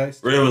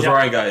Rheingeist? It was Yep.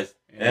 Rheingeist,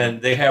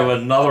 and they have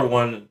another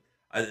one.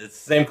 It's the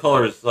same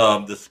color as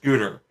the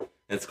scooter.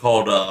 It's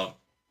called Yeah,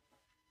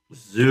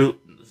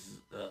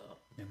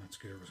 that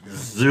scooter was good.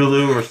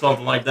 Zulu or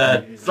something like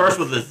that. It starts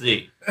with a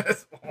Z.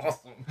 That's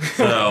awesome.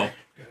 So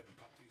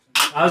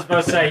I was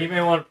about to say you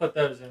may want to put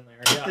those in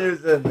there. Yeah.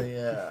 There's in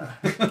the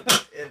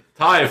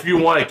Ty, if you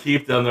want to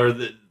keep them,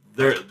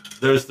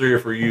 those three are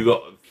for you.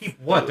 Keep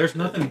what? There's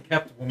nothing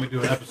kept when we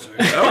do an episode.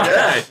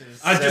 Okay.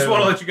 I just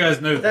want to let you guys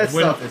know That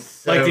when, stuff is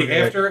so like the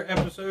good. after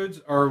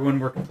episodes are when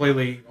we're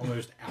completely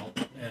almost out.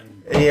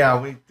 And Yeah,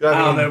 I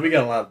don't know. We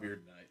got a lot of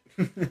beer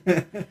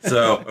tonight.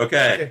 So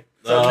okay.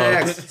 So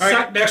next. all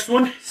right, next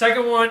one.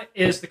 Second one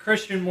is the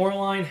Christian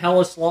Moorline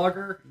Hellas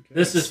Lager.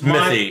 This is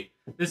Smithy.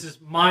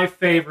 my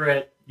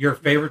favorite Your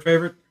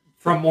favorite?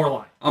 from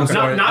Moorline. I'm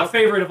sorry. Not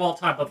favorite of all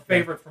time, but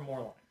favorite from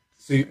Moorline.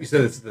 So you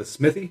said it's the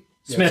Smithy?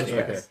 Smithy.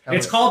 Yes.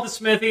 It's called the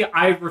Smithy.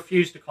 I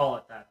refuse to call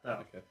it that though,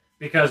 Okay.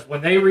 because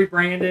when they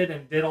rebranded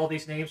and did all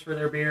these names for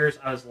their beers,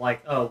 I was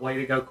like, "Oh, way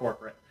to go,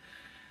 corporate!"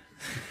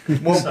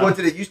 What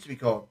did it used to be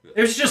called?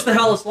 It was just the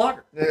Hellas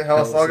Lager. The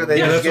Hellas Lager. They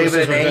Yeah, just that's what gave it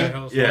a says right name. there,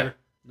 Hell's Yeah. Lager.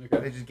 Okay.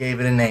 They just gave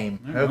it a name.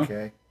 I don't know.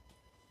 Okay.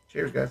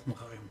 Cheers, guys.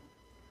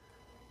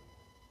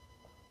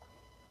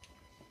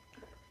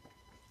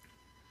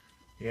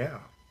 Yeah.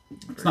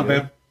 It's not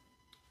bad.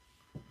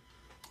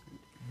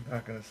 I'm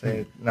not gonna say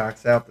it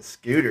knocks out the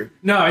scooter.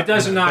 No, it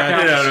doesn't knock That-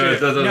 out. no, the no, it scooter.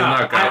 doesn't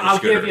knock out the I'll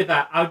scooter. give you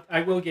that.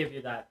 I will give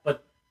you that.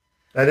 But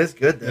That is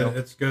good Yeah, though.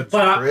 it's good.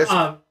 but crisp.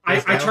 I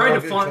Tastes tried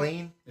to good, find.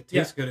 clean. It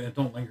tastes good and it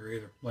don't linger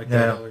either. Like No.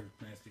 that other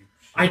nasty shit.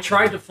 I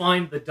tried to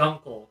find the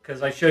Dunkel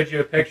because I showed you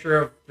a picture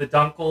of the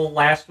Dunkel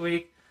last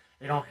week.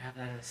 They don't have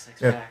that in a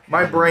six Yeah. pack.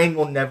 My brain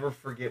will never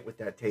forget what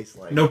that tastes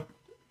like. Nope.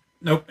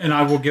 And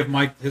I will give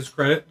Mike his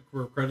credit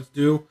where credit's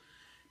due.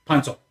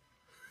 Pine Sol.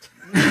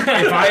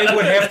 If I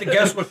would have to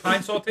guess what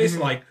Pine Sol tastes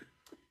like,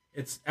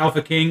 it's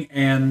Alpha King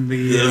and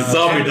the The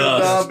zombie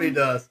dust. Zombie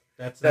dust.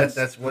 That's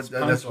What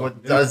Pine that's Sol.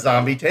 what does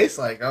zombie taste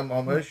like. I'm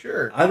almost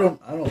sure. I don't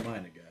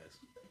mind it,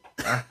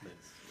 guys.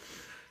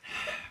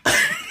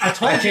 I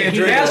told you can't he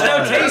drink has a no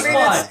lot of that. taste I mean,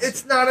 buds.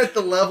 it's not at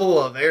the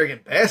level of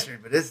Arrogant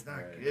Bastard, but it's not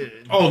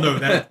good. Oh no,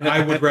 that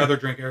I would rather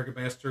drink Arrogant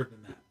Bastard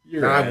than that.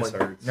 Your I ass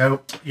wouldn't. hurts.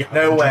 Nope. Yeah, I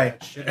No would way.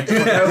 drink that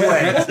shit.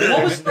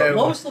 No way.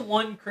 What was the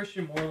one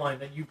Christian Moorline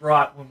that you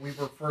brought when we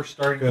were first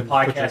starting Good. the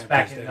Put your podcast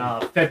back in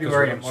taste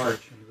February and Because we're gonna March?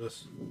 search into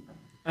this,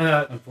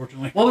 Uh,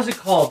 unfortunately. what was it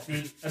called?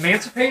 The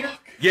Emancipator?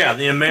 Yeah,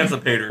 the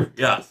Emancipator.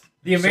 Yes,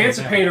 The So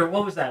Emancipator.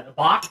 What was that? A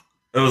Bach?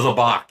 it was a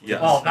Bach. Yes.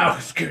 Oh, that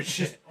was good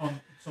shit.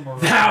 Somewhere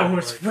That around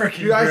was right. freaking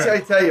Dude, I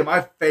good. tell you,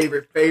 my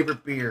favorite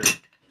beer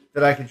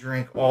that I could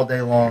drink all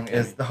day long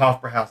is the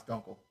Hofbrauhaus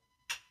Dunkel.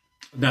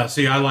 No,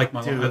 see, I like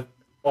my Dude.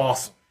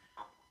 awesome.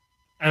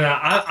 And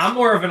I'm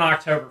more of an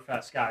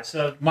Oktoberfest guy,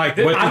 so Mike,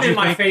 what I'm did in you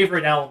my think?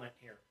 favorite element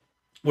here.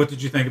 What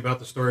did you think about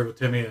the story with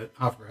Timmy at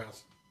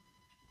Hofbrauhaus?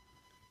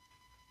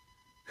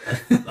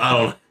 I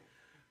don't.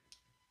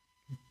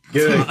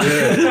 Good.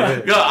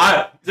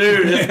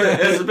 Dude,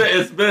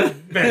 it's been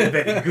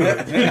Very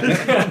good.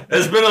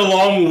 it's been a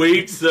long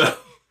week, so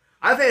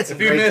I've had some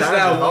If you great missed times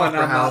that at one,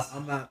 Hofbrauhaus.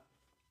 I'm not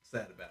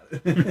sad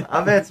about it.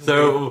 I've had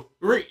some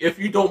if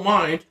you don't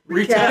mind,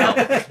 retell,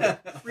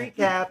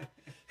 recap.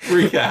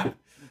 recap.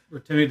 Where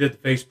Timmy did the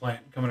face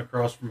plant coming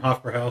across from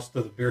Hofbrauhaus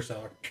to the beer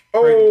cellar.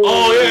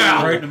 Oh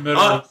yeah, Right in the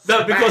middle.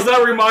 because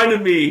that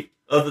reminded me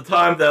of the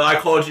time that I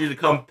called you to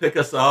come pick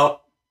us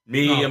up,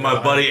 me Oh, and my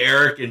God. buddy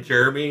Eric and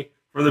Jeremy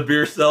from the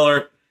beer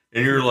cellar,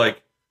 and you were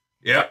like,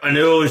 "Yeah, I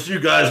knew it was you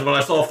guys when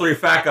I saw three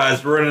fat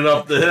guys running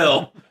up the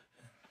hill."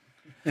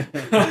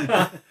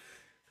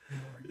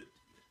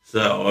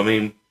 So I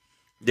mean,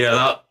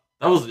 yeah,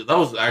 that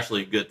was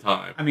actually a good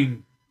time. I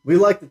mean, We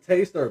like to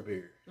taste our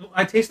beer.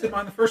 I tasted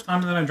mine the first time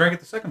and then I drank it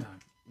the second time.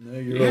 No,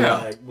 you're Yeah.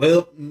 like,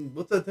 well,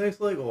 what's that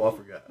taste like? Oh, I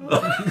forgot.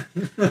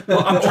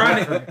 Well, I'm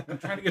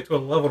trying to get to a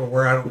level to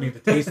where I don't need to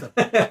taste them.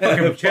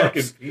 Fucking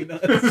chips.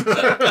 peanuts.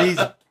 These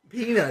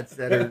peanuts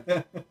that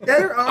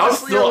are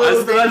honestly a I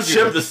little still, that chip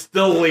dangerous. is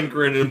still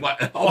lingering in my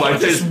on my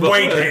taste just buds.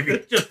 wait,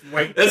 baby. Just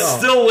wait. It's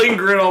still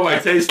lingering on my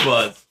taste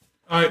buds.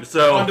 All right,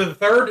 So- on to the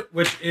third,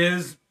 which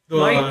is the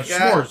Mike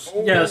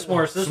s'mores. Yeah,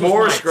 s'mores. This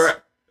S'mores, was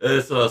Mike's.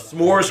 it's a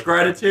s'mores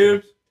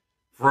gratitude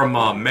from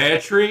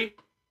Mantry.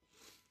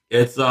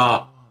 It's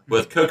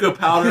with cocoa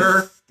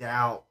powder,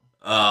 Stout.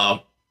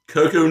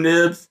 cocoa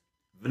nibs,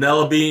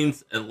 vanilla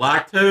beans, and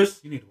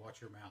lactose. You need to watch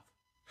your mouth.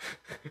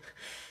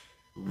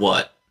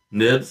 What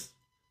nibs?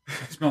 I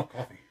smell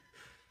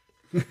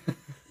coffee.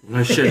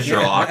 No shit,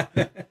 Sherlock.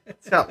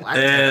 It's got lactose.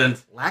 And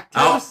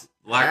Lactose?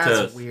 lactose.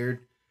 That's weird.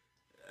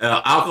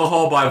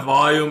 Alcohol by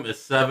volume is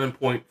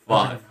 7.5.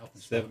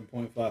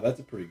 7.5. That's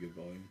a pretty good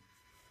volume.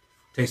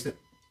 Taste it.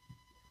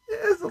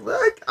 It's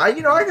like I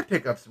could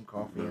pick up some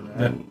coffee in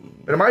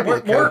that, but it might be More,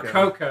 the more cocoa.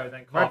 cocoa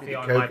than Might be coffee the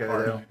on my cocoa,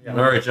 part. though. Yeah.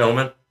 All right,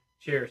 gentlemen.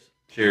 Cheers.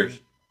 Cheers.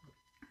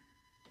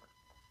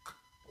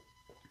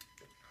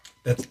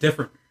 That's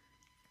different.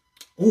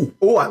 Ooh,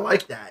 Oh, I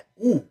like that.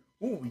 Ooh,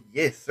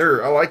 yes,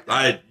 sir. I like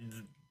that.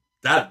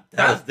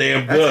 That's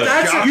damn good.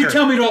 That's- you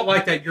tell me you don't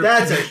like that. You're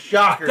That's a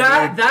shocker, dude.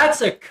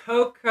 That's a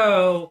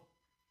cocoa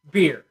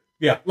beer.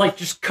 Yeah. Like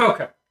just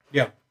cocoa.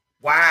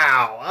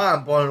 Wow,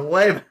 I'm blown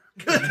away by how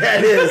good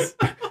that is.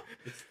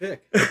 It's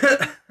thick.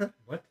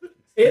 what?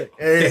 It,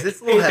 It's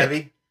a little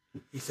heavy.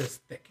 He says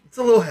thick. It's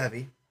a little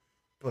heavy,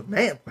 but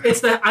man, wow.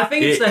 I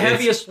think it's the It's-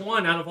 heaviest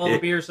one out of all the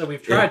beers that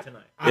we've tried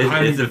tonight.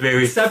 It's a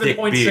very thick beer.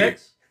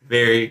 7.6.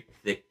 Very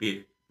thick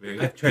beer.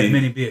 I've tried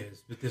many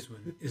beers, but this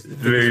one is the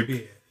Very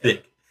biggest beer.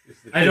 thick.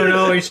 I don't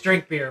always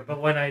drink beer,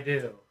 but when I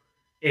do,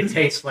 it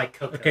tastes like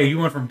coconut. Okay, you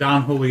went from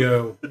Don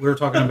Julio. We were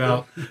talking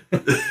about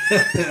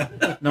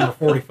number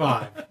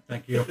 45.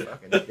 Thank you.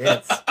 Fucking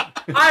dense.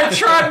 I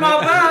tried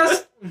my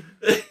best.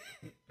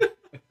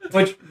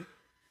 Which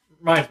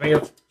reminds me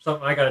of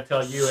something I got to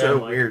tell you. So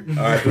and Mike. weird.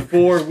 All right,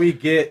 before we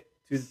get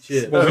to the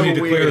chips, Well, we need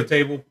to So clear the weird.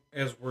 table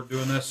as we're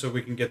doing this so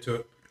we can get to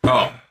it.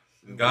 Oh,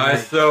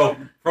 guys. So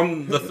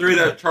from the 3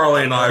 that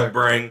Charlie and I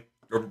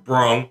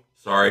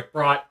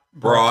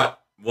brought,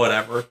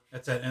 whatever.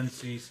 That's at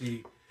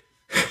NCC.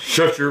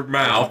 Shut your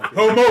mouth,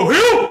 Homo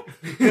Hill.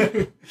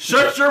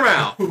 Shut your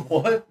mouth.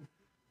 what?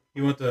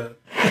 You went to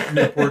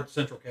Midport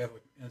Central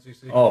Catholic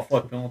NCC. Oh,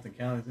 fuck, Pendleton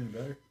County's any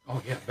better?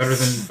 Oh, yeah, better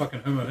than fucking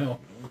Homo Hill.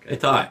 Hey,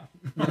 Ty.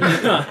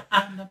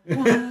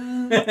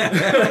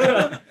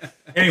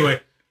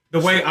 Anyway, the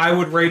way I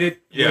would rate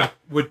it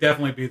would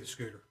definitely be the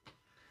scooter.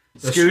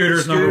 The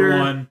scooter's number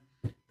 1,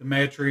 the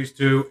Mad Trees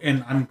 2,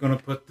 and I'm going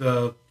to put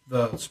the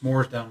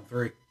s'mores down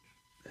 3.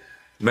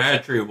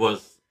 Mad Tree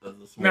was the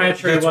Mad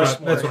Tree That's, was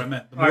that's what I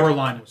meant. The All right. Moore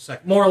line was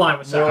second. More line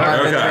was More second. like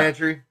Okay. the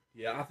pantry.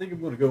 Yeah, I think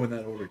I'm going to go in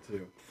that order,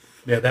 too.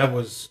 Yeah, that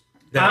was...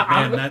 That,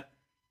 I'm- man, that...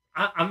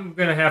 I'm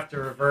gonna have to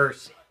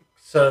reverse.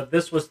 So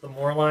this was the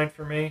more line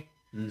for me.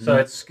 Mm-hmm. So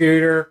it's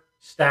scooter,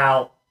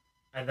 stout,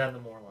 and then the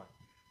more line.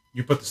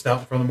 You put the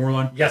stout in front of the Moore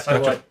line? Yes, I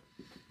Gotcha. would.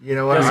 You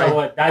know what? Yes, I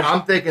would. That's,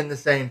 I'm thinking the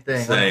same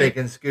thing. Same. I'm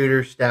thinking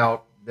scooter,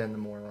 stout, then the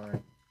more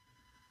line.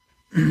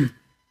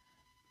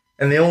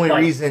 And the only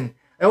Like- reason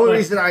I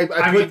I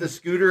put mean- the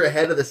scooter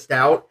ahead of the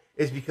stout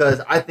is because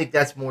I think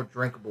that's more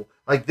drinkable.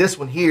 Like this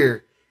one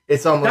here,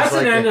 it's almost that's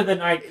like an end of the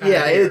night. Kind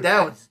yeah, of beer.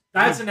 that was.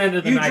 That's an end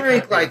of the You night.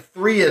 drink kind of beer. like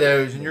 3 of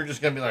those, and you're just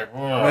gonna be like,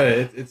 Yeah,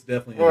 it's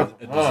definitely a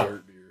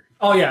dessert beer.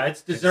 Oh yeah,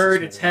 it's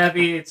dessert. It's It's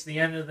heavy. It's the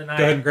end of the night.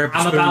 Go ahead and grab the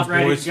I'm about spoons,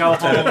 ready boys. to go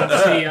home and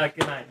see.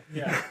 Good night.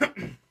 Yeah.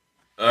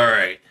 All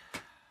right.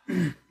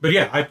 But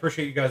yeah, I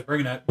appreciate you guys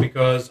bringing that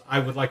because I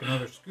would like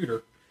another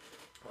scooter.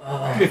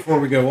 Before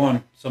we go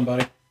on,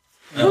 somebody.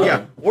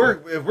 yeah, if we're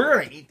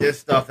gonna eat this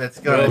stuff that's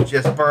gonna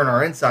just burn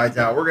our insides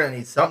out, we're gonna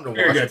need something to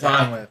Here you wash go, it down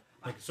Tom. with.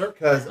 Thank you, sir.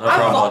 Because No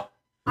problem.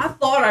 I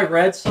thought I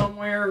read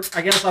somewhere.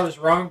 I guess I was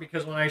wrong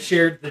because when I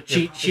shared the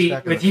cheat put this sheet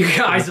back in with the- you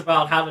guys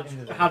about how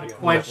to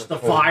quench the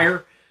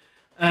fire,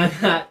 and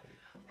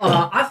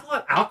I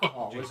thought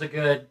alcohol was a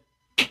good.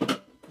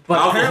 But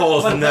Alcohol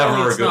is but apparently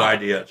never a it's good not.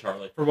 idea,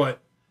 Charlie. For what?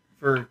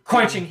 for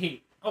Quenching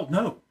heat. Oh,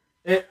 no.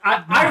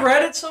 I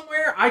read it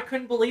somewhere. I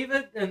couldn't believe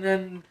it, and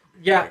then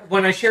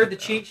when I shared the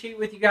cheat sheet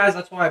with you guys,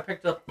 that's why I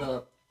picked up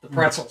the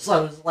pretzels. I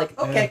was like,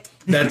 okay,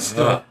 That's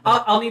the...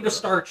 I'll need a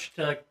starch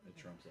to. It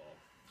trumps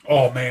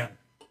all. Oh, man.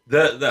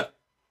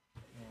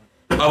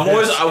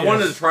 I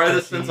wanted to try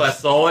this since I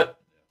saw it,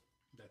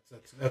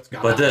 That's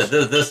got but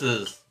this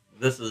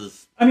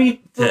is I mean...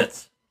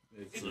 tits.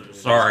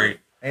 Sorry.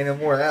 ain't no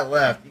more of that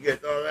left. You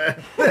get all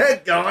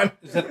that gone.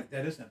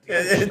 That is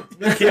empty.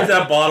 Keep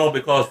that bottle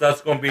because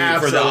that's going to be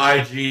for the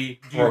Absolutely.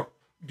 IG. For,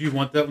 Do you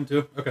want that one,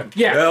 too? Okay.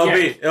 Yeah,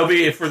 it'll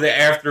be for the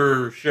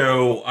after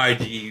show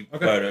IG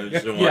photos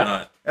and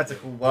whatnot. That's a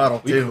cool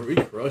bottle We too.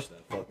 crushed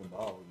that fucking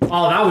bottle.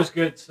 Oh, that was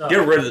good stuff.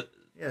 Get rid of it,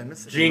 Yeah,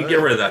 Mr. Gene. Get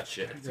rid of that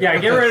shit. Yeah,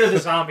 get rid of the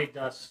zombie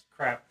dust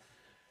crap.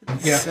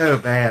 Yeah. So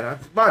bad.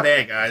 My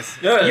bad, guys.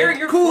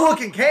 You're Cool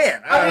looking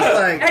can. I was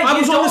like, Hey, I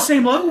was you on the don't-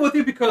 same level with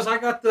you because I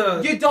got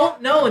the... You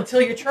don't know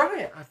until you try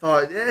it. I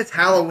thought it's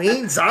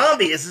Halloween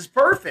zombie. This is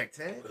perfect.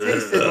 It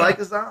tasted like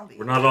a zombie.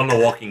 We're not on the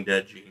Walking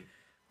Dead, Gene.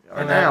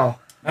 Or now.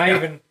 Not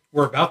even.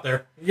 We're about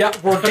there.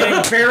 Yep, we're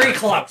getting very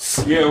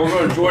close. Yeah, we're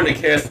going to join the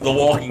cast of The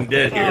Walking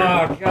Dead here.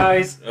 Oh,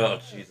 guys. Oh,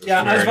 Jesus.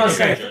 Yeah, I was about to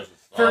Mary, say, Joseph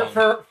For,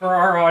 Stalin. for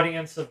our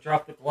audience of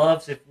Drop the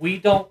Gloves, if we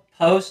don't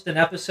post an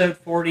episode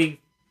 40,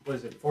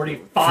 was it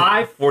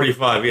 45?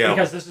 45, yeah.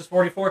 Because this is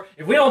 44.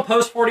 If we don't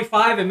post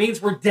 45, it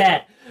means we're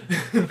dead.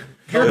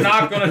 You're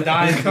not going to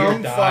die until Come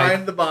you die.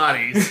 find the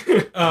bodies.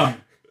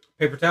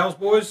 Paper towels,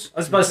 boys. I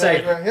was about to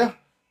say, Yeah.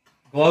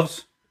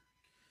 Gloves.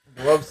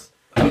 Gloves.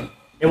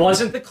 it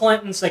wasn't the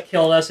Clintons that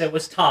killed us, it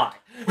was Ty.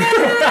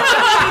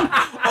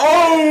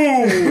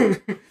 Oh!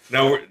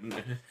 Now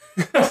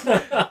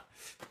we're...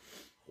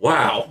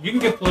 Wow. You can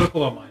get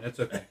political on mine. That's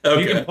okay.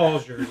 Okay. You can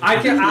pause yours. I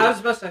was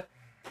about to say,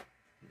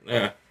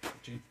 Yeah.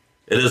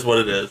 It is what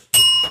it is.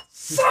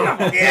 son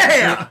of a...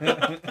 Yeah.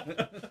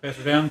 Pass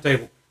it down the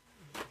table.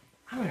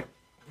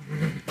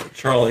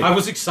 Charlie, I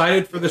was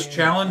excited for this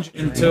challenge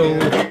until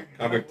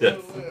comic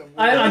tips.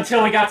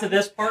 Until we got to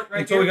this part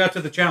right we here. got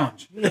to the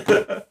challenge.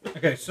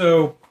 Okay,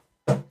 so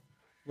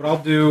what I'll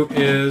do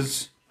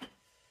is...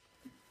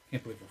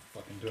 Can't believe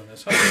we're fucking doing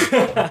this.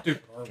 Dude,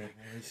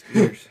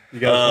 You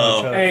guys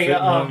wanna try to Hey, fit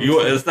in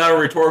one? Is that a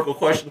rhetorical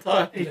question,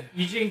 Ty? Hey,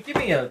 Eugene, give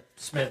me a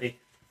Smithy.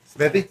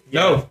 Smithy?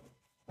 no.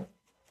 I'll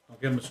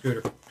give him a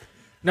scooter.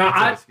 No, I'll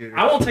take I the scooter.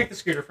 won't take the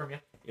scooter from you.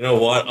 You know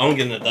what? I'm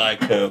getting a Diet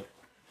Coke.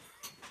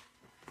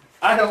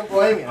 I don't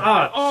blame you. Oh,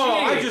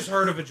 I jeez. just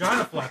heard a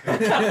vagina flapping.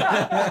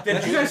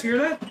 Did you guys hear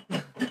that?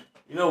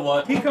 You know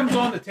what? He comes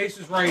on, the taste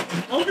is right,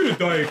 and I'll get a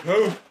Diet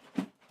Coke.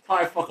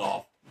 Ty, fuck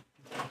off.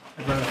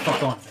 I'd rather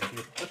fuck on, thank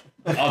you.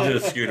 I'll do a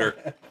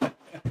scooter.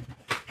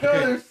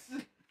 God,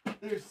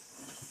 there's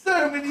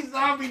so many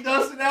zombie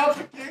dusting out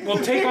the king. Well,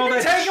 take all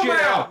that Take shit them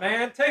out, out.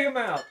 man. Take them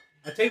out.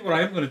 I tell you what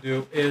I am going to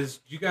do is,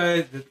 you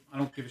guys, I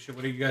don't give a shit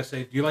what you guys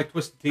say. Do you like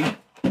Twisted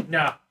Tea?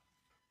 No,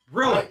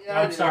 Really? Yeah,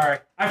 I I'm do. sorry.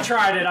 I've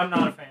tried it. I'm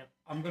not a fan.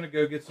 I'm going to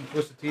go get some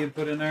Twisted Tea and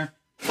put in there.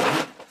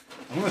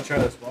 I'm gonna try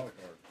this wild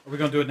card. Are we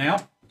going to do it now?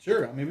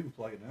 Sure. I mean, we can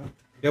plug it now.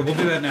 Yeah, we'll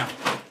do that now.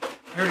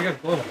 I already got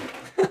the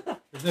glove on.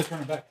 There's no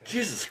turning back.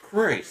 Jesus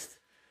Christ.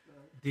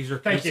 These are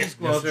Thank you. Casey's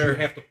gloves Yes, sir. you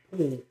have to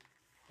pull.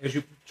 As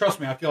you trust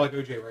me, I feel like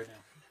OJ right now.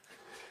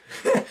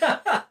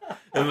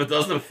 If it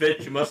doesn't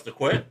fit, you must have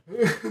quit.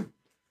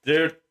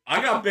 Dude,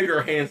 I got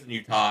bigger hands than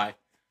you, Ty.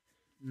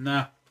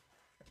 Nah.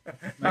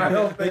 I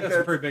don't think that's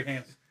some pretty big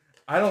hands.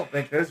 I don't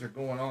think those are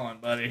going on,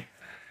 buddy.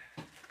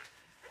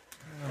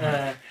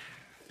 Oh,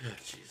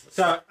 Jesus.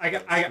 So I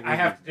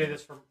have to do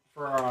this for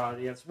our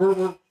audience.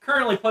 We're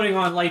currently putting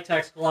on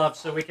latex gloves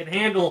so we can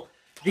handle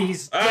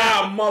these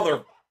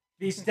mother.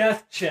 these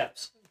death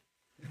chips.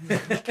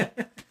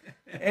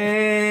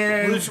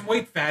 And Lose some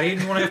weight, fatty,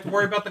 and you won't have to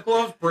worry about the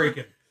gloves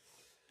breaking.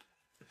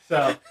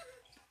 So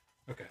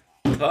Okay.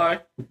 Ty.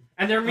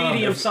 and they're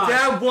medium size.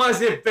 that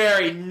wasn't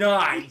very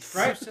nice.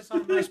 Right? Says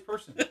I'm a nice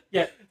person.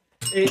 Yeah,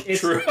 it's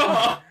True.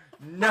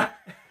 No.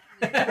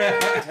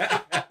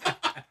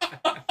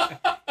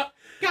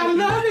 Gotta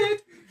love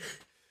it.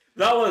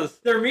 That was.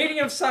 They're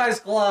medium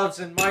sized gloves,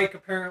 and Mike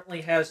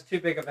apparently has too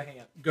big of a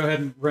hand. Go ahead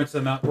and rinse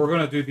them out. We're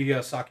going to do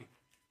the sake.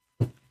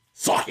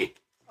 Sake.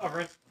 All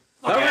right.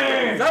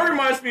 That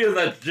reminds me of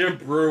that Jim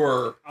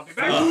Brewer. I'll be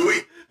back.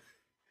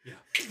 Yeah.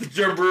 The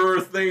Jim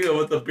Brewer thing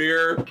with the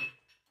beer. Oh,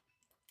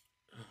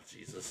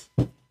 Jesus.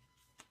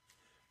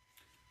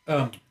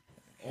 Oh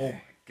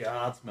my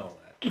God, smell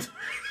that.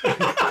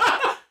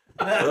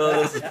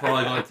 Oh, this is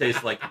probably going to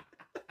taste like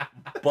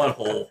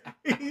butthole.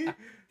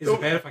 Is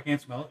it bad if I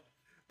can't smell it?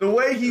 The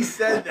way he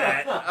said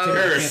that,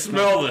 Here,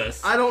 smell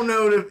this. I don't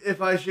know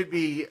if I should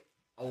be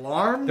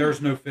alarmed.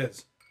 There's no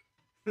fizz.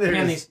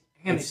 Hand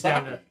these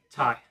down to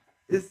Ty.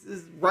 This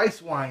is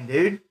rice wine,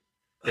 dude.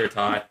 Here,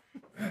 Ty.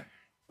 That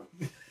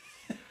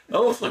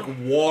looks like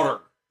water.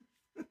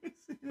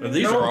 And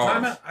these No, are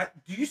time ours. out.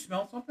 Do you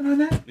smell something on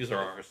that? These are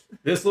ours.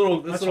 This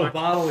little That's fine.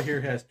 bottle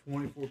here has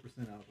 24%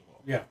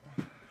 alcohol. Yeah.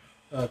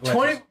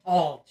 20.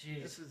 Oh,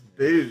 This jeez. is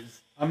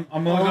booze. I'm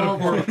only going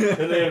to pour. In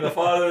the name of the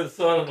Father, the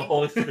Son, and the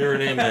Holy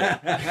Spirit, amen.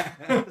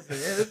 This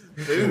is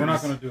booze. We're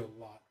not going to do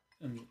a lot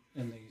in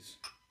these.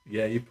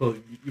 Yeah, you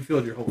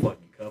filled your whole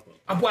fucking cup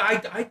up. Well,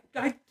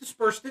 I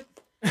dispersed it.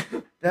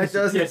 That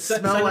doesn't Yeah,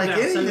 smell send it like down,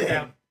 send it anything.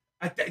 down.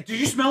 Did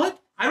you smell it?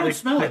 I don't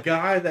smell The it.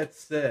 guy that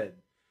said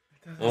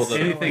Well, the-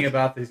 anything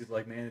about this is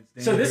like, man,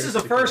 it's dangerous. So this is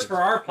a first for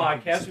our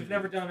because podcast. it's We've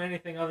never done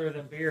anything other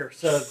than beer.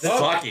 So this,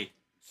 Sake.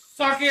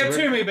 Suck it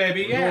to me,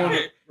 baby. Yeah.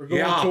 We're going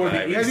Yeah, toward the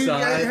baby. east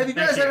side. Have you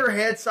guys ever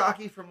had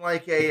sake from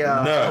like a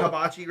No.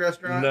 hibachi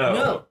restaurant?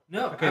 No.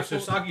 no. Okay, so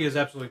absolutely. sake is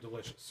absolutely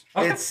delicious.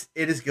 Okay.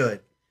 It is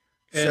good.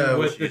 And So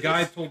what the Jesus.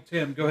 guy told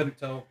Tim, go ahead and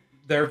tell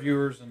their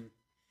viewers and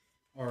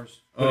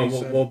ours. what Oh he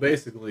said. well,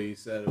 basically, he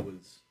said it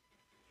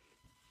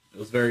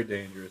was very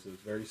dangerous. It was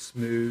very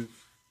smooth.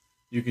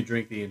 You could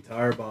drink the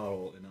entire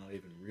bottle and not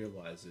even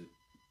realize it.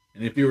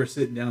 And if you were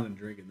sitting down and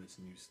drinking this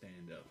and you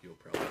stand up, you'll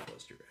probably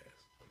bust your ass.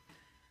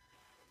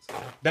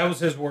 That was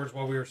his words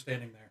while we were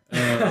standing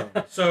there.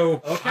 Um,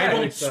 So Okay. I I'm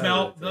don't excited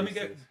smell. to Let me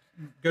taste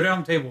go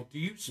down the table. Do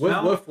you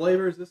smell? what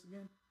flavor is this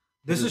again?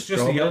 This Is is it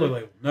just the yellow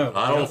strawberry? label. No,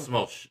 I don't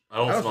smell. I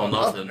don't smell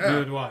nothing. Yeah.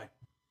 Neither do I.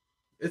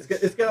 It's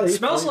got. It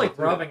smells like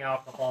rubbing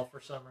alcohol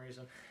for some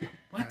reason.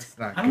 What? That's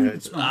not I don't even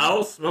good. smell. I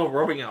don't smell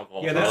rubbing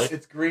alcohol. Yeah, that's- really.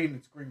 It's green.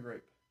 It's green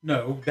grape.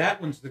 No,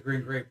 that one's the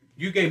green grape.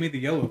 You gave me the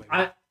yellow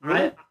label.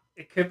 Really?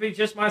 It could be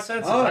just my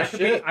senses. Oh, I could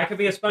shit.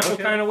 be a special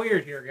Okay. kind of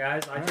weird here,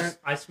 guys.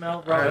 I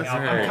smell rubbing that's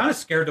alcohol. right. I'm kind of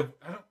scared of.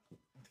 I don't.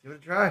 Give it a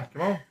try.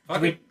 Come on.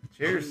 Fuck We- it.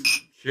 Cheers.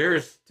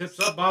 Cheers. Tips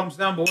up, bottoms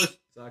down, boys.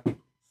 Sake.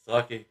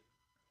 Sake.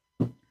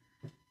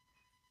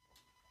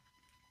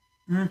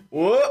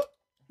 Whoop.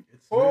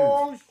 It's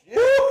smooth. shit.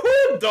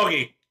 Woo-hoo,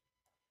 doggy.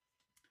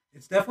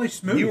 It's definitely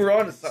smooth. You were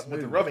onto something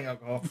with the rubbing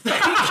alcohol.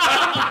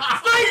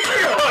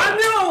 I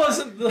knew it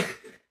wasn't the.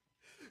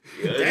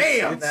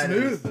 Damn, It's that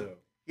smooth is- though.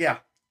 Yeah.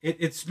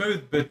 It's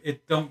smooth, but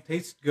it don't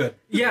taste good.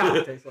 Yeah,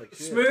 It tastes like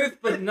shit. smooth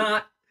but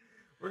not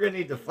We're gonna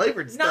need the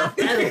flavored not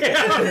stuff.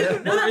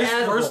 edible. Not Where's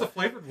edible. the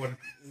flavored one?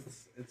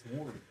 It's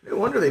warm. No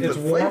wonder they It's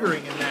put warm.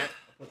 flavoring in that.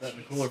 Put that in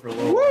the cooler for a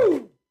little while.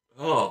 Woo!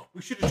 Oh.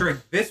 We should have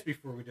drank this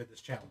before we did this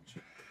challenge.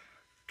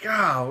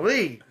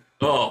 Golly.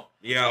 Oh.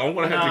 Yeah, I'm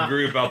gonna have Nah. to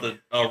agree about the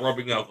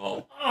rubbing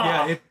alcohol. Oh,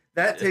 Yeah,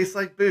 That tastes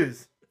like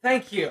booze.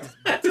 thank you.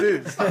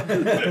 Booze.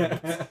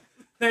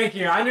 Thank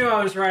you. I knew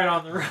I was right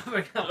on the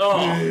rubbing alcohol.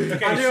 Oh.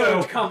 Okay, I knew it so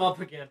would come up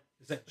again.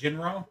 is that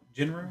Jinro?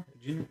 Giro?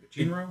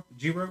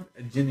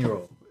 A gin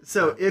roll.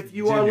 So if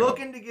you are Ginger.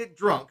 looking to get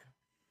drunk,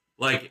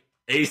 Like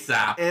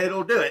ASAP.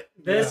 it'll do it.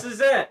 This is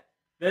it.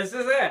 This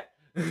is it.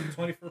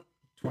 24.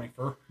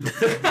 24.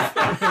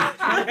 That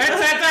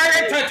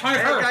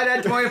guy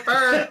that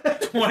 24.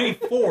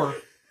 24.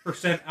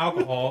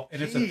 alcohol,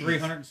 and it's a Jeez.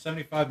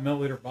 375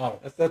 milliliter bottle.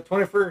 That's that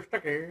 21st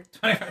sticker.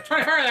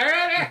 24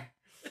 there.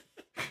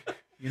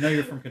 You know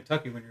you're from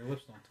Kentucky when your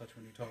lips don't touch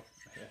when you talk.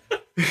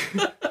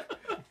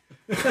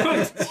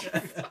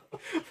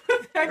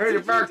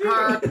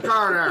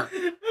 Carter.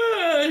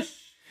 Oh,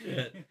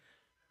 shit.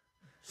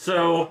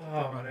 So,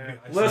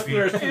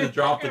 listeners to the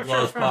Drop the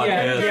Gloves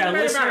podcast. Yeah,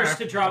 listeners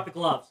to Drop the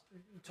Gloves.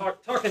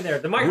 Talk in there.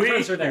 The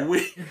microphones are there.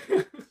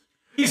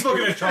 He's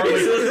looking at Charlie.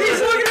 He's looking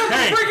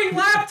at the freaking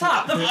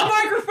laptop. The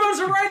microphones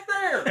are right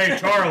there. Hey,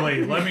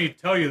 Charlie, let me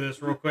tell you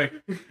this real quick.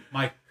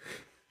 Mike,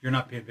 you're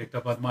not being picked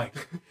up by the mic.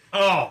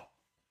 Oh.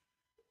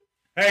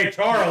 Hey,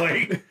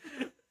 Charlie.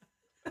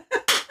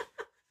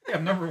 Yeah,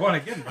 I'm number one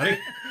again, buddy.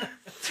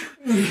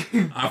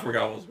 I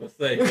forgot what I was going to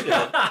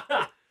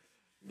say.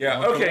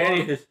 Yeah,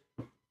 okay.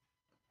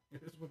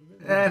 It is what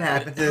it is. That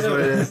happens. It is what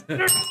it is.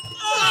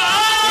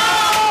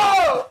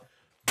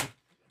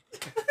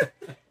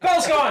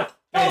 Bell's gone.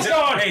 Bell's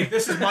gone. Hey,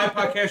 this is my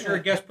podcast. You're a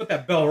guest. Put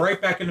that bell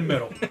right back in the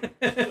middle.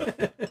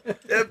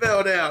 That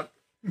bell down.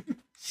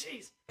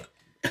 Jeez.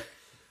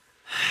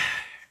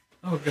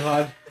 Oh,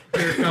 God.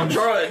 Here it comes.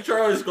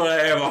 Charlie's going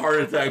to have a heart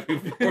attack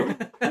before.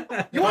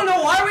 You want to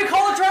know why we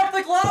call it Drop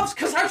the Gloves?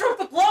 Because I dropped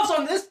the gloves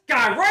on this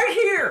guy right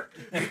here.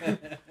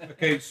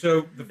 Okay,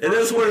 so It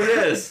is what it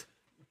is.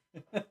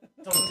 Don't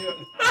do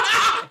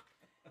it.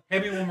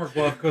 hand me one more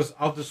glove because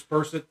I'll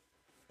disperse it.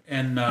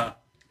 And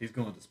He's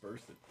going to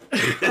disperse it.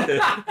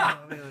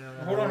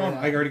 hold on,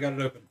 I already got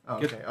it open. Oh,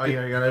 okay. Oh, you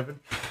already got it open?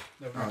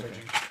 No, we're not Okay.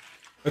 touching.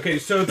 Okay,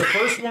 so the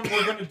first one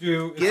we're going to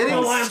do is Get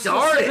Oh, I'm still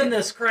Started. sipping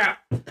this crap.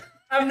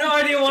 I have no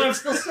idea why I'm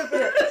still sipping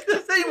it.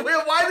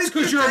 Why did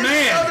 'cause you're a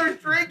man. Other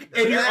drink?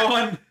 and you're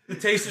on the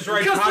Taste is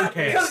Right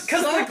podcast.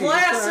 Because the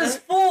glass is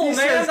full, He man.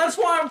 says- That's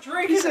why I'm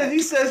drinking. He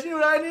says, you know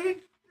what I need?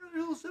 A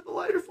little sip of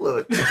lighter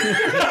fluid.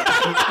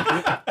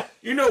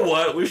 You know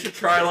what? We should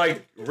try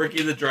like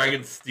Ricky the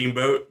Dragon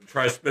Steamboat.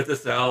 Try to spit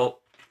this out,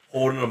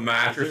 holding a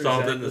match or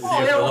something to see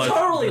Oh, if it it will lights.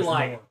 totally There's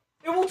light. more.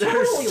 It will There's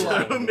totally so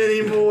light.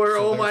 many more.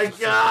 So Oh my there's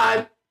the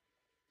god.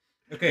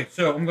 Okay,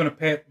 so I'm going to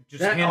pat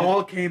just That hand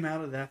all came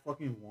out of that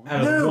fucking one? it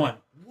out of No. one.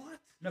 What?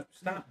 No,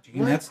 stop, Gene.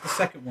 What? That's the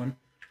second one.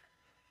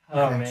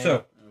 Oh, man.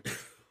 So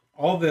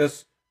all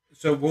this.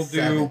 So we'll do.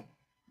 Seven.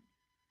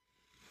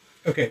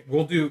 Okay,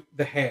 we'll do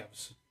the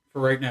halves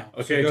for right now.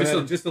 Okay,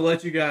 so just to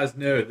let you guys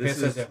know, pass this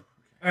that is down.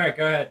 All right,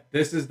 go ahead.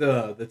 this is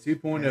the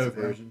 2.0 Pass it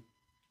down. version.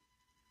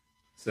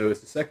 So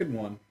it's the second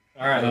one.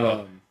 All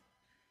right.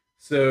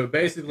 So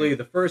basically,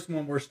 the first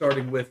one we're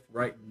starting with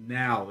right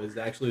now is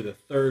actually the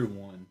third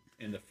one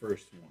in the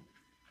first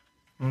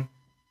one.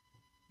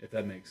 If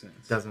that makes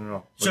sense. Doesn't at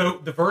all. So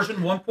the version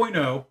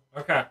 1.0,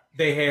 Okay.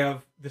 they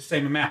have the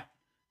same amount.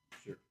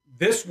 Sure.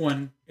 This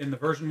one in the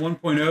version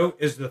 1.0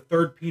 is the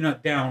third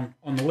peanut down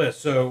on the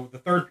list. So the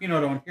third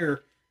peanut on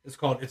here is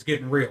called It's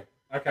Getting Real.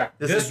 Okay.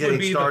 This is would getting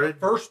be started. the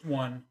first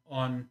one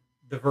on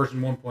the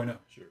version 1.0.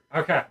 Sure.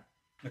 Okay.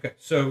 Okay,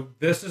 so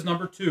this is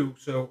number 2.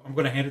 So I'm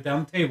going to hand it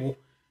down the table.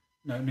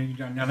 No, you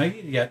don't need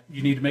it yet.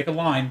 You need to make a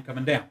line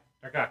coming down.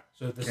 Okay.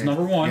 So this Okay. is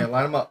number 1. Yeah,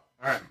 line them up.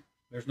 All right.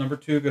 There's number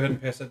 2. Go ahead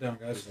and pass that down,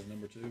 This guys. is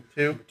number 2.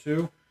 Number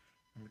 2.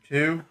 Number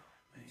two.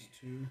 That's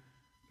 2,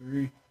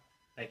 3,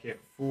 Thank you.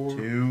 4,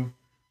 Two.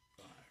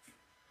 5.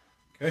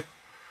 Okay.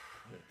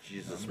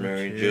 Jesus, Number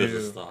Mary and 2.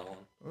 Joseph style.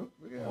 Oh,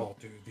 look at Oh,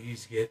 dude,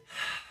 these get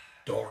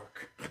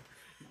dark.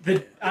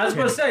 I was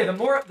going to say the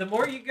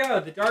more you go,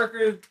 the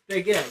darker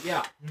they get.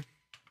 Yeah.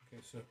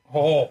 Okay, so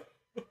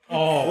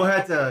We'll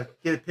have to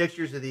get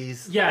pictures of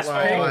these. Yes.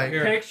 Like,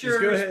 here. Just go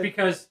Pictures ahead.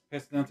 because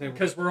pass it down the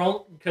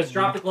table. because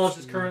Drop the Gloves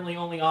is currently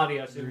only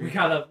audio, so we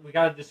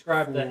gotta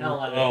describe the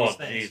hell out of Oh, these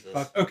things.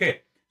 Jesus.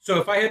 Okay,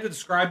 so if I had to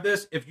describe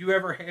this, if you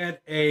ever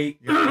had a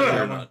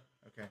You're not.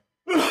 Okay.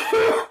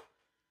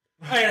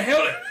 I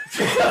inhaled it.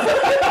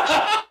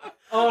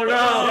 Oh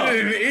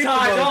no!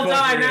 Ty, don't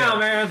die now,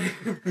 man.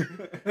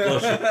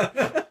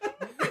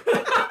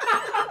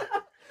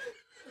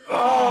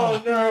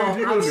 Oh no!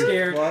 I'm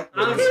scared.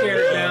 I'm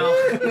scared now.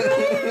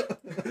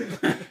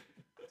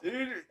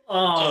 Dude.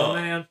 Oh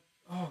man.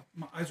 Oh,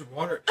 my eyes are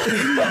watering.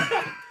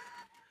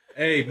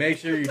 Hey, make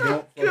sure you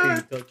don't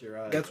fucking touch your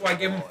eyes. That's why I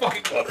gave him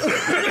fucking gloves.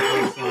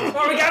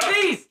 Oh, we got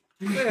these.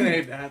 That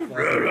ain't that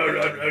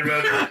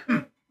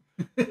fucking-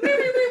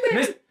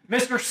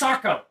 Mr.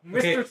 Sarko. Mr.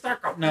 Okay.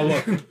 Sarko. Now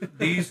look,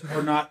 these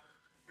are not.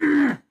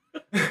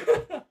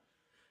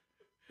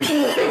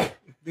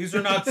 These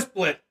are not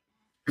split.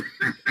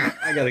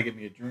 I gotta get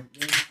me a drink.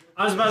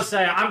 I was about to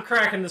say I'm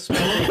cracking the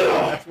smoothie.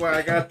 That's why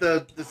I got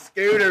the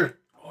scooter.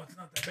 Oh, it's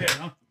not that bad,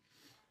 huh?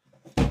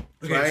 Right,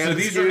 Okay, so I'm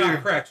these are not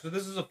scared. cracked. So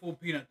this is a full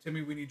peanut.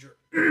 Timmy, we need your.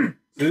 So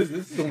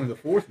this is only the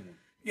fourth one.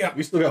 Yeah.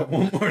 We still got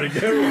one more to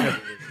go.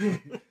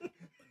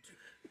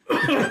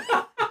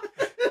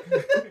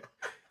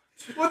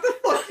 What the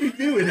fuck you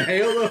do?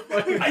 Inhale the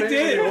fucking I thing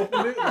did. and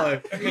open it?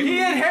 Like, He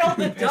inhaled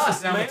the Pass dust,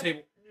 this down man. the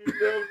table.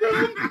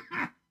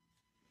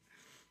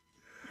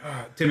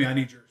 Timmy, I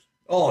need yours.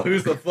 oh,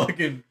 who's the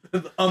fucking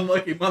the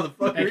unlucky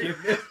motherfucker? Thank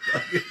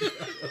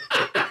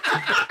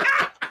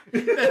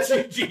you. That's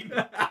Eugene.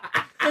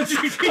 That's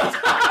Eugene.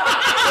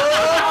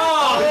 Oh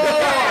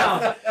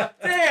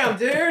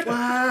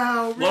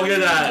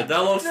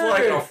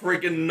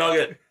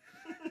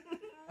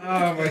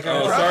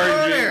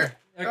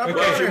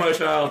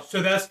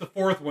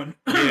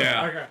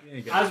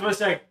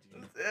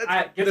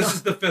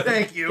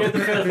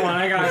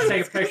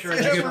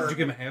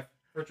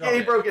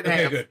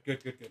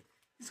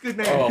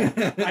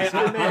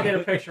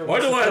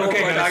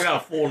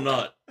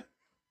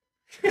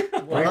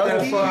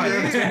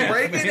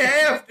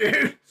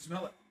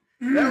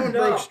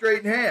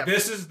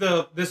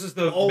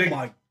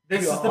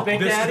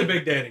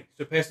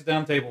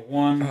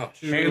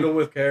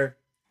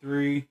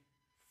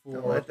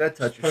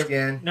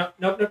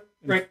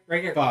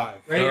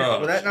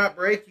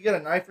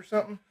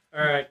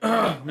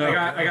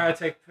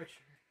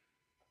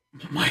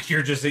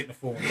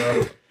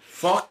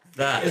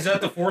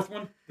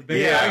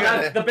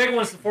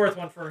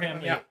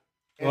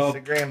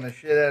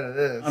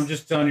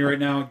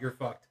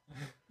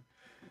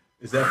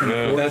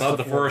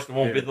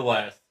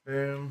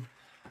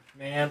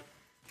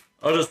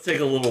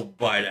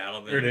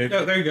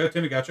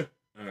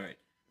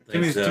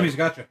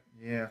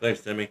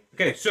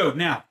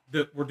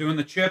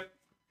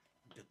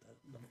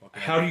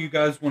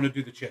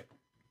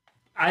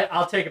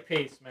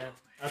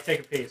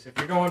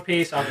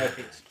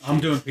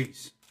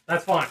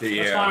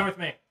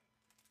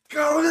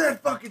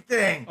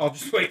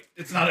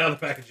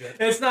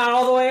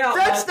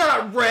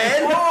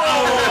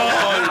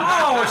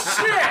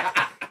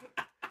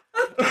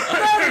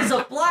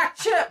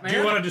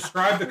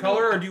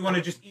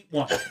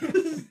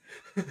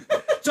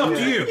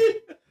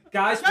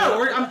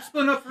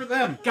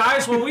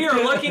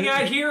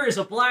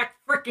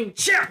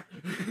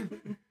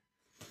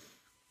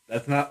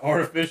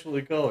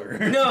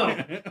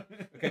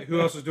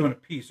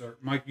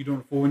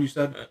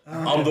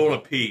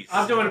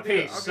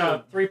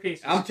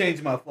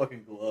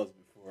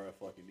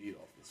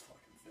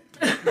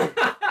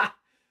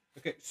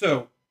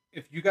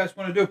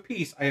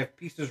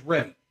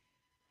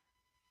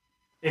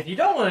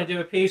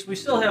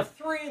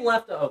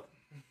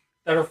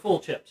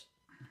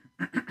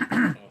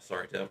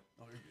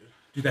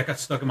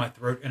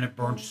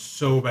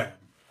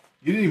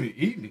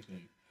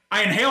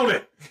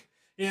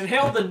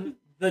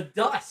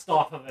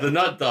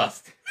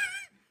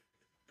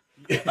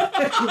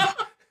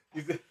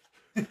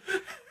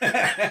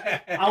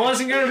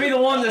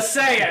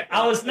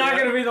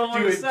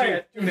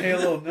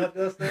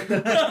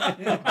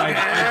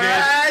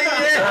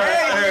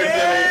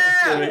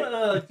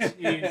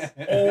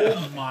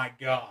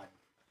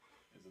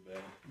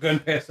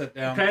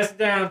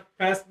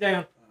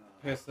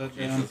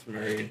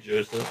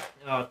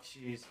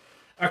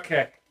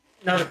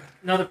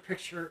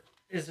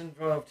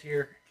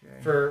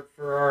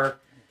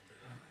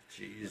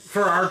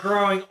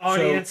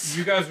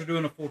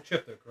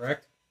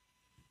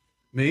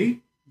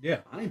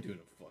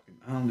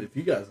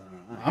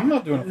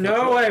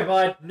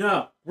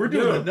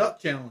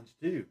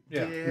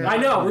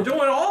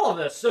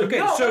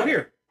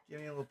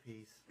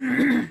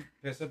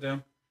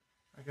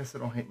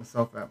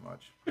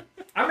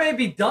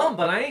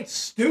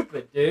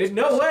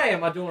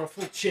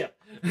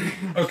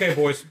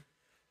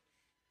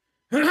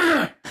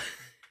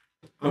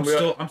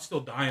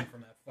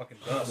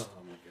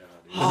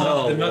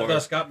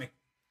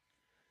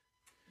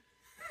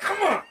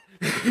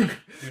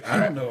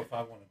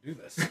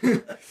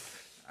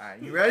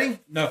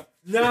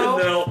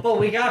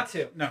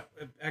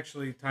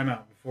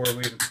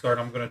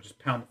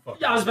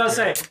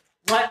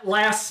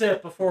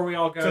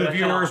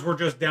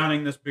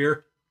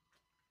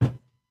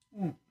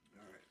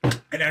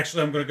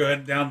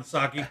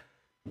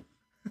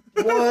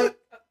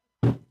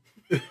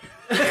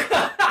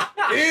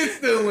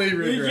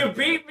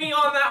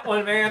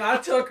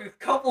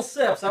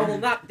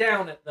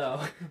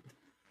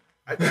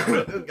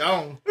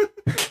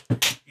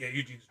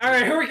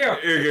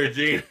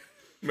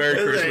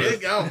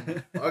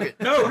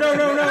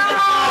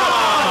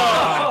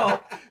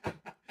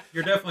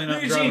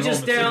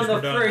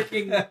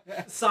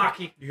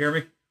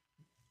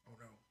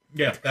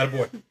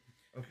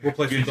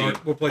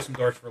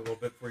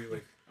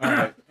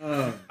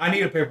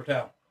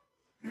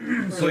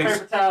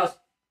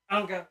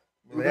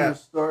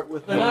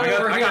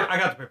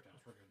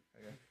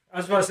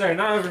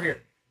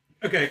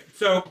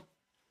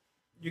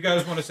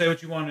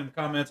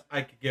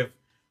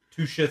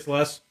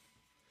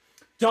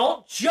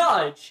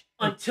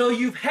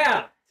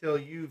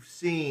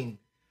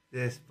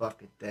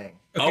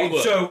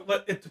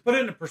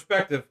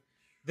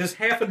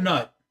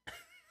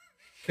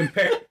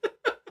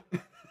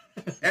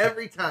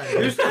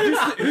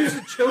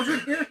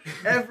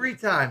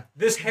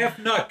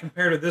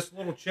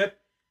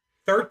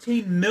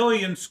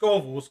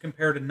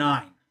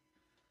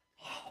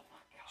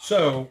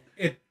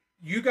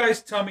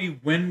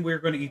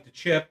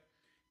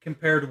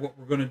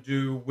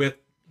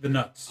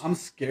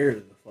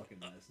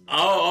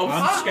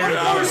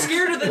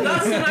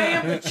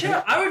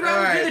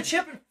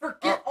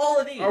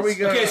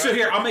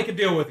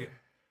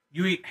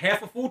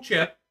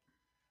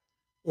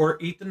or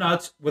eat the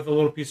nuts with a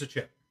little piece of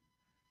chip?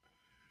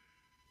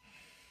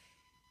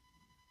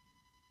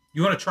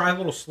 You want to try a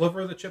little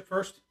sliver of the chip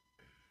first?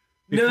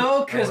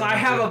 No, because I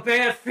have a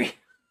bad feeling.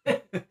 I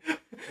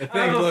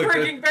have a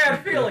freaking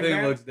bad feeling, The thing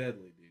man. looks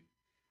deadly, dude.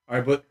 All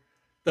right, but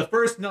the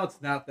first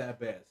nut's not that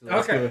bad. So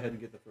let's Okay. go ahead and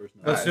get the first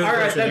nut. Let's do it. All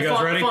right, Are then you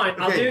guys ready?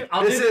 fine. Okay,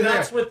 I'll do this the is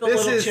nuts there. with the This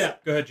little is-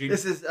 chip. Go ahead, Gene.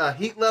 This is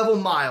heat level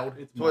mild.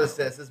 It's That's what it mild.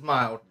 says. It's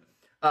mild.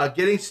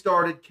 Getting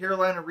started,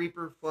 Carolina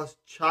Reaper plus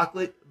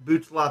chocolate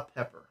bootla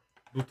pepper.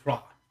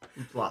 Boutella.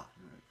 Bootla.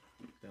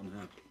 Down the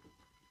hatch.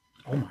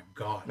 Oh my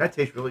god. That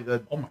tastes really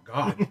good. Oh my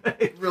god.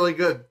 It's really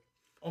good.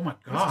 Oh my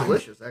It's god.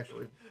 delicious,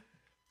 actually.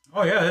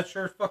 Oh yeah, that's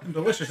sure fucking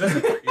delicious,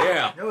 isn't it?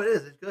 Yeah. No, it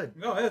is. It's good.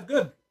 No, that's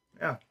good.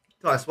 Yeah.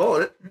 Until I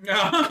swallowed it.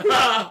 Yeah.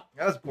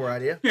 That was a poor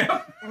idea.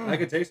 I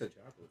can taste the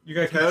chocolate. You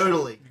gotta keep,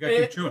 Totally. you gotta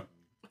keep chewing.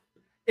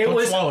 It Don't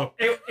was swallow.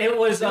 it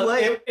was Too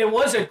late. it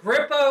was a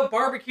Grippo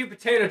barbecue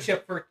potato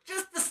chip for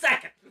just a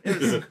second.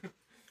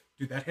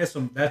 Dude, that has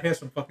some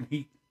fucking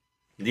heat.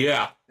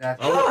 Yeah. That's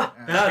Oh,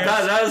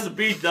 that is the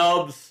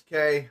B-dubs.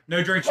 okay.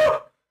 No drink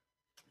shit.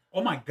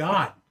 Oh my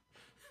god.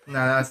 No,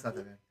 that's not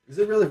that bad. Is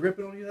it really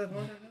ripping on you that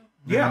hard right now?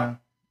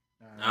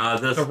 Yeah.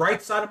 This, The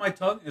right side of my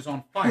tongue is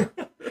on fire.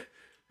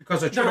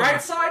 Because I The chewed on right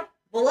it. side,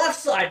 the left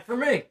side for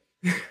me.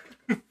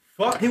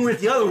 Fuck. He went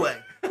the other way.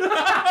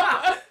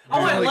 I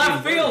went really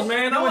left getting field, worse.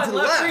 man. You I went went to the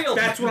left left. field.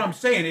 That's what I'm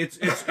saying.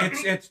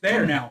 It's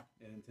there now.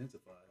 It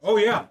intensifies. Oh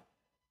yeah.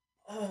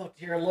 Oh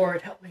dear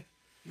Lord, help me.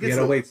 You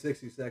gotta wait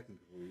 60 seconds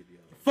before you eat the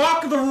other.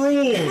 Fuck the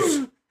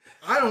rules.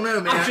 I don't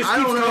know, man. just I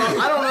don't keep know. going.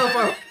 I don't know if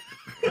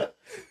I.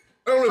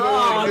 I don't know if I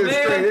Oh, want to go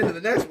man. straight into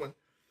the next one.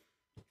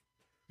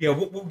 Yeah,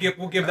 we'll give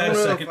I that a don't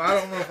know second. if I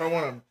don't know if I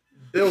want to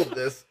build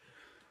this.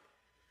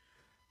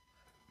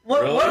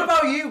 What Really? What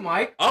about you,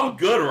 Mike? I'm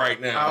good right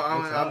now.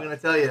 I'm going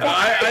to tell you. You're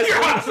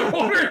out of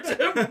order,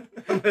 Tim.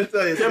 I'm going to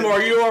tell you. Tim,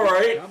 are you all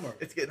right? I'm alright.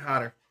 It's getting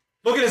hotter.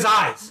 Look at his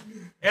eyes.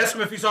 Ask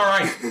him if he's all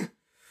right.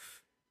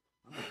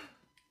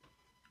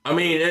 I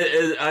mean,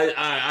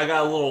 I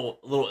got a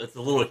little. It's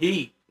a little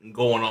heat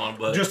going on,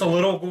 but Just a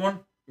little going.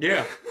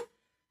 yeah.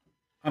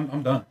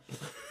 I'm done.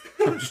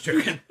 I'm just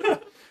joking.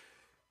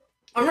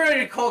 I'm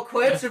ready to call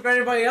quits if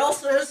anybody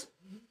else is.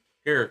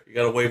 Here, you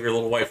gotta wave your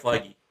little white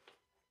flaggy.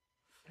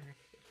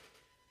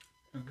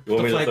 Put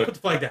want me to start- the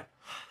flag down.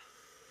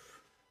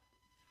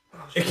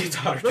 It gets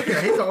hotter. Look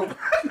at him. He's on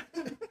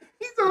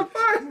He's on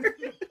fire.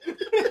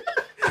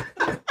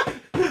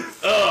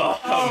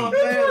 Oh,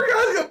 Poor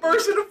guy's going to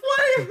burst into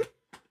flame.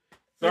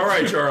 it's all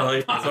right, Charlie.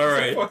 It's all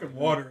right. Fucking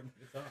water.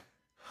 It's hot.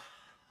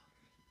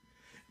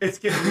 It's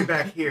getting me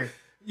back here.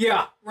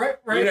 Yeah, right.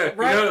 You know-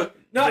 right. you know-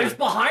 No, it's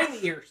behind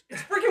the ears.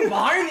 It's freaking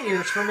behind the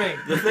ears for me.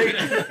 The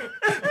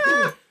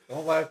thing.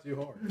 Don't laugh too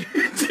hard.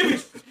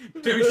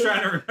 Timmy's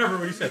trying to remember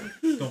what he said.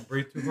 Don't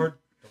breathe too hard.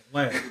 Don't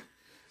laugh.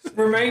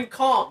 Remain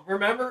calm.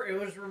 Remember, it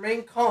was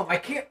remain calm. I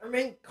can't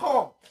remain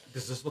calm.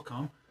 Does this look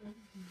calm?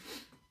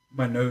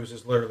 My nose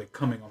is literally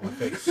coming on my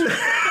face.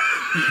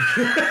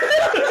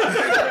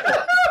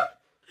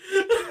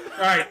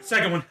 All right,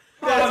 second one.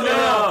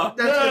 no.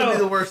 That's going to be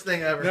the worst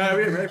thing ever. No,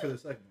 we ain't ready for the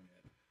second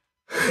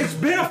one yet. It's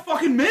been a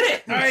fucking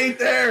minute. I ain't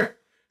there.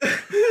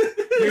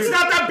 It's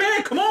not that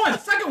bad. Come on,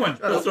 second one.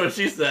 That's what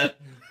she said.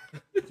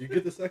 Did you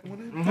get the second one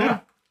in?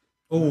 Mhm.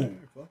 Oh, Alright,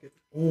 fuck it.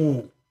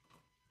 oh,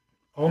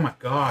 oh my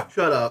God.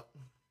 Shut up.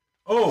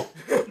 Oh,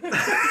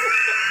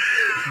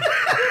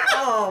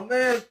 Oh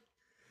man.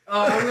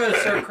 Oh, I'm gonna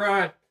start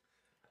crying.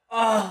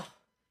 Oh.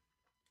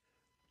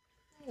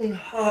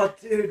 Oh,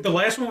 dude. the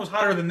last one was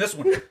hotter than this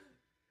one.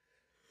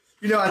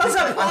 You know, I How's think,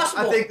 that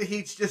possible? I think the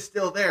heat's just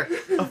still there.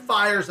 A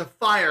fire's a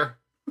fire.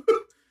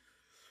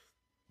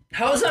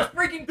 How is that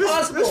freaking This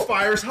possible?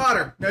 fire's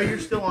hotter. No, you're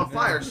still on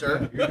fire,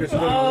 sir. You're just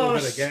putting a Oh, little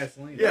bit of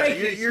gasoline. Yeah, Thank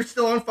you. you're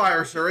still on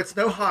fire, sir. It's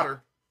no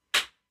hotter.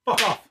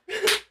 Fuck off.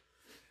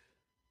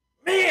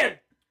 Man.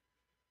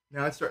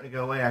 No, it's starting to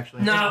go away,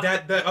 actually. No.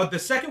 The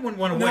second one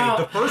went away. No.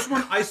 The first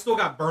one I still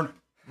got burning.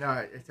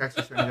 No, it's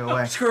actually starting to go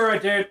away. Screw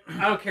it, dude.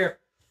 I don't care.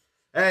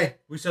 Hey,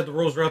 We said the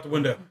rules are out the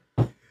window.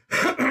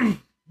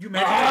 You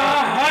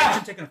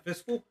imagine taking a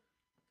fistful?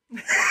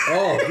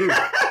 Oh, dude.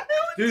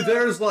 Dude,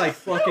 there's like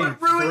fucking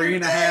would ruin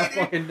your 3.5 day.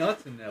 fucking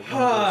nuts in that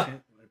Ah.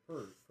 one.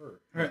 Per. All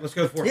right, let's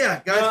go for it.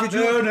 yeah, guys, could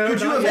you no,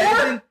 could you not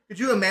imagine? Could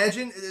you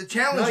imagine? The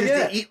challenge Not is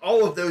yet. to eat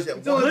all of those at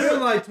It's only once. been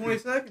like 20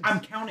 seconds. I'm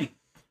counting.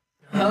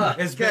 Uh,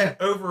 It's Okay.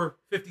 been over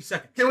 50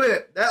 seconds. Okay, wait a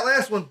minute. That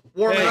last one,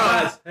 warm Hey it up.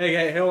 guys,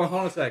 hey, hold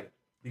on a second.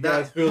 You That-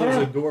 guys feel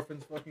those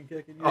endorphins fucking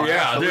kicking you? Oh,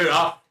 Yeah, dude.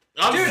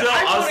 I'm dude, still.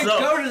 I want I'm to still.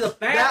 go to the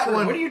bathroom.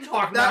 one- What are you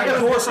talking that I got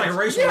about? a horse like a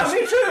racehorse. Yeah,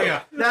 me too.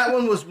 Yeah. That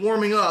one was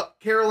warming up.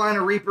 Carolina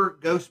Reaper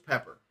Ghost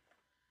Pepper.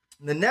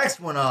 And the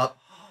next one up,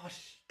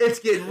 it's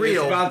getting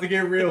real. It's about to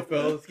get real,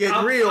 fellas. It's getting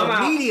I'm- real. I'm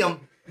out.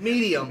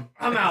 Medium.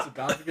 I'm It's out.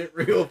 about to get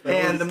real,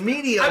 fellas. And the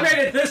medium I made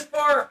it this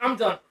far. I'm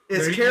done.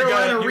 is You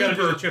Carolina gotta do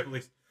the Reaper. chip at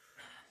least.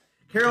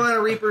 Carolina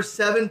Reaper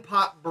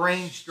 7-pot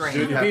brain strain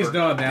Dude, if pepper. he's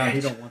done now, he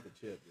don't want the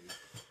chip, dude.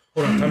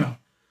 Hold on, time out.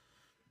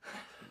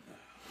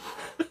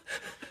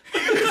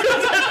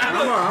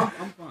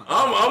 I'm fine.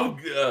 I'm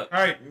good. All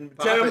right.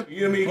 Tim,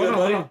 you and me good,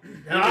 buddy?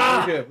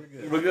 We're good. We're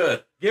good. We're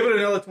good. Give it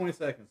another 20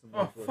 seconds.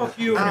 Oh, fuck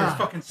you and your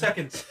fucking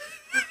seconds.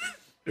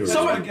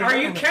 Someone, are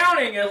you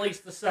counting at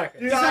least a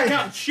second? He's not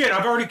counting shit.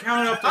 I've already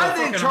counted up to I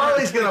think fucking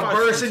Charlie's gonna 125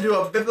 burst seconds. into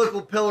a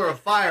biblical pillar of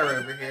fire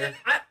over here.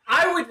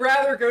 I would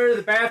rather go to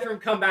the bathroom,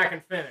 come back,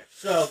 and finish.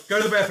 So Go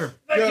to the bathroom.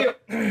 thank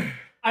you.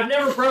 I've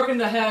never broken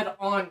the head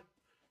on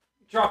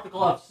Drop the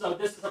Gloves, so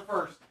this is a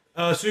first.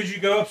 As soon as you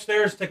go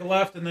upstairs, take a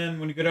left, and then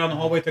when you go down the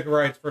hallway, take a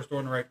right. It's first door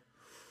on the right.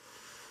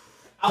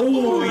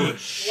 Holy Left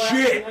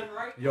shit! and then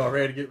right. Y'all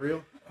ready to get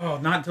real? Oh,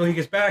 not until he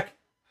gets back.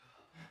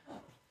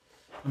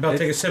 I'm about to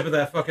take a sip of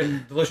that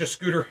fucking delicious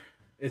scooter.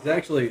 It's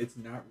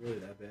not really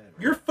that bad.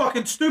 You're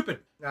fucking stupid.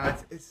 No,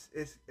 it's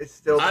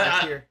still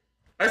back here.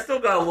 I still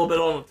got a little bit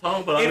on the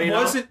tongue, but I mean, It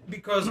wasn't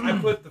because I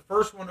put the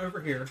first one over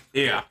here,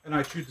 yeah. and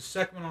I chewed the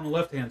second one on the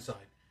left-hand side.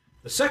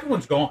 The second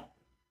one's gone.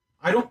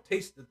 I don't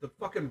taste it. The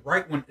fucking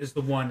right one is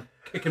the one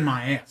kicking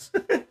my ass.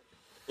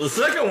 The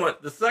second one.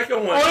 Oh, it's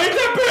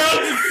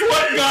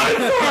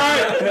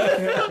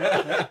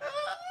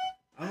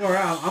I'm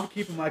alright. I'm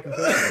keeping my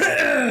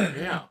composure.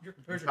 Yeah. Your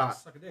composure can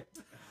suck a dick.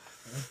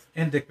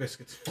 And dick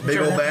biscuits. Big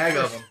old bag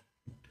of them.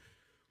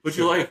 What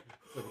you like?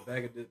 It's like a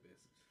bag of dip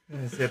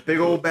biscuits. It's a big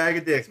old bag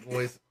of dicks,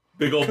 boys.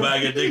 Big old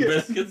bag of dick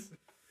biscuits.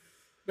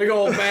 Big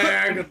old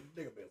bag of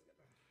dip biscuits.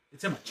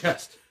 It's in my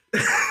chest.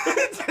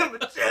 It's in my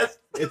chest.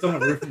 It's on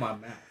the roof of my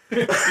mouth.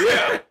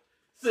 Yeah.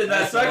 See,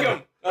 that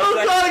second. Oh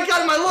God! It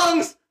got in my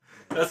lungs.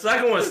 That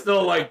second one's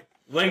still like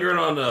lingering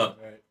on the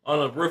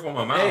roof of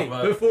my mouth. Hey,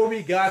 but before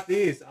we got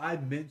these, I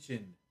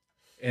mentioned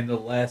in the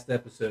last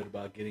episode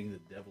about getting the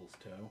devil's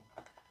toe.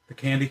 The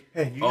candy.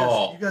 Hey, you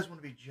Oh. guys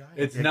want to be giant?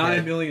 It's dickhead.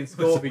 9 million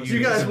Scoville.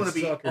 You guys wanna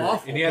be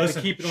awful. And you have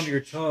Listen. to keep it under your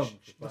tongue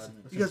for 5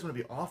 minutes. You guys want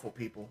to be awful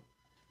people?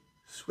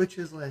 Switch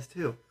his last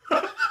two.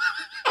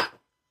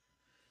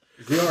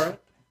 Is he alright?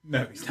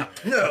 No, he's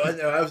not. No,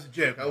 that was a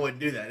joke. I wouldn't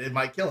do that. It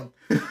might kill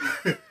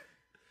him.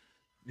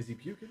 Is he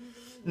puking?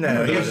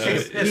 No, No, he's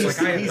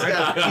no,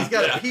 got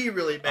to pee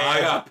really bad.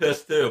 I got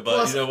pissed too, but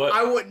Plus, you know what?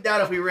 I wouldn't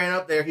doubt if we ran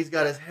up there, he's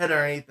got his head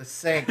underneath the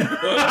sink.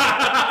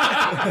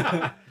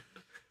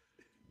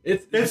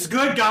 It's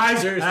good,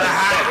 guys. Seriously.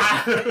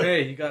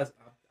 Hey, you guys,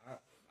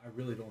 I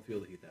really don't feel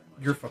the heat that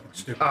much. You're fucking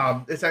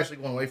stupid. It's actually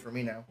going away from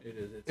me now. It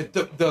is.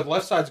 The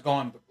left side's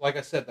gone, but like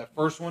I said, that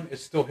first one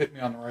is still hitting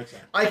me on the right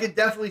side. I could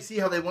definitely see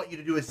how they want you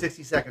to do it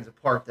 60 seconds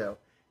apart, though,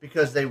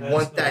 because they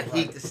want that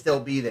heat to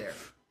still be there.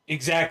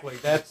 Exactly.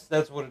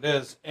 That's what it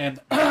is. And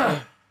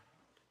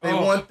They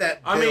want that.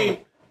 I mean,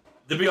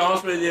 to be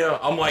honest with you,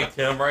 I'm like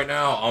Tim right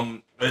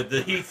now.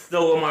 The heat's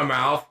still in my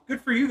mouth.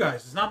 good for you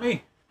guys. It's not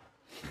me.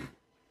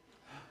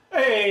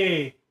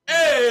 Hey!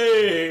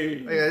 Hey!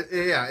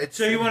 yeah. It's.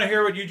 So you want to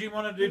hear what Eugene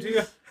wanted to do to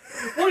you?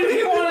 What do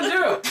you want to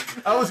do?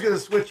 I was gonna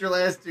switch your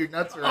last two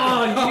nuts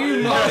around. Oh,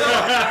 you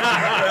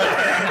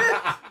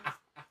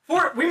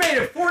mother! We made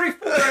it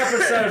 44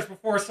 episodes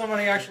before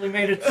somebody actually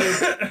made it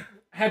to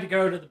had to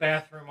go to the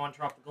bathroom on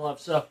Drop the Glove.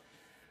 So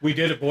We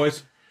did it,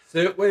 boys.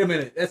 So wait a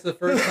minute. That's the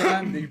first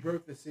time that you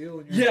broke the seal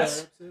in your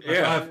Yes.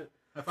 entire episode? Yeah.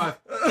 High five.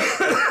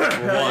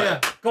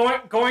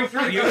 What? going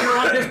through You were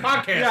on this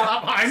podcast, Yeah.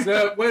 not mine.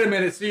 So wait a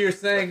minute. So you're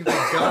saying the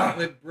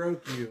gauntlet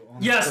broke you?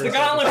 On Yes, the first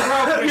gauntlet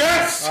broke.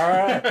 Yes! All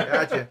right.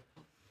 Gotcha.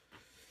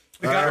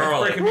 The guy Alright.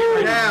 was breaking me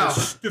right Now. now.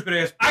 Stupid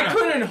ass. I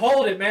couldn't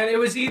hold it, man. It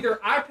was either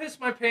I piss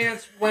my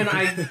pants when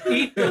I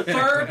eat the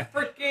third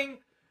freaking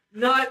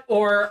nut,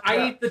 or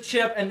I eat the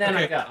chip and then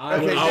I Okay. go. Okay, I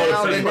would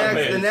now say my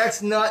the pants.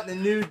 next nut in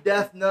the new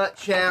Death Nut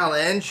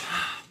Challenge.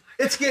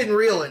 It's getting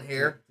real in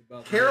here. It's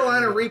about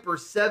Carolina Reaper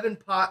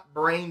 7-pot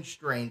brain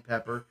strain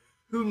pepper.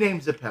 Who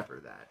names a pepper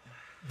that?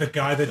 The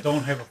guy that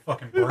don't have a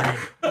fucking brain.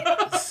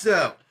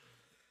 So,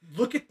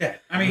 Look at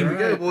that. I here mean, we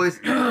go, boys.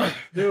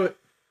 Do it.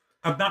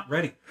 I'm not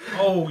ready.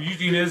 Oh,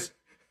 Eugene is.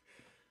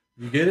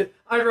 You get it?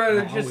 I'd rather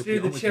Oh, I'm just with do you.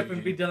 the I'm with chip you,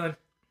 and be done.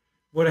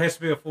 What, it has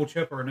to be a full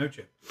chip or a no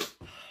chip?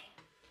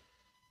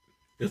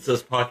 It's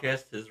this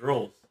podcast, his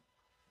rules.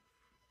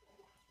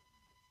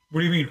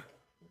 What do you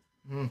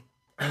mean?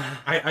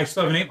 I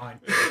still haven't ate mine.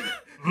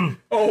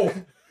 Oh!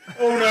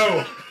 Oh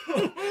no!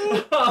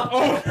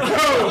 Oh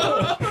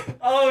no!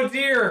 Oh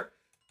dear.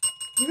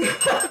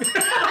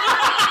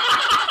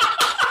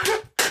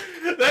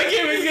 That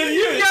gave me good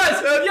use.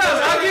 Yes,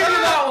 I'll give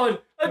you that one.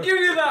 I'll give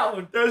you that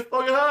one. That was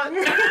fucking hot.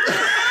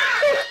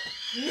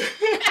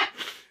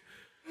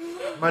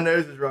 My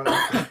nose is running.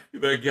 You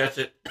better catch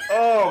it.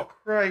 Oh,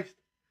 Christ.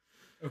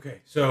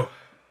 Okay, so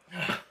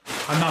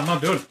I'm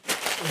not doing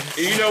it.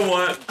 You know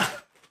what?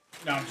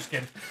 No, I'm just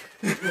kidding.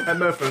 That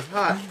mofo's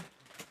hot.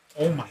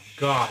 Oh my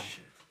god.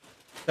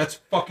 That's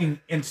fucking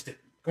instant.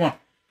 Come on.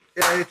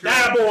 Yeah, it's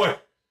That boy.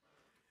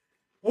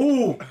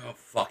 Ooh. Oh,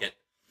 fuck it.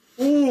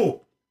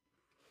 Ooh.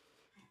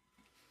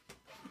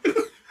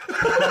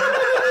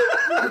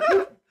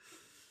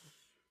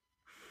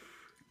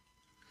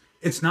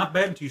 It's not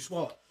bad until you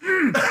swallow.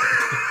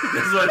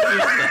 That's what she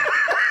said.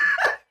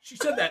 She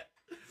said that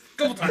a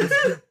couple times.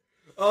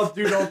 Oh,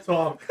 dude, don't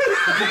talk.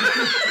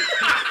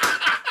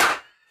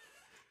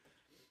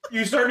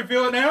 You starting to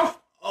feel it now?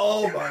 Oh,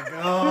 Oh my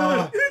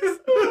god.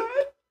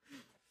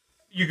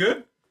 You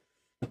good?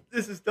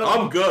 This is dumb.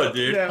 I'm good,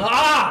 dude. Yeah.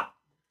 Ah!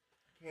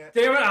 Can't.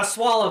 Damn it, I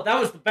swallowed. That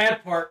was the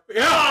bad part.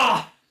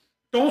 Yeah.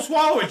 Don't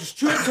swallow it. Just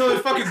chew it until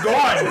it's fucking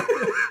gone.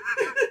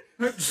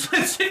 Just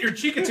let it sit in your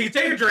cheek until you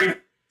take a drink.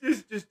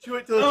 Just chew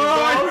it till it's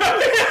gone.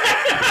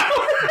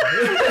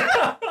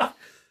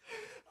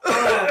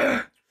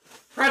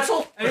 Pretzel?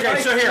 Okay,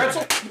 Anybody? so here,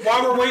 Pretzel?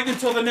 while we're waiting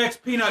until the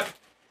next peanut,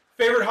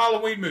 favorite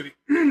Halloween movie?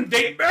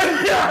 Date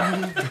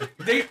back.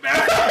 Date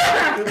back.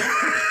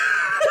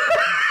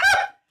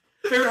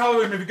 Favorite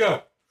Halloween movie?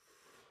 Go.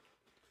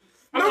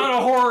 I'm not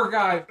a horror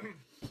guy.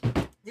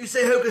 You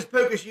say hocus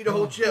pocus, you eat a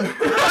whole chip.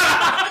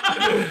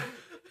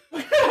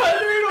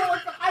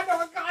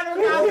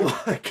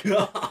 Oh my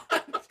god.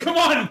 Come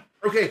on.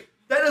 Okay,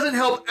 that doesn't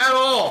help at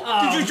all.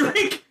 Did you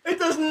drink? It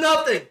does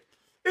nothing.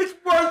 It's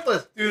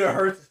worthless. Dude, it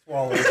hurts to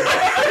swallow.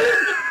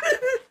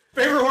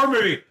 Favorite horror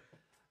movie?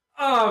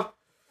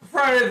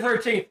 Friday the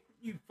 13th.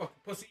 You fucking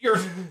pussy.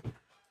 Yours.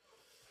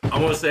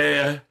 I'm gonna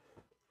say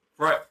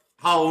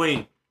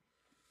Halloween.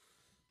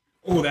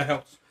 Oh, that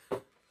helps.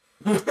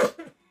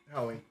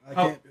 Halloween. I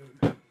can't do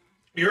it.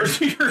 Yours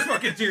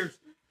fucking tears.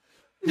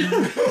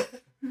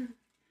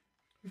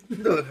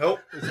 Doesn't help.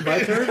 It's my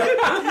turn?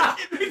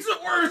 It makes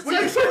it worse.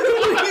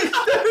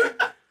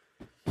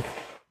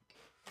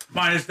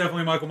 Mine is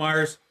definitely Michael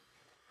Myers.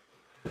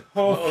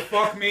 Oh,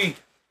 fuck me.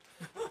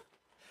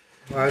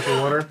 Alright,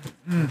 the water.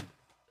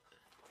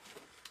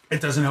 It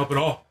doesn't help at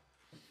all.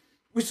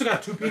 We still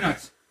got 2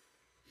 peanuts.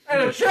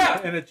 And a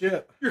chip. And a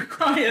chip. You're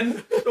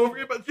crying. Don't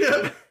forget about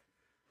chip.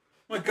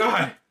 My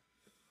God.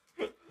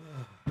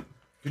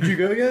 Did you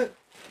go yet?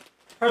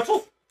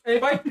 Pretzel?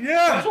 Anybody?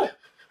 Yeah. Pretzel?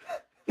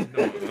 No,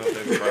 not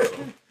favorite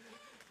pretzel.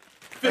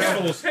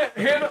 Fistfuls. Hand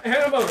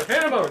him over.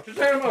 Hand him over. Just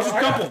hand him over.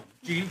 Just dump them,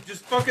 Gene.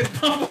 Just fucking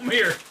dump them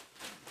here.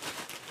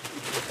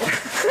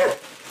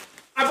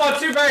 I bought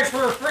 2 bags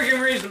for a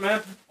freaking reason,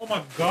 man. Oh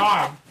my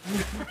God.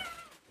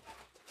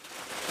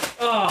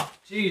 Oh,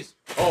 jeez.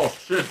 Oh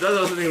shit, that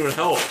doesn't even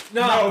help.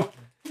 No,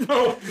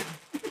 No.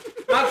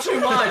 not too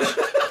much.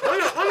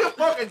 Look at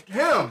fucking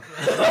him.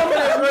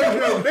 I'm ready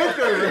to a bitch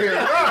over here.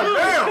 God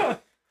damn.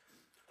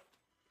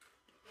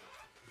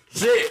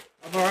 Shit.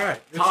 I'm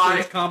alright. Hi.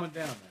 It's calming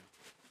down now.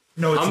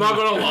 No, it's I'm not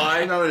gonna I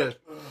lie. know it is.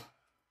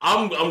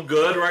 I'm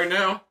good right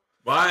now,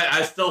 but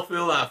I still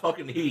feel that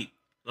fucking heat.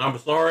 I'm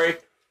sorry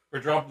for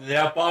dropping the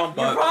F-bomb,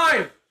 You're but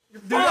fine.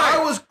 You're Dude,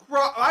 fine.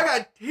 I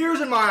got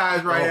tears in my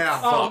eyes right Oh,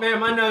 now. Oh man,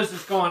 my nose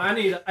is gone. I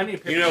need a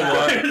picture. you know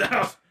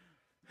what?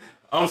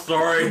 I'm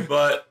sorry,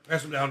 but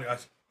Pass them down,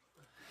 guys.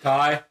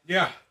 Ty,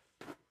 Yeah.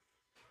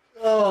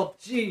 Oh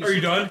jeez. Are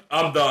you done?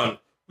 I'm done.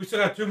 We still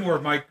got 2 more,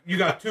 Mike. You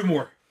got 2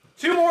 more.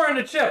 2 more in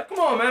the chip. Come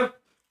on, man.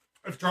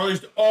 If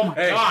Charlie's... Oh my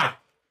Hey. God.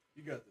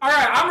 You got this. All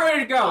right, I'm ready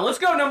to go. Let's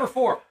go number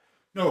 4.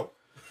 No.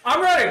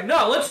 I'm ready.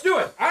 No, let's do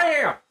it. I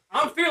am.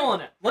 I'm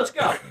feeling it. Let's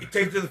go,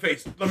 Take it to the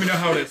face. Let me know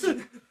how it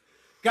is.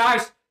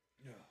 guys.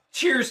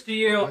 Cheers to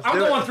you. Let's I'm do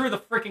going it. through the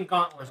freaking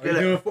gauntlet. Get it.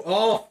 Doing four.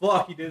 Oh,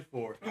 fuck, he did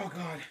 4. Oh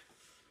God.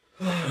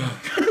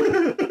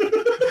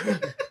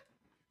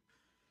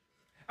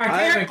 I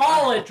can't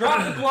call it.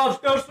 Drop the gloves.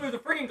 Goes through the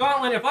freaking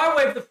gauntlet. If I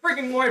wave the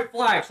freaking white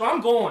flag, so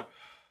I'm going.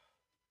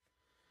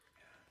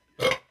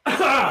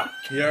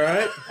 You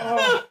alright?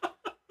 Oh,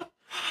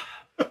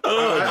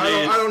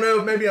 I don't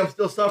know. Maybe I'm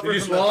still suffering.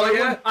 Did you from swallow that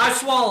yet? I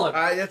swallowed.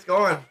 It's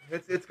gone.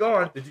 It's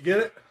gone. Did you get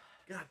it?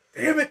 God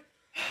damn it.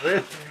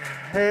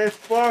 It's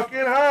fucking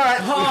hot.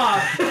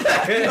 Ah,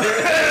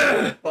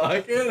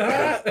 Fucking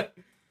hot.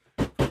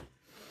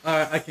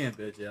 Alright, I can't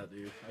bitch out,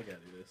 dude. I gotta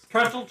do this.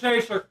 pretzel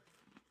chaser.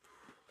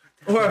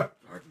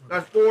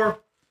 That's 4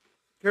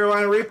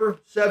 Carolina Reaper,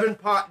 7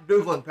 pot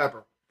Douglas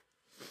pepper.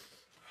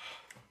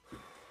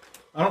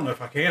 I don't know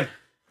if I can.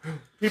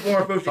 People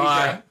aren't supposed to eat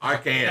Ty, that. I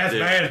can't. That's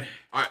dude. bad.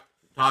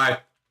 Ty,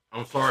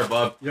 I'm sorry,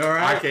 bub. You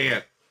alright? I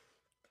can't.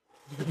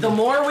 The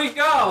more we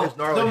go, It's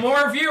gnarly. the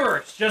more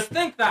viewers. Just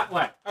think that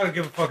way. I don't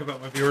give a fuck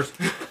about my viewers.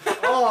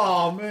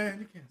 Oh, man.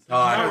 You can't say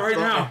Ty, Not right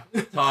now.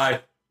 Ty,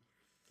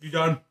 You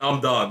done?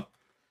 I'm done.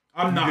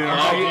 I'm not. doing I'm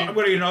all gonna right? eat- I'm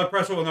gonna eat another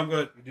pretzel and I'm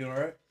gonna. You doing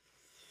alright?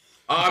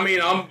 I mean,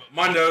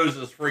 my nose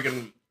is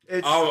freaking.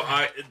 It's,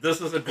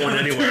 This isn't going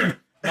anywhere.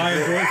 I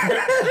enjoy.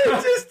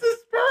 it just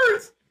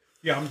dispersed.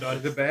 Yeah, I'm done.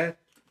 Is it bad?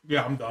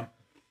 Yeah, I'm done.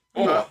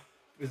 Oh,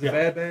 Is it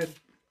Yeah. bad?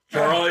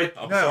 Charlie,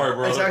 I'm No, sorry,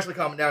 brother, it's actually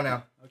calming down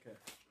now. Okay.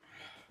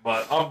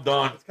 but I'm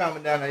done. It's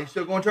calming down now. You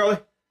still going, Charlie?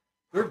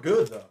 They're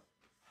good, though.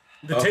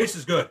 The Oh. taste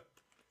is good.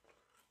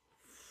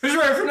 Who's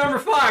ready for number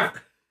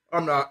 5?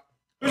 I'm not.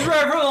 Who's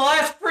ready for the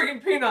last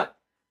freaking peanut?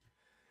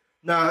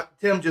 Nah,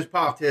 Tim just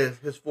popped his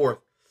 4th.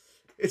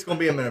 It's gonna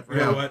be a minute for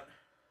You know him. what?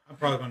 I'm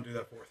probably gonna do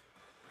that 4th.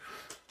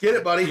 Get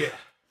it, buddy. Yeah.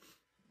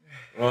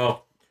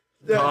 Well,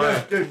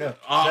 No, dude, no.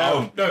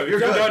 No, You're if you're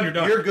good. done. You're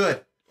done. You're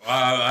good.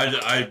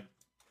 I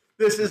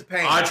This is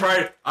pain.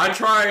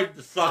 tried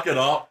to suck it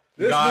up,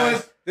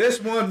 guys.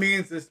 This one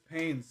means this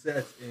pain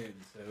sets in,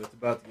 so it's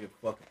about to get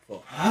fucking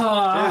fucked.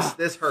 Ah.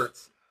 This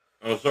hurts.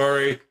 I'm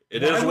sorry.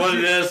 It Why is would what you-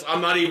 it is.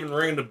 I'm not even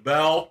ringing the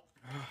bell.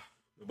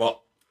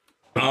 But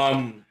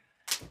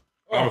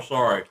I'm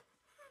sorry.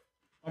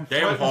 I'm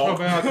Damn, sweating so Paul.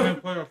 bad I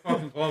can't put a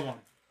fucking glove on.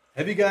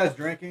 Have you guys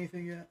drank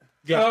anything yet?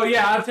 Yeah. Oh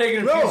yeah, I've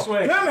taken a few No,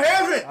 swigs. Tim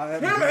hasn't. I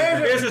haven't Tim drank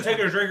hasn't. This is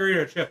taking a drink or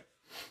eating a chip.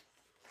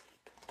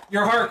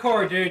 You're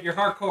hardcore, dude. You're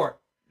hardcore.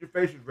 Your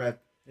face is red.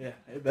 Yeah,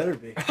 it better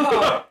be.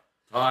 Oh,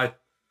 Hi.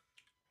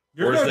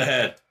 You're Where's good. the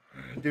head?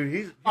 Dude,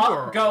 you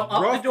are go a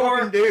up rough the door,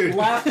 fucking dude.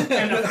 left,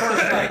 and the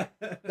first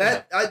right.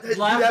 That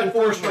Left and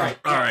first right.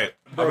 All right.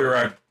 I'll be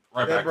right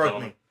That back, broke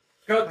gentlemen. me.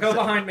 Go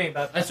behind me,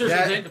 bud. I seriously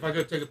That- think if I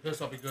go take a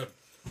piss, I'll be good.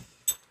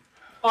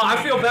 Oh,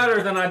 I feel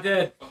better than I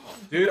did.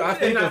 Dude, I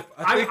think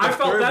I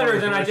felt better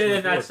than I did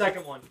in that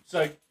second one.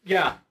 So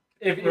yeah,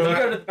 if you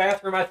go to the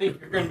bathroom, I think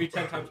you're going to be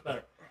 10 times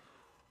better.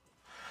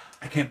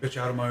 I can't bitch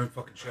out of my own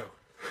fucking show.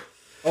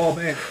 Oh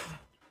man,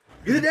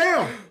 Get it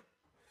down.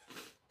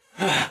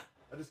 I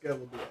just got a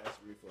little bit of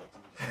acid reflux.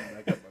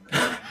 I got my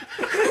mouth.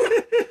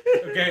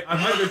 Okay, I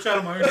might bitch out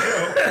of my own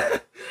show.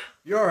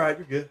 You're all right.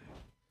 You're good.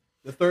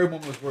 The third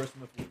one was worse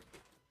than the fourth.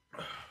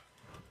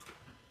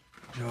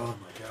 Oh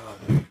my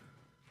god.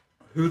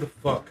 Who the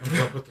fuck comes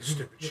up with this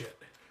stupid shit?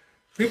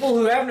 People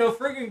who have no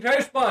freaking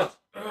taste buds.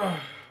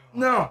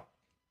 No,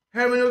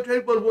 having no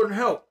taste buds wouldn't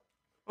help.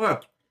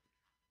 Look,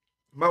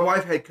 my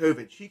wife had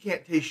COVID. She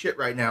can't taste shit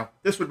right now.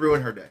 This would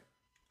ruin her day.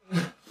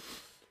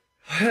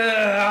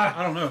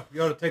 I don't know.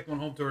 You ought to take one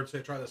home to her and say,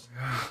 try this.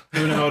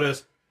 You know how it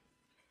is.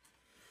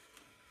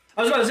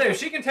 I was about to say, if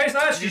she can taste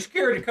that, she's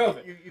cured of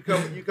COVID.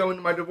 You come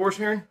into my divorce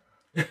hearing?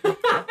 I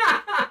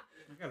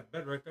got a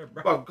bed right there,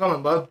 bro. Fuck,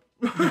 coming, bud.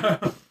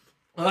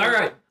 All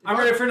right, I'm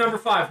ready for number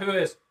 5. Who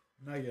is?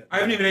 Not yet. I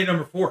haven't even ate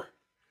number 4.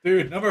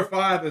 Dude, number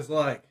 5 is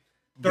like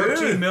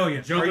 13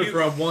 million. jumping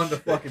from 1 to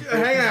fucking 50.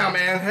 Hang out,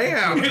 man. Hang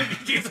out.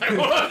 He's like,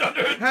 what?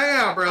 Hang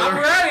out, I'm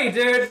brother. ready,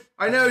 dude.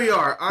 I know you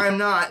are. I am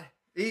not.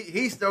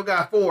 He's still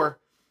got 4.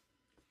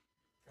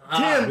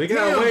 Tim, We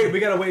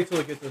gotta wait till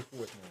it gets this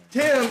fourth one.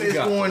 Tim We is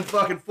got going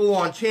fucking full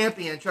on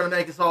champion, trying to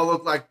make us all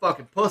look like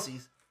fucking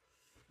pussies.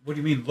 What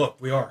do you mean, look,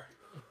 we are?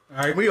 All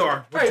right. We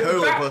are. We're Hey, totally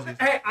the fact- pussies.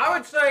 hey, I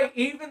would say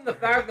even the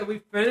fact that we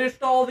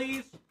finished all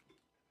these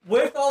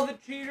with all the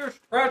cheaters,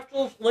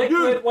 pretzels, liquid,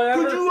 Dude,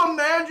 whatever. could you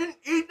imagine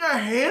eating a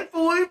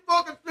handful of these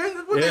fucking things?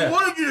 That's what Yeah. they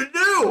wanted you to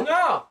do.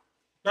 No,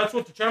 That's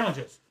what the challenge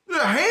is.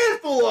 A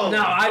handful of them.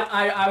 no,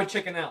 I would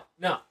chicken out.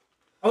 No,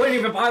 I wouldn't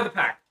even buy the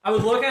pack. I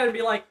would look at it and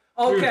be like,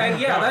 okay,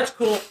 yeah, that's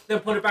cool. Then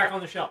put it back on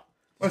the shelf.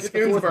 My Get the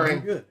skin's fourth one,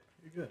 burning. You're good.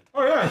 You're good.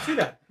 Oh, yeah, I see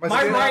that. My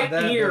skin- right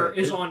That ear bad.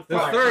 is on The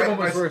fire. third one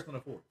My- was worse than the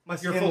fourth. My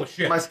You're skin, full of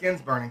shit. My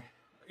skin's burning.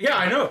 Yeah,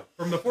 I know.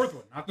 From the 4th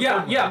one. Not the third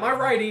one. Yeah, my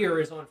right ear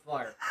is on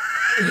fire.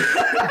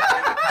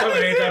 Oh,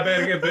 it ain't that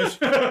bad again, bitch.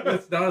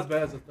 It's not as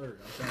bad as the third.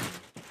 I'm telling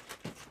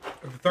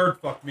you. The third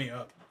fucked me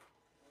up.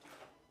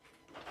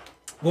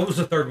 What was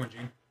the third one,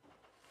 Gene?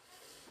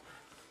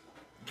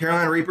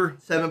 Carolina Reaper,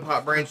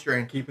 7-pot brain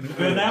strain. Keeping it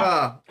Good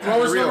now? What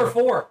was real. number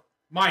 4?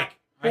 Mike,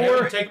 I 4.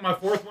 haven't taken my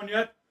 4th one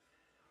yet.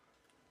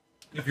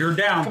 If you're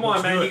down, Come on,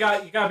 let's man. do You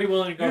it. got to be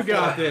willing to go. You for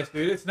got it. this,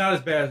 dude. It's not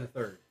as bad as the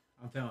third.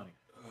 I'm telling you.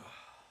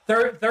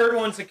 Third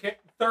one's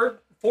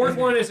fourth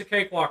one is a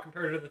cakewalk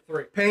compared to the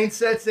 3. Pain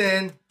sets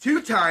in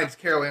 2 times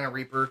Carolina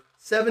Reaper,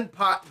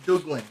 7-pot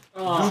Douglin.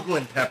 Oh.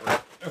 Douglin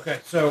pepper. Okay,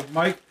 so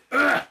Mike,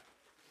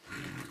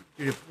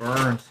 Dude, it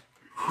burns.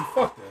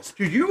 fuck this.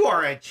 Dude, you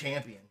are a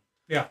champion.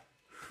 Yeah.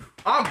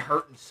 I'm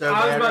hurting so I was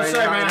bad about to right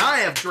say, now, man. and I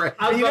have drank.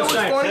 I was You know about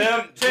to what's say,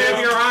 funny? Tim,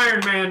 you're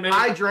Iron Man, man.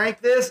 I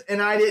drank this,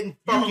 and I didn't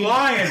You fucking...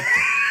 lying.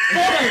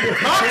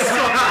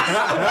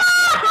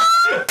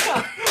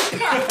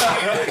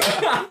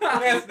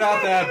 That's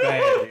not that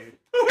bad, dude.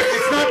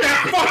 It's not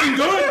that fucking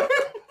good.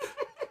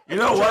 You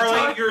know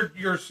what? Charlie,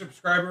 your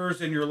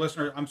subscribers and your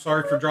listeners, I'm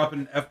sorry for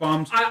dropping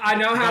F-bombs. I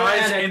know how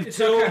Guys, to edit. It's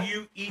until okay.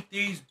 you eat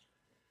these,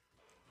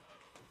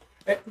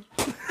 It's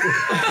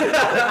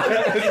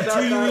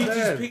until you eat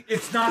bad. these,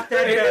 it's not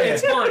that bad.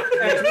 It's fine.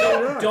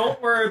 Hey, don't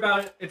worry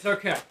about it. It's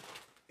okay.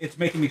 It's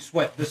making me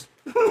sweat. This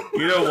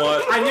You know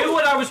what? I knew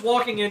what I was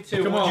walking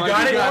into. Come on, You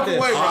got it? Walk this.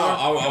 away,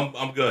 brother.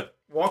 I'm good.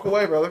 Walk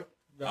away, brother.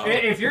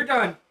 If you're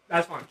done,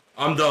 that's fine.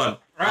 I'm done.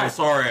 I'm Right.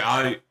 sorry.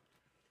 I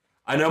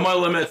know my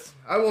limits.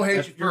 I won't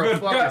hate you for You're a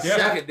good. fucking Yeah.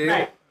 second, dude.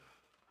 Hey,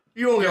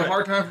 You don't get a Yeah.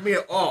 hard time for me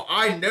at all.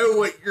 I know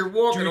what you're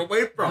walking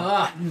away from.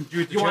 Did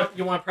you eat the you chip?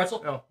 want a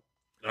pretzel? No.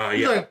 Yeah.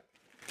 He's like,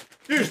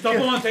 Dude,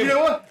 stumble on you table.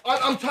 know what?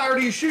 I'm tired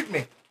of you shooting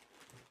me.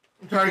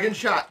 I'm tired of getting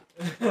shot.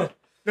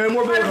 No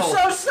more bullet holes.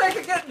 I'm so sick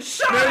of getting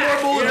shot. No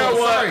more bullet You know holes.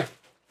 what?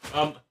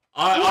 Sorry.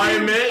 I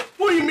admit.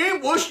 What do you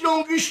mean? Bush, you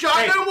don't get shot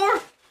Hey. no more?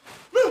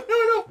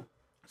 No.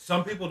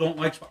 Some people don't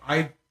like.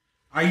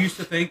 I used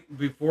to think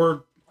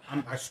before.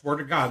 I swear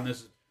to God, and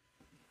this is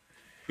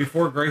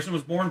before Grayson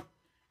was born.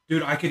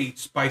 Dude, I could eat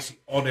spicy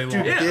all day long.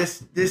 Dude, Yeah.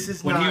 this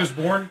is When not. he was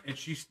born and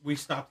we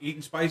stopped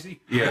eating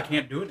spicy. Yeah. I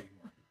can't do it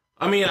anymore.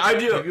 I mean, I Are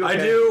you do. I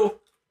okay? do.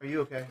 Are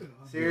you okay?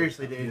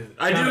 Seriously, dude.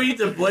 I do eat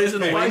the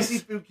blazing Spicy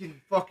wings. food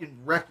can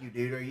fucking wreck you,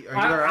 dude. Are you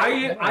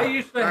alright? I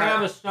used to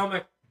have a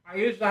stomach. I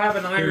used to have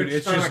an iron Dude,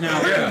 it's stomach. just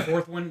now. Yeah. The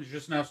 4th one is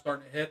just now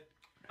starting to hit.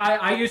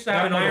 I used to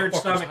have an That iron motherfucker's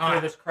stomach hot.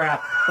 for this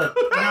crap, but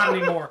not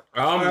anymore.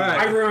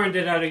 I ruined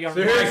it at a young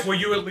So age. Mike, will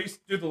you at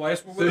least do the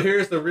last one? So with it?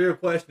 here's the real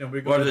question: Are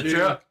we going What, to the do?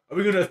 chip? Are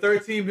we going to do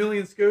 13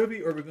 million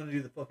Scoville, or are we going to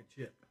do the fucking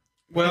chip?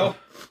 Well,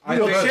 I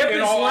The think chip in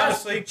is all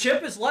less. honesty,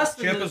 Chip is less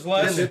than chip the, is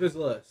less. The chip is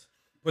less.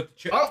 But the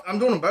chip I'm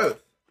doing them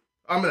both.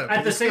 I'm gonna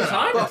At the same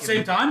time? at the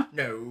same time.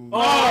 No.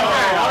 Oh,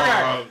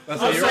 okay.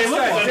 That's I'll say, look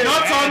at the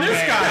nuts on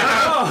this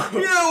guy.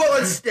 You know what?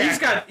 Let's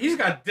stack. He's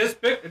got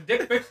dick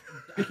pics.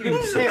 I can't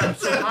even say it. I'm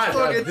so hot.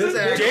 Fucking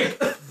stack. Dick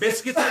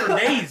biscuits for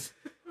days.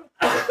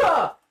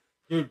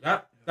 Dude,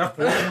 that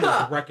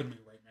Florida is wrecking me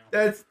right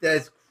now.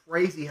 That's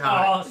crazy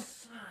hot. Oh,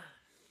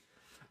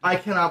 I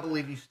cannot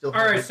believe you still. all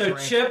right. haven't So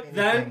drank chip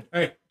anything.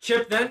 Hey,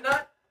 chip then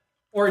nut,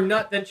 or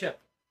nut then chip.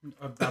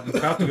 I'm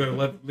about to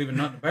go leave a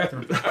nut in the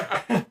bathroom.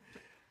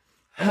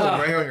 I'm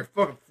gonna lay on your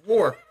fucking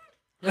floor.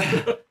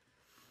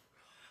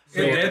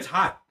 It's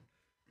hot.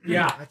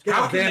 Yeah. How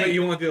God can damn it! they-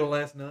 You want to do the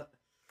last nut?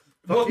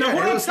 Well, no, yeah,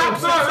 hold it on, was stop, so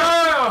stop,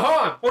 stop. Hold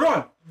on. Hold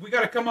on. We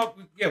got to come up.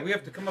 Yeah, we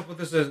have to come up with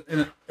this as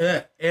an.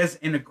 I can't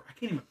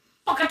even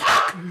fucking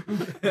talk.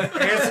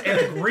 As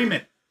an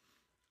agreement.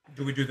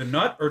 Do we do the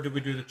nut or do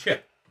we do the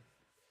chip?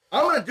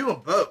 I'm gonna do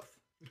them both.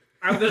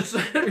 I'm just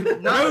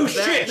saying. No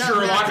shit, not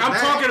Sherlock. back to I'm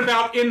back. talking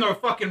about in the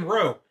fucking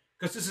row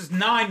because this is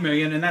 9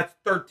 million and that's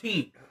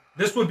 13.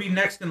 This would be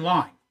next in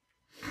line.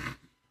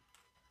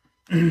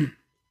 Dude,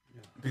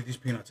 these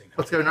peanuts ain't.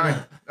 Let's go 9.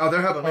 Oh,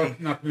 they're helping Oh, me.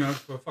 not peanuts,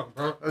 but fucking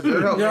bro.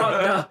 They're helping me.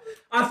 No,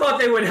 I thought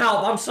they would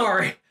help. I'm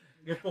sorry.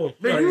 You're full of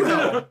They shit. do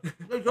help.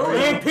 They do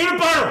Hey, help. peanut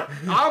butter.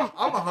 I'm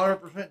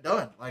 100%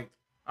 done. Like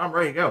I'm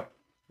ready to go.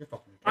 You're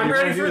fucking. I'm You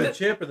ready wanna for do the the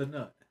chip or the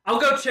nut? I'll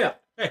go chip.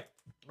 Hey,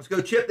 Let's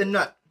go chip the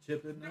nut.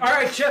 Chip and nut. All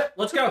right, chip.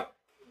 Let's go.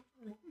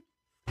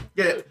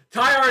 Get it.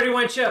 Ty already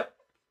went chip.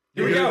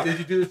 Here we go. Did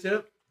you do the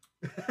chip?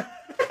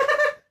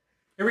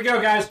 Here we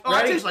go, guys. Oh, it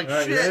Ready? tastes like All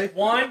right, you shit. ready?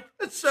 1,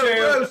 That's so 2,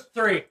 gross.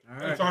 3. All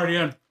right. it's already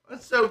in.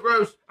 That's so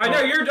gross. I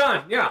know you're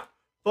done. Yeah.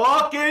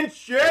 Fucking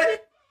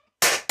shit.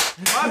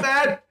 My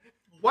bad.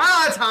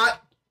 Wow, that's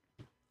hot.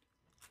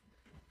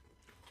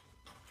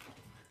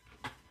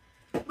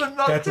 The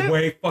nut That's tip-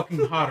 way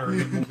fucking hotter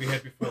than what we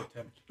had before,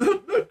 Tim. the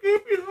nut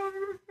can't be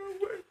hotter. No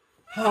way.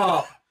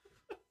 Oh,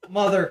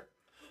 mother.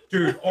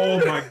 Dude, oh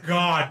my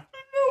god.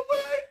 No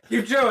way.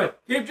 Keep doing.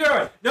 Keep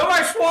doing.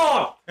 Nobody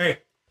swallow. Hey,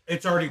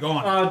 it's already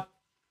gone.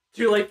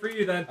 Too late for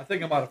you then. I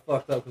think I might have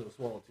fucked up because I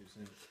swallowed too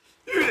soon.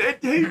 Dude,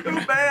 it tastes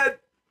so bad.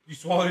 You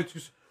swallowed it too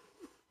soon.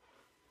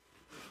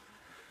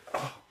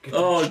 Get that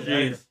Oh, shit out of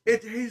here. jeez.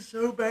 It tastes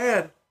so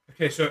bad.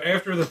 Okay, so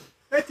after the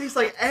That tastes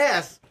like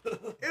ass.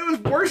 It was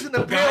worse than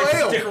the pale guys,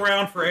 ale. stick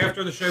around for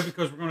after the show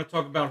because we're going to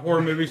talk about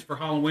horror movies for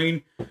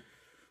Halloween.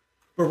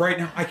 But right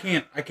now, I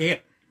can't.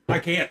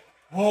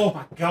 Oh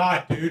my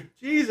god, dude,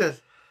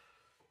 Jesus.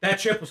 that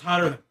chip was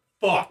hotter than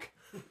fuck.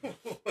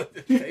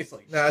 It tastes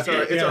like No, it's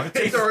already, Yeah,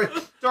 it's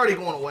already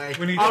going away.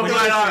 We need I'm to It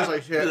glad tastes I,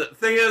 like shit. the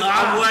thing is,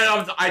 I'm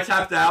glad I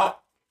tapped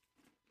out.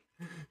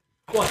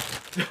 What?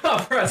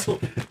 Oh, pretzel.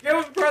 Give him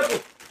a pretzel.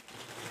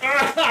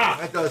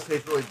 That does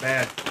taste really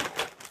bad.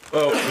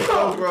 Oh,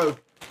 So gross.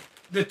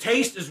 The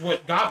taste is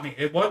what got me.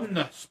 It wasn't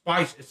the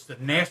spice. It's the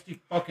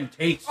nasty fucking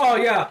taste. Oh,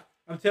 yeah.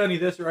 I'm telling you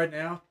this right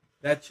now.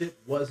 That chip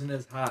wasn't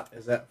as hot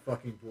as that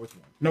fucking fourth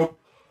one. Nope.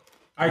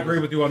 I agree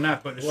with you on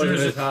that. But as soon Wasn't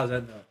as as hot as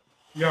that nut.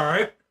 you all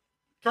right,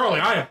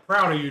 Charlie, I am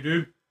proud of you,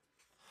 dude.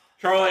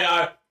 Charlie,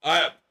 I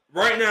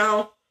right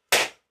now,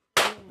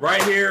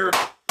 right here,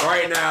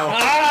 right now,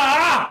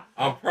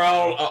 I'm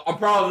proud. I'm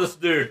proud of this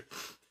dude.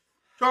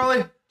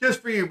 Charlie,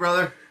 just for you,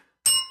 brother.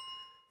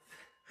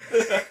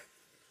 Is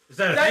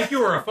that a thank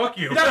you or a fuck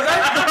you?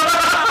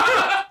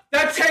 That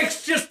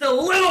takes just a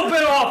little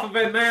bit off of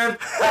it, man.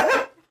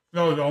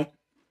 No, don't.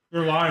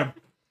 You're lying.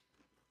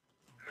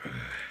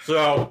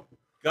 So,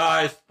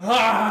 guys,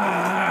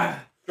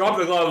 drop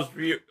the gloves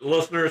for you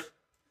listeners.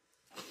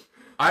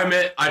 I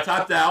admit I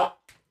tapped out,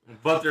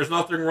 but there's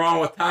nothing wrong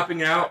with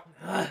tapping out.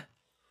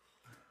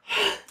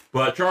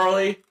 But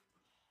Charlie,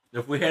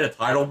 if we had a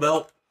title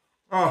belt,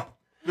 Oh,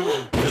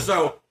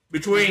 so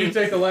Did you between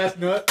take the last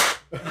nut?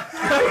 He ate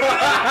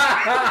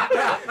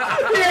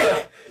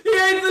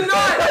the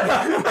nut.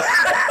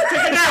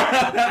 Take it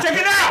now! Take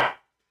it now!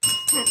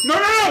 No!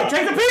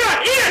 Take the peanut!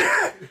 Eat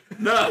it!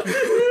 no,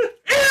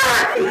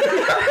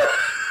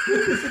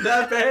 Is it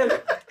that bad?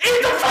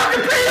 Eat the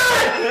fucking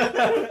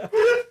peanut!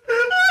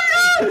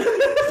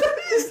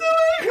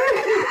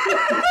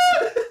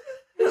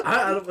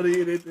 I don't want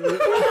to eat it,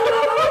 dude.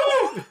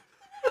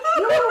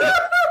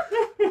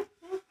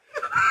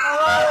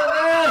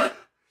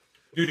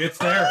 Dude, it's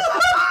there.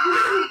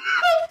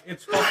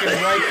 It's fucking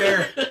right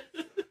there.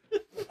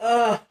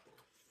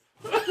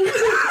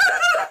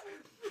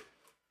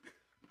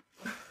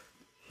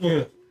 Look at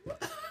this.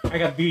 I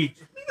got beads.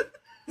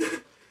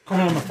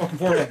 Coming on my fucking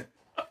forehead.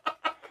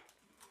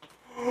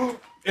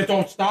 It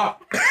don't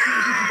stop.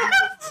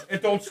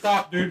 It don't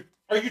stop, dude.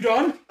 Are you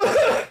done?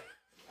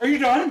 Are you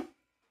done?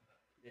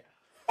 Yeah.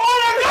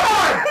 Oh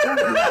my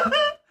god!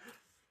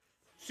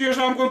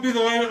 Seriously, I'm going to be the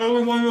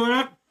only one doing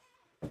that?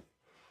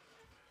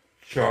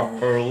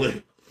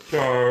 Charlie.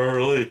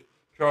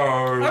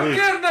 Charlie. I'm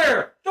getting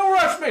there. Don't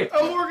rush me.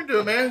 I'm working to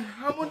it, man.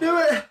 I'm gonna do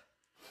it.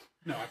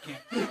 No, I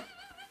can't.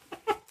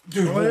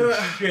 Dude, Oh, holy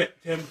yeah. shit,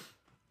 Tim.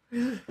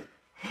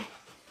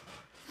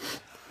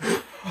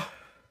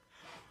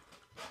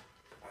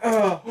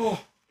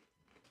 Oh.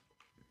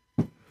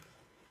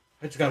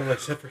 I just gotta let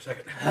it sit for a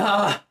second.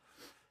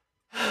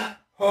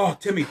 Oh,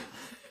 Timmy.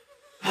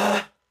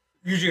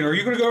 Eugene, are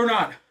you gonna go or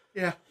not?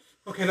 Yeah,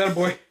 Okay, that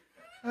boy.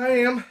 I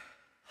am.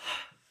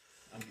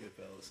 I'm good,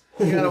 fellas.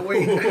 You gotta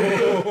wait.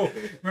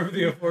 Remember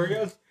the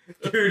Euphorias?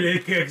 Dude, he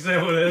kicks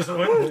in with this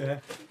one. Yeah.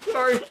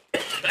 Sorry.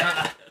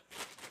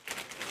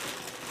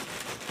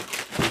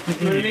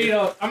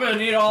 I'm gonna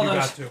need all You those.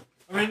 got to.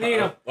 I'm gonna need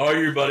them. Oh,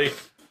 you buddy.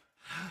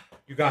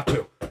 You got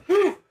to.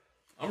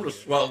 I'm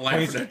just sweating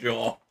laughing at you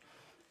all.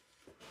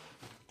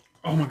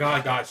 Oh my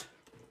god, guys.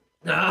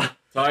 Nah.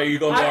 Ty, you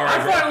gonna be I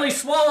alright, bro? finally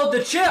swallowed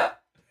the chip.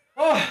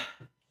 Oh.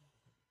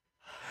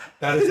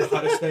 That is the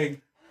hottest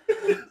thing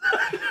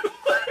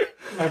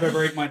I've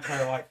ever ate in my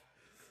entire life.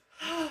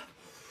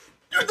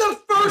 Dude, the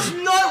first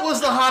nut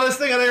was the hottest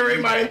thing I've ever ate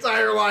in my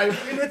entire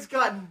life, and it's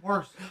gotten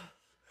worse.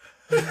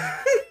 All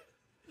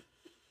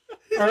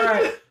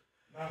right.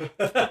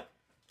 Oh.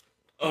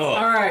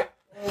 All right.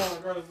 Oh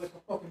my god, it's like a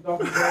fucking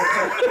donkey.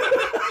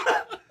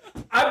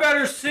 I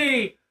better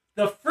see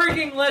the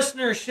freaking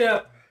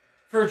listenership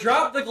for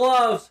Drop the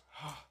Gloves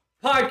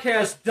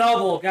podcast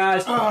double,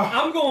 guys.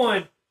 I'm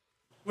going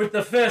with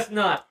the fifth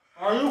nut.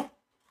 Are you?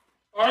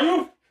 Are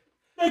you?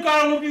 Thank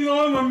God I'm looking the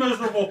only one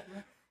miserable.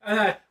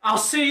 I'll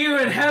see you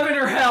in heaven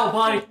or hell,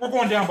 buddy. We're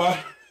going down, bud.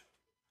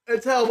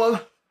 It's hell,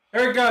 bub.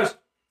 Here it goes.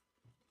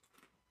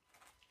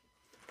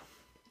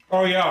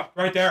 Oh yeah,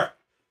 right there.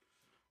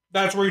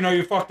 That's where you know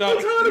you fucked up.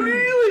 It's hot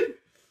immediately.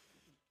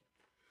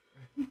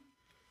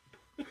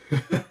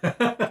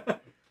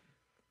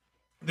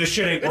 This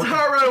shit ain't It's working.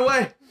 hot right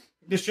away.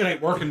 This shit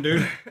ain't working,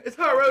 dude. It's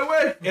hot right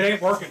away. It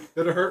ain't working.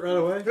 Did it hurt right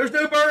away? There's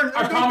no burn.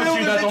 I There's no promise you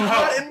building. that It's don't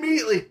hot help.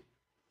 immediately.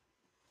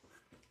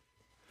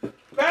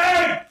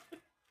 Bang!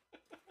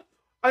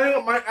 I think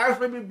it might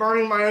actually be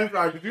burning my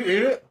inside. Did you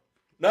eat it?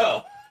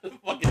 No.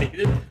 Fucking eat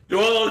it. Do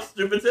one of those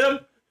stupid, Tim?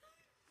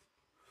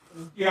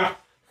 Yeah.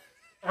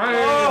 I ate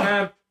it,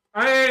 man.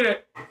 I ate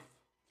it.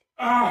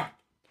 Ah.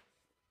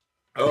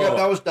 Oh. Yep,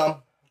 that was dumb.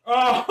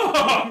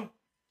 Oh.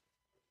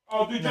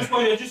 Oh, dude, just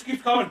wait. It just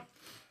keeps coming.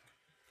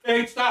 It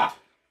ain't stopped.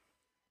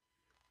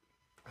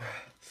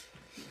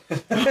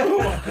 Oh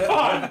my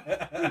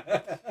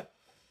god.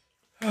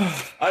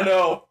 I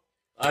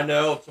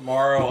know.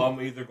 Tomorrow I'm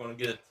either going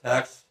to get a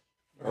text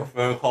or a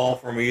phone call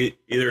from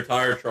either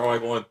Ty or Charlie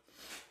going,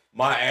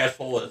 my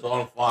asshole is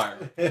on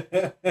fire.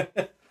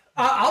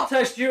 I'll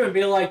text you and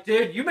be like,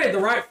 dude, you made the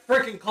right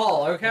freaking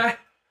call, okay?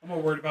 I'm more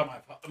worried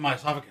about my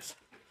esophagus.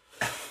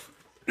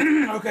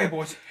 Okay,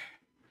 boys.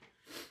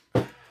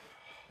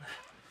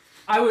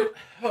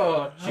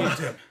 Oh,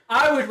 jeez.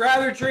 I would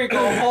rather drink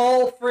a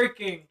whole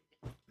freaking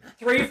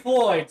 3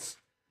 Floyds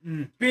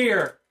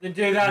beer than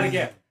do that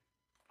again.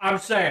 I'm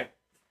saying.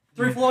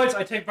 3 Floyds,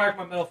 I take back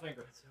my middle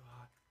finger.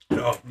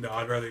 No,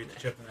 I'd rather eat the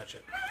chip than that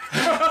shit.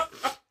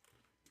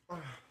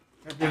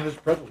 This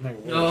pretzel's never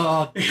worked.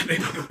 Oh, Yeah, they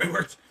know the way it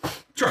works.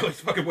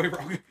 Charlie's fucking way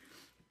wrong.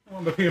 I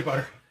want the peanut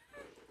butter.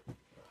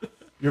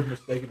 You're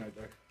mistaken right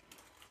there.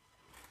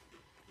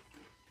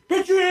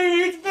 Bitch, you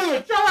didn't eat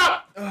the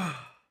shut up!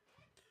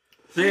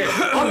 See,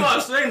 I'm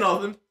not saying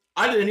nothing.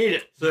 I didn't eat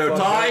it. So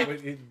Ty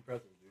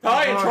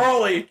and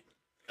Charlie,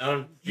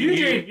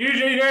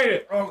 Eugene ate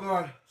it. Oh,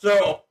 God.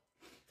 So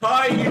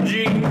Ty,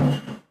 Eugene,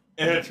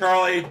 and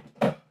Charlie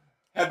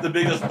have the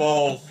biggest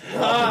balls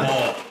of them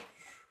all.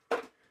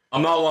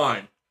 I'm not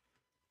lying.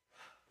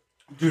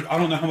 Dude, I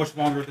don't know how much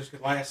longer this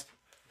could last.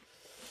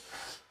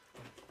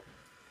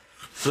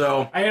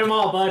 So I ate them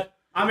all, bud.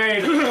 I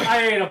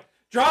ate them.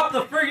 Drop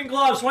the freaking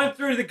gloves. Went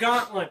through the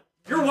gauntlet.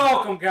 You're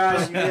welcome,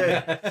 guys.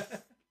 Yeah.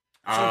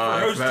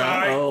 I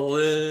fell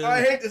in.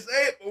 I hate to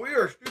say it, but we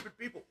are stupid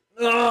people.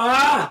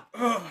 Ah!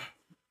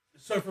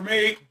 So for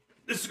me,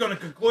 this is going to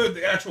conclude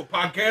the actual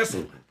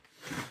podcast.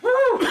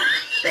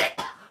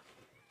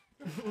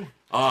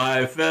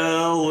 I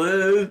fell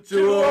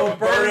into a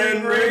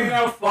burning ring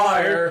of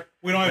fire.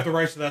 We don't have the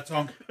rights to that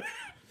song.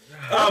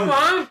 Come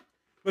on.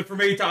 But for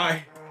me,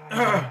 Ty,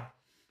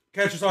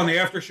 catch us on the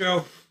after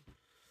show.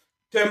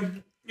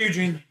 Tim,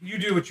 Eugene, you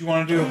do what you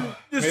want to do.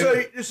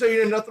 Just so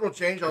you know, nothing will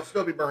change. I'll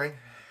still be burning.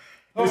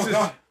 Oh,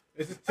 God.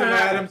 This is Tim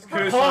Adams,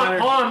 Hold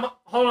co-signer.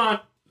 on,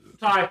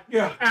 Ty.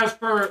 Yeah. As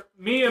for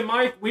me and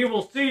Mike, we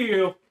will see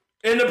you.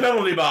 In the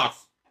penalty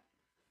box.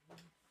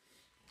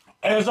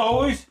 As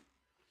always,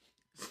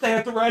 stay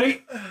at the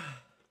ready.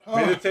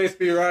 May the taste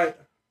be right.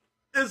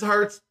 This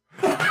hurts.